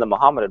Quran in the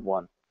Mohammedan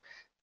one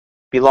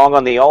belong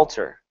on the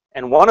altar.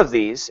 And one of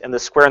these, and the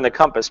square and the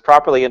compass,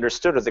 properly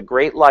understood, are the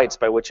great lights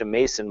by which a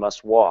mason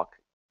must walk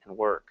and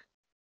work.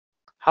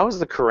 How is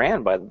the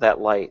Quran by that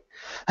light,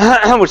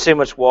 which they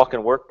must walk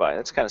and work by?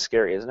 That's kind of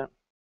scary, isn't it?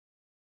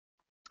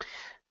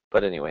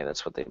 But anyway,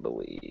 that's what they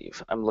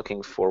believe. I'm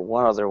looking for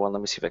one other one.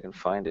 Let me see if I can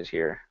find it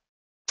here.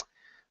 I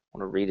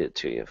want to read it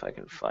to you if I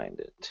can find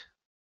it.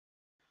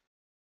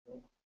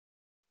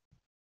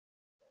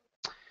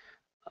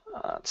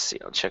 Let's see,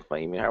 I'll check my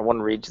email. I want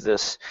to read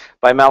this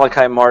by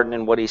Malachi Martin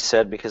and what he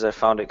said, because I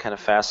found it kind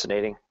of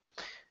fascinating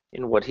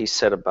in what he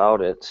said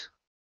about it.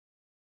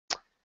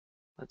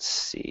 Let's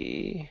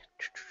see.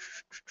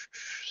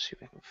 See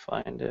if I can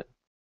find it.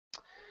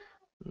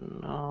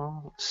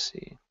 No, let's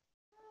see.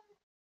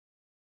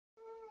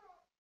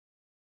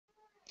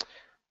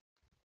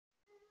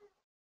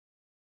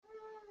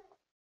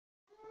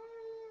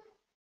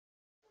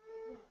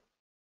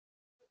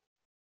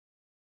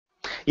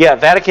 Yeah,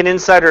 Vatican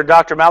insider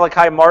Dr.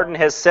 Malachi Martin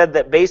has said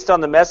that based on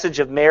the message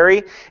of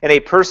Mary and a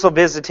personal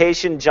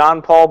visitation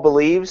John Paul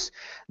believes,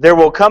 there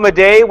will come a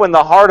day when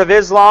the heart of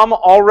Islam,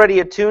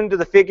 already attuned to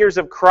the figures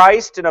of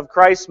Christ and of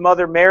Christ's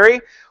mother Mary,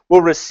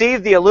 will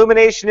receive the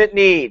illumination it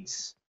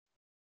needs.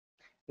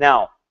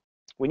 Now,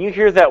 when you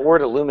hear that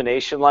word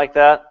illumination like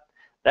that,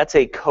 that's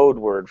a code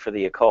word for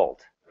the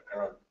occult.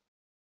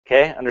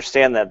 Okay,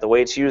 understand that. The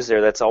way it's used there,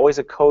 that's always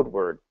a code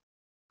word.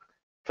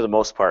 For the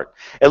most part.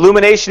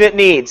 Illumination it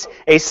needs.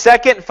 A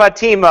second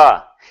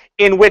Fatima,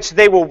 in which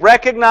they will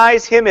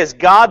recognize him as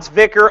God's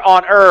vicar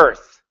on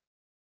earth.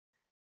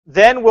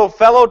 Then will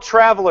fellow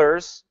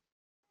travelers,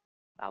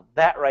 now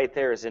that right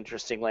there is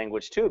interesting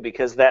language too,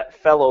 because that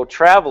fellow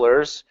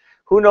travelers,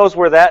 who knows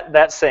where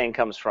that saying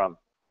comes from?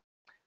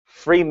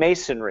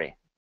 Freemasonry.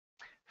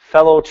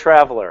 Fellow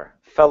traveler,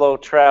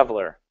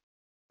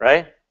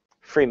 right?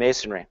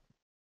 Freemasonry.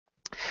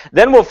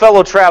 Then will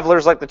fellow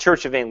travelers like the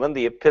Church of England,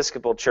 the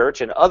Episcopal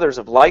Church, and others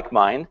of like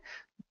mind,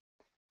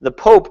 the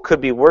Pope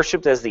could be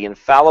worshipped as the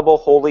infallible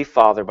Holy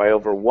Father by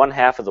over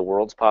 1/2 of the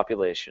world's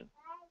population.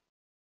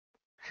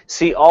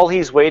 See, all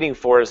he's waiting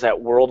for is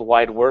that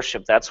worldwide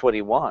worship. That's what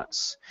he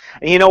wants.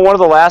 And you know, one of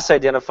the last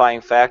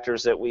identifying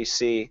factors that we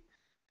see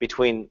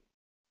between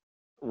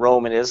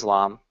Rome and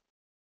Islam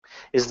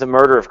is the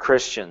murder of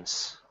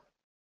Christians.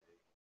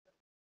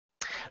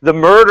 The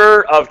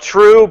murder of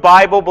true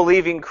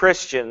Bible-believing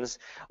Christians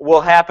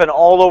will happen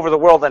all over the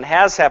world and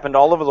has happened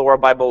all over the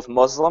world by both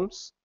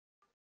Muslims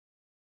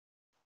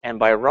and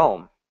by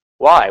Rome.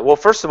 Why? Well,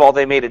 first of all,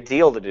 they made a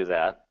deal to do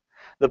that.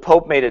 The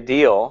Pope made a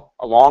deal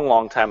a long,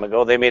 long time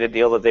ago. They made a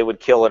deal that they would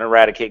kill and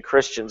eradicate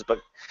Christians, but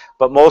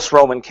most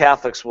Roman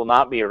Catholics will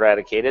not be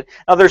eradicated.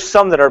 Now, there's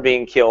some that are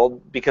being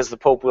killed because the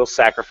Pope will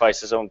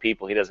sacrifice his own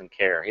people. He doesn't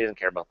care. He doesn't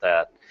care about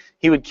that.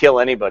 He would kill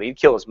anybody. He'd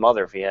kill his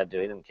mother if he had to.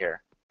 He didn't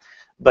care.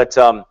 But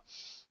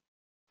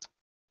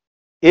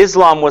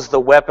Islam was the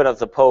weapon of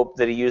the Pope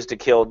that he used to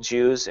kill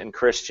Jews and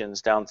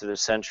Christians down through the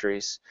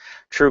centuries.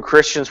 True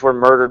Christians were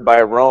murdered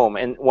by Rome.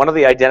 And one of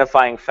the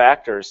identifying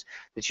factors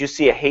that you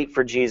see a hate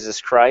for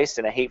Jesus Christ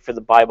and a hate for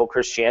the Bible,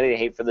 Christianity, a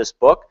hate for this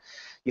book,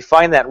 you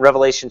find that in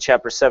Revelation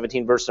chapter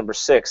 17, verse number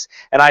 6.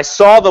 And I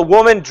saw the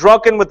woman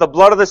drunken with the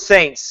blood of the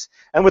saints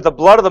and with the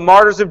blood of the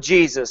martyrs of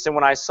Jesus. And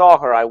when I saw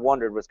her, I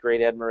wondered with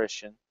great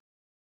admiration.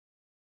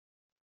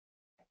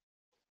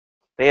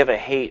 They have a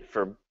hate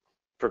for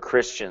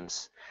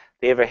Christians.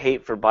 They have a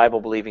hate for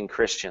Bible-believing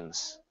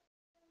Christians.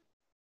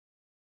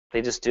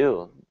 They just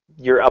do.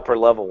 Your upper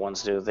level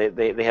ones do.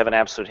 They have an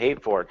absolute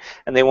hate for it.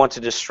 And they want to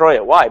destroy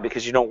it. Why?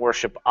 Because you don't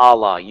worship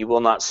Allah. You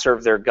will not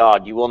serve their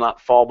God. You will not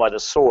fall by the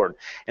sword.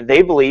 And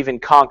they believe in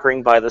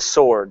conquering by the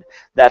sword.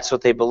 That's what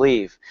they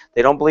believe.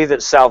 They don't believe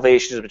that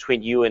salvation is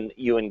between you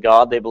and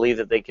God. They believe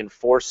that they can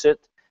force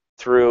it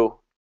through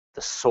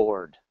the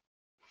sword.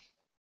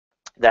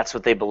 That's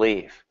what they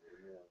believe.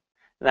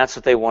 And that's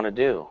what they want to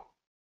do.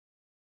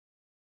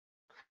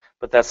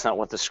 But that's not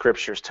what the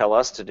Scriptures tell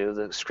us to do.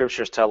 The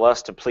Scriptures tell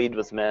us to plead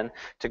with men,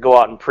 to go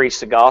out and preach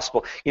the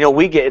gospel. You know,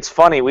 it's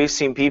funny, we've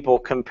seen people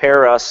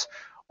compare us.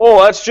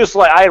 Oh, that's just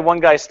like, I had one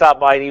guy stop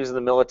by, and he was in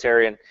the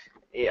military, and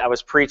I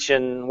was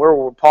preaching,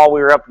 Paul, we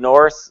were up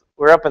north,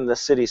 we were up in the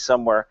city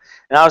somewhere,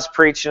 and I was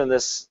preaching, and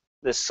this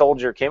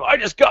soldier came, I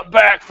just got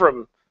back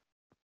from,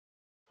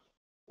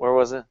 where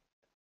was it?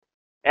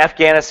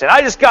 Afghanistan.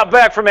 I just got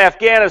back from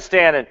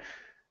Afghanistan,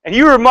 and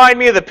you remind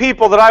me of the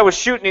people that I was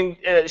shooting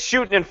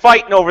and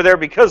fighting over there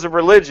because of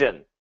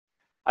religion.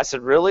 I said,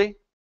 really?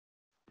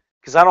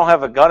 Because I don't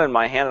have a gun in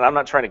my hand and I'm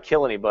not trying to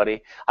kill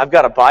anybody. I've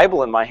got a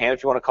Bible in my hand,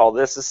 if you want to call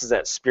this. This is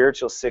that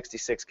spiritual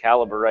 66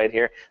 caliber right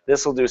here.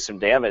 This will do some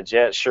damage.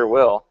 Yeah, it sure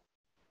will.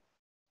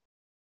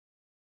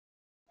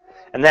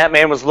 And that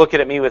man was looking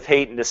at me with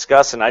hate and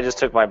disgust, and I just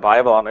took my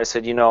Bible out and I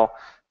said, you know,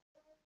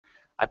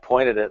 I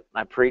pointed it,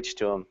 I preached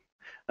to him.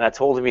 And I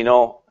told him, you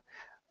know,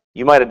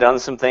 you might have done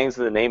some things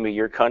in the name of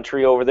your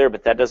country over there,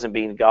 but that doesn't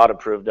mean God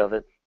approved of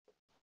it.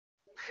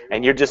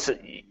 And you're just,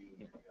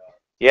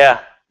 yeah.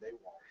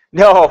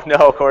 No,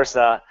 of course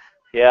not.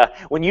 Yeah.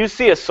 When you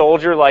see a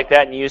soldier like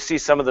that and you see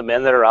some of the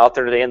men that are out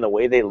there today and the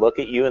way they look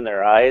at you in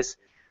their eyes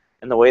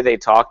and the way they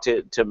talk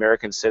to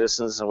American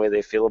citizens and the way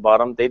they feel about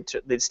them,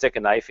 they'd stick a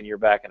knife in your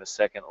back in a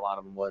second, a lot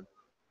of them would.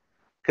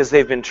 Because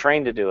they've been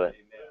trained to do it.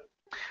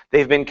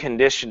 They've been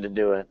conditioned to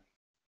do it.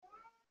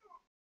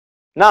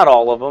 Not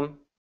all of them,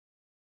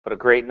 but a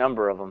great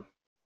number of them.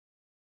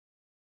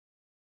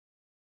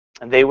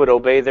 And they would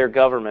obey their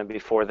government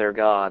before their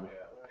God.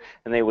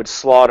 And they would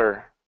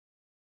slaughter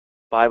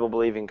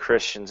Bible-believing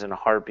Christians in a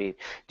heartbeat.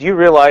 Do you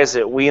realize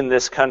that we in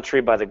this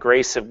country, by the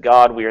grace of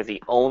God, we are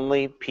the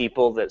only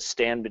people that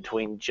stand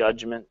between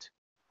judgment?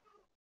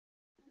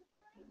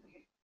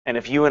 And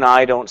if you and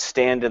I don't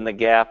stand in the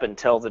gap and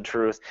tell the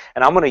truth,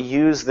 and I'm going to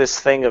use this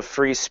thing of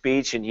free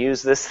speech and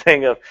use this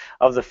thing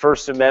of the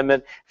First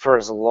Amendment for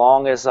as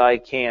long as I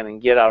can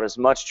and get out as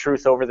much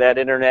truth over that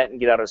internet and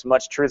get out as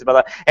much truth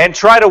about that and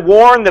try to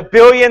warn the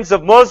billions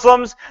of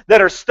Muslims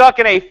that are stuck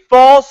in a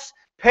false,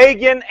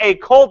 pagan,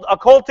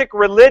 occultic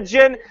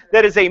religion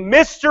that is a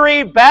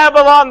mystery,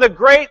 Babylon the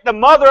Great, the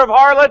mother of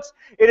harlots.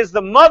 It is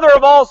the mother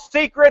of all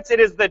secrets. It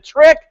is the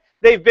trick.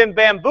 They've been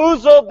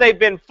bamboozled. They've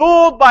been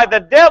fooled by the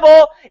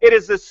devil. It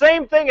is the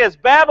same thing as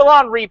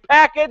Babylon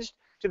repackaged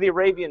to the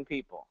Arabian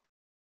people.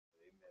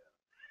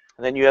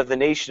 And then you have the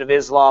Nation of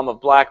Islam of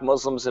black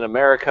Muslims in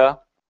America.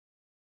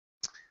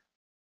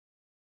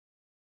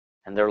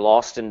 And they're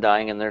lost and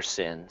dying in their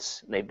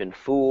sins. They've been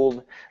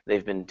fooled.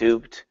 They've been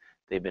duped.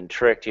 They've been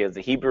tricked. You have the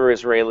Hebrew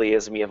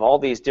Israelism. You have all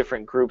these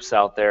different groups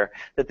out there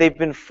that they've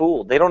been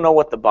fooled. They don't know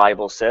what the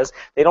Bible says.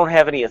 They don't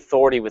have any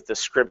authority with the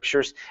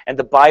Scriptures, and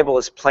the Bible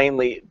is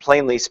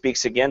plainly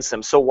speaks against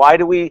them. So why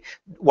do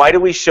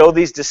we show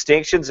these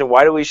distinctions and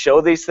why do we show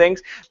these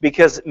things?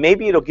 Because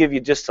maybe it'll give you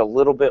just a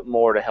little bit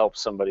more to help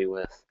somebody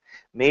with.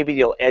 Maybe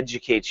it'll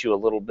educate you a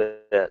little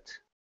bit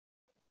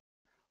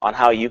on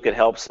how you could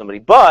help somebody.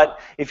 But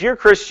if your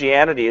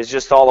Christianity is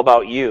just all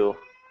about you,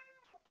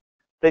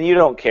 then you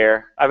don't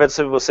care. I've had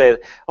some people say,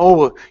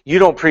 oh, you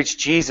don't preach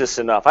Jesus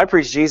enough. I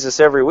preach Jesus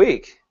every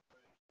week.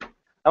 I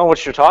don't know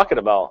what you're talking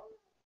about.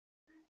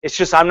 It's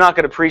just I'm not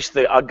going to preach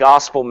a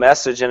gospel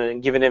message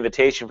and give an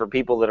invitation for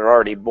people that are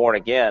already born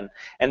again.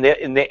 And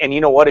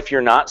you know what? If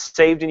you're not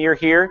saved and you're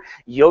here,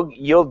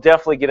 you'll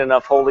definitely get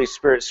enough Holy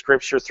Spirit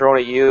scripture thrown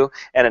at you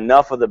and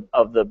enough of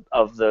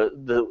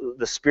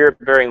the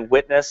Spirit bearing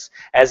witness.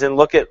 As in,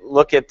 look at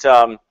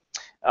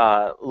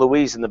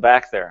Louise in the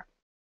back there.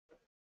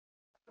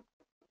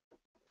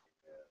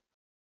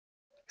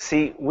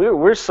 See,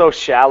 we're so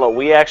shallow.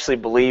 We actually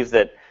believe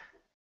that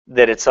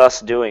it's us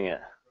doing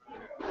it.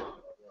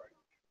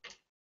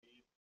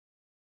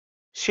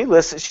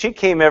 She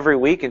came every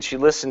week and she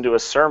listened to a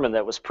sermon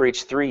that was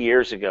preached 3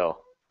 years ago.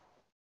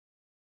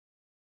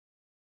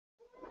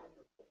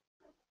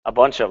 A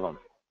bunch of them.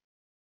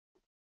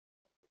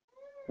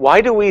 Why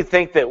do we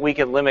think that we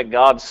can limit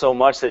God so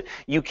much that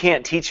you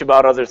can't teach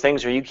about other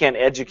things or you can't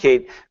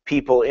educate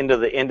people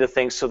into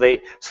things so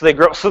they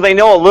grow, so they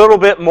know a little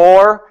bit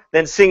more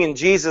than singing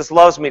Jesus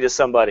Loves Me to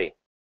somebody?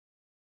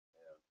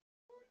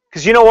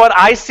 Because you know what?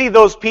 I see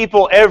those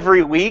people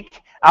every week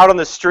out on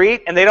the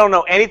street, and they don't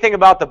know anything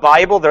about the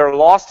Bible. They're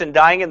lost and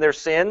dying in their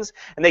sins,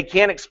 and they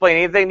can't explain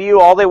anything to you.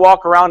 All they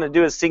walk around and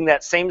do is sing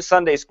that same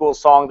Sunday school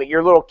song that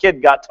your little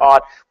kid got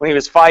taught when he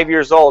was 5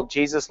 years old.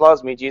 Jesus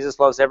loves me.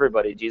 Jesus loves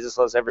everybody. Jesus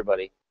loves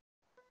everybody.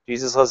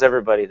 Jesus loves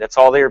everybody. That's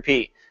all they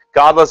repeat.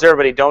 God loves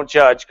everybody. Don't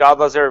judge. God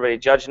loves everybody.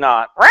 Judge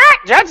not.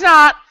 Judge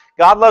not.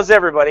 God loves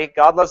everybody.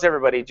 God loves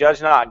everybody.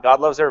 Judge not. God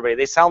loves everybody.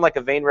 They sound like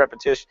a vain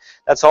repetition.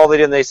 That's all they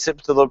do. And they sit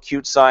with the little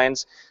cute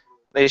signs.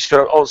 They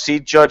show, oh, see,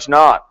 judge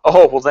not.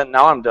 Oh, well, then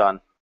now I'm done.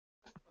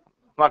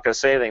 I'm not going to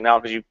say anything now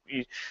because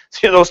you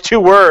see those 2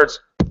 words.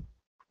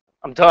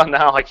 I'm done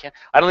now.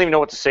 I don't even know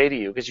what to say to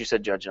you because you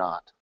said judge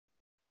not.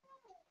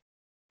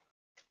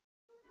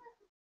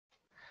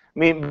 I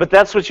mean, but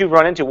that's what you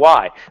run into.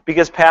 Why?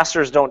 Because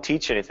pastors don't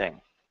teach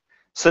anything.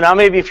 So now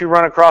maybe if you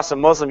run across a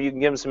Muslim, you can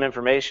give them some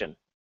information.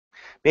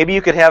 Maybe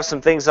you could have some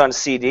things on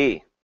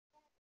CD.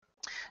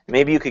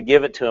 Maybe you could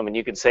give it to them and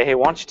you could say, hey,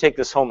 why don't you take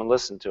this home and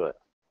listen to it?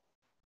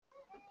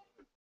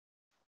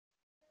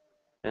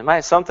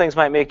 Some things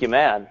might make you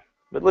mad,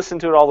 but listen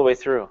to it all the way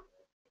through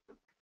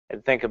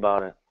and think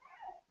about it.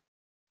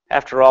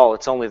 After all,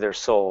 it's only their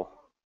soul.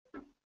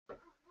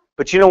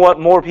 But you know what?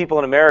 More people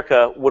in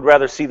America would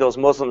rather see those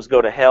Muslims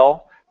go to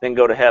hell than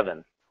go to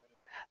heaven.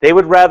 They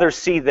would rather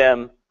see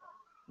them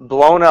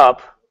blown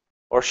up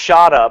or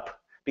shot up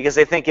because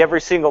they think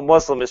every single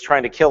Muslim is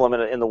trying to kill them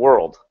in the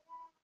world.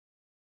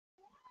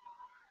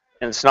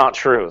 And it's not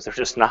true. They're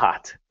just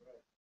not.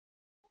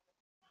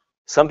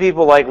 Some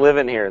people like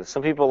living here.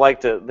 Some people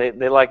like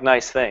they like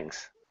nice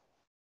things.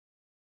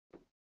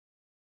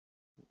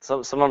 Some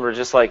of them are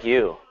just like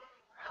you.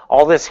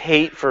 All this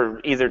hate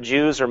for either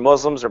Jews or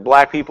Muslims or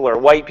black people or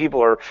white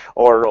people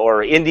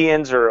or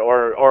Indians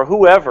or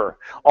whoever.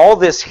 All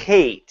this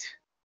hate.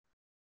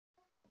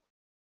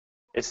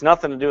 It's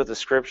nothing to do with the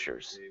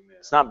scriptures. Amen.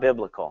 It's not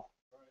biblical.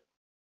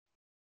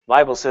 The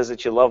Bible says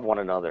that you love one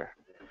another.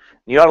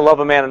 You ought to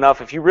love a man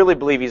enough. If you really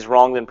believe he's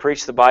wrong, then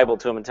preach the Bible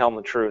to him and tell him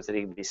the truth that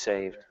he can be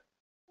saved.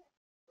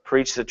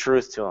 Preach the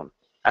truth to them.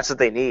 That's what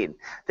they need.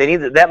 They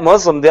need that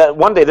Muslim.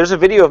 One day, there's a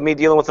video of me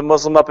dealing with a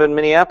Muslim up in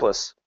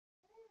Minneapolis.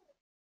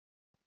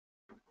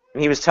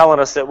 And he was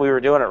telling us that we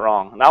were doing it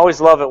wrong. And I always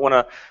love it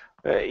when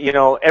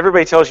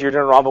everybody tells you you're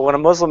doing it wrong, but when a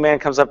Muslim man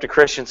comes up to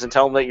Christians and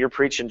tells them that you're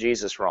preaching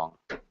Jesus wrong.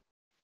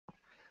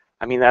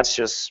 I mean, that's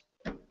just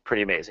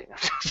pretty amazing.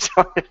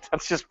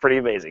 That's just pretty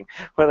amazing.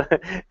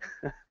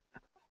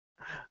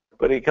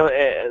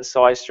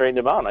 So I straightened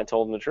him out and I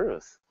told him the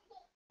truth.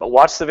 But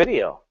watch the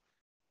video.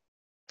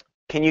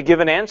 Can you give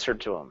an answer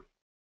to him?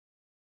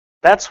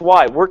 That's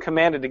why we're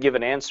commanded to give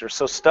an answer.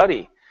 So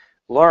study,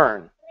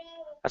 learn.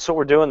 That's what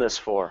we're doing this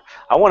for.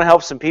 I want to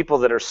help some people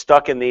that are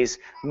stuck in these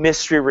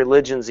mystery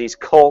religions, these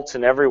cults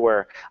and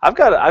everywhere. I've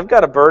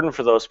got a burden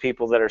for those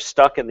people that are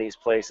stuck in these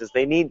places.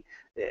 They need,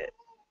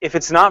 if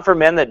it's not for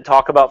men that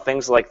talk about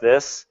things like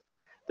this,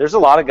 there's a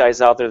lot of guys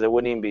out there that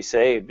wouldn't even be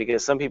saved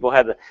because some people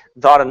had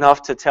thought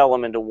enough to tell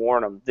them and to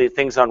warn them. The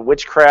things on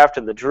witchcraft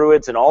and the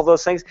Druids and all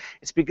those things.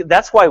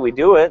 That's why we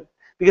do it.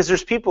 Because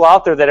there's people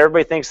out there that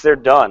everybody thinks they're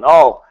done.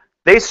 Oh,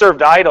 they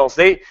served idols.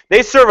 They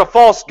serve a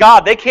false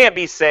god. They can't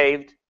be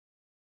saved.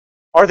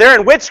 Or they're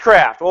in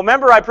witchcraft. Well,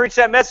 remember I preached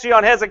that message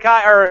on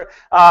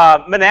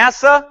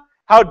Manasseh?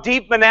 How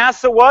deep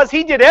Manasseh was?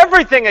 He did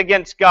everything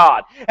against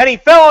God. And he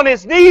fell on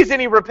his knees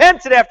and he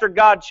repented after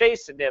God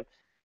chastened him.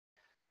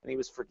 And he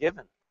was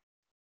forgiven.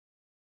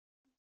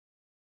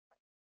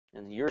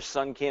 And your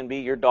son can be,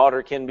 your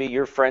daughter can be,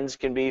 your friends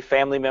can be,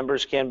 family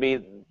members can be.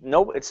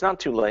 No, it's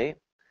not too late.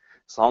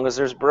 As long as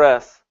there's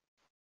breath.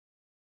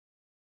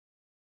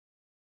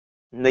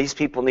 And these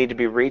people need to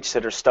be reached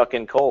that are stuck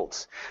in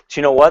cults. But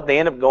you know what? They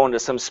end up going to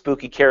some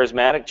spooky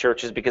charismatic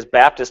churches because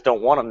Baptists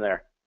don't want them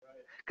there.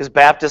 Because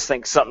Baptists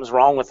think something's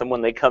wrong with them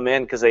when they come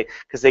in because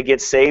they get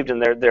saved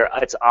and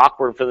it's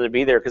awkward for them to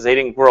be there because they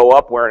didn't grow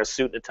up wearing a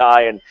suit and a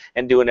tie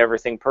and doing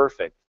everything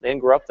perfect. They didn't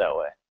grow up that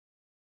way.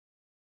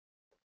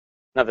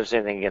 Not that there's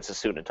anything against a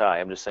suit and a tie,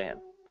 I'm just saying.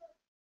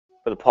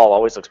 But Paul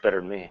always looks better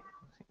than me.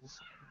 He's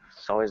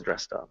always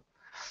dressed up.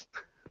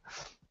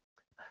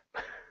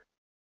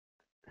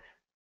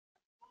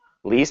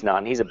 Lee's not,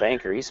 and he's a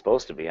banker. He's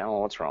supposed to be. I don't know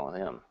what's wrong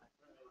with him.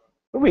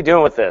 What are we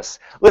doing with this?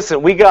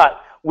 Listen, we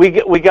got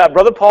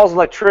Brother Paul's an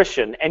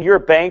electrician, and you're a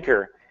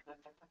banker,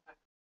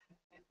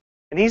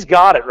 and he's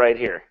got it right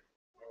here.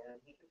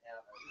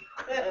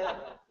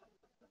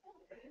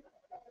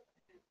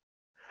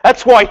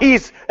 That's why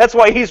he's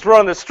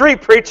running the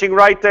street preaching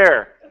right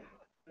there.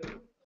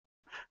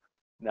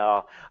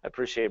 No, I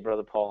appreciate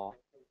Brother Paul.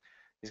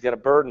 He's got a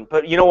burden.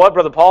 But you know what?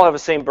 Brother Paul have the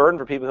same burden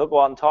for people. He'll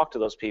go out and talk to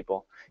those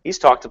people. He's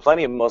talked to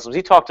plenty of Muslims.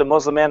 He talked to a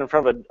Muslim man in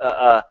front of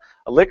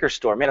a liquor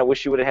store. Man, I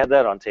wish you would have had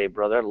that on tape,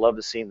 brother. I'd love to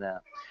have seen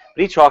that.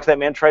 But he talked to that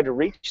man, tried to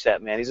reach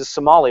that man. He's a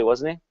Somali,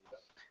 wasn't he?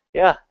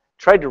 Yeah,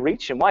 tried to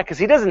reach him. Why? Because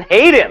he doesn't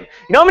hate him.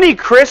 You know how many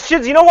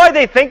Christians, you know why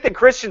they think that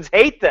Christians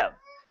hate them?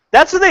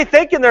 That's what they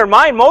think in their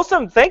mind. Most of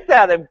them think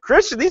that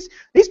Christians,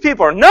 these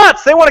people are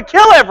nuts. They want to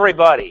kill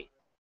everybody.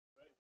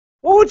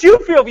 What would you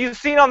feel if you've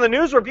seen on the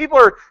news where people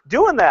are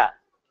doing that?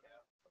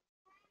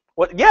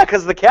 What? Yeah,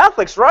 because the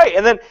Catholics, right?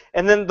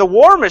 And then the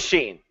war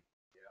machine.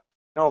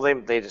 No,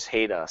 they just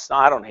hate us. No,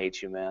 I don't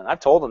hate you, man. I've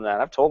told them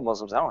that. I've told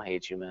Muslims, I don't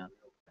hate you, man.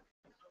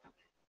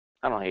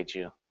 I don't hate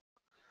you.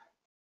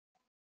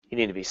 You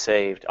need to be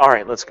saved. All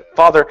right, let's go.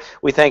 Father,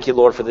 we thank you,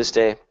 Lord, for this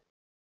day.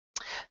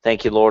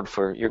 Thank you, Lord,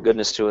 for your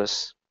goodness to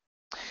us.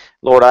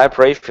 Lord, I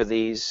pray for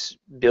these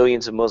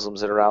billions of Muslims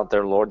that are out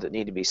there, Lord, that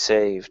need to be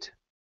saved.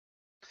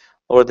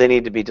 Lord, they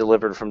need to be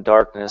delivered from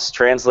darkness,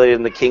 translated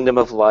in the kingdom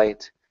of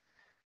light.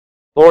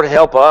 Lord,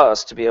 help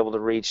us to be able to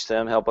reach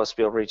them. Help us to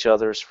be able to reach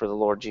others for the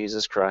Lord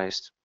Jesus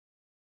Christ.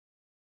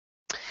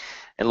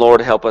 And Lord,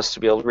 help us to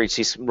be able to reach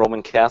these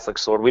Roman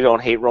Catholics, Lord. We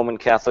don't hate Roman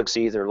Catholics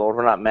either, Lord.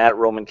 We're not mad at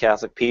Roman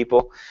Catholic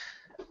people.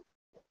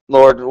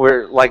 Lord,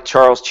 we're like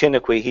Charles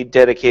Chiniquy. He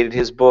dedicated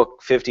his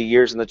book, 50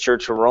 Years in the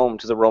Church of Rome,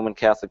 to the Roman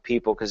Catholic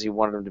people because he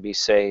wanted them to be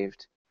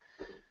saved.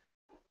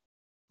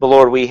 But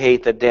Lord, we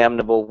hate the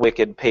damnable,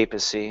 wicked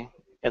papacy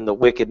and the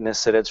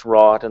wickedness that it's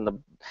wrought and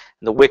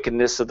the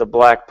wickedness of the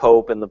black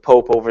pope and the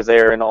pope over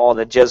there and all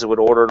the Jesuit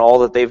order and all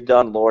that they've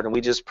done, Lord. And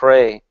we just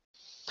pray.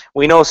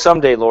 We know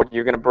someday, Lord,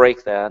 you're going to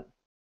break that.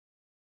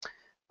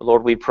 But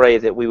Lord, we pray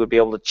that we would be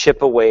able to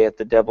chip away at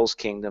the devil's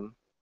kingdom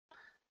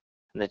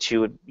and that you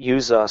would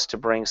use us to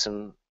bring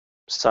some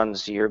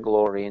sons to your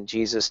glory. In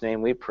Jesus'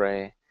 name we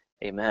pray.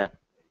 Amen.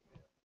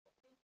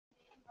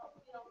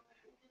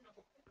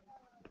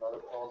 Brother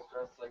Paul's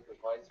dressed like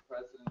a vice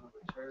president of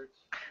a church.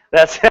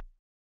 That's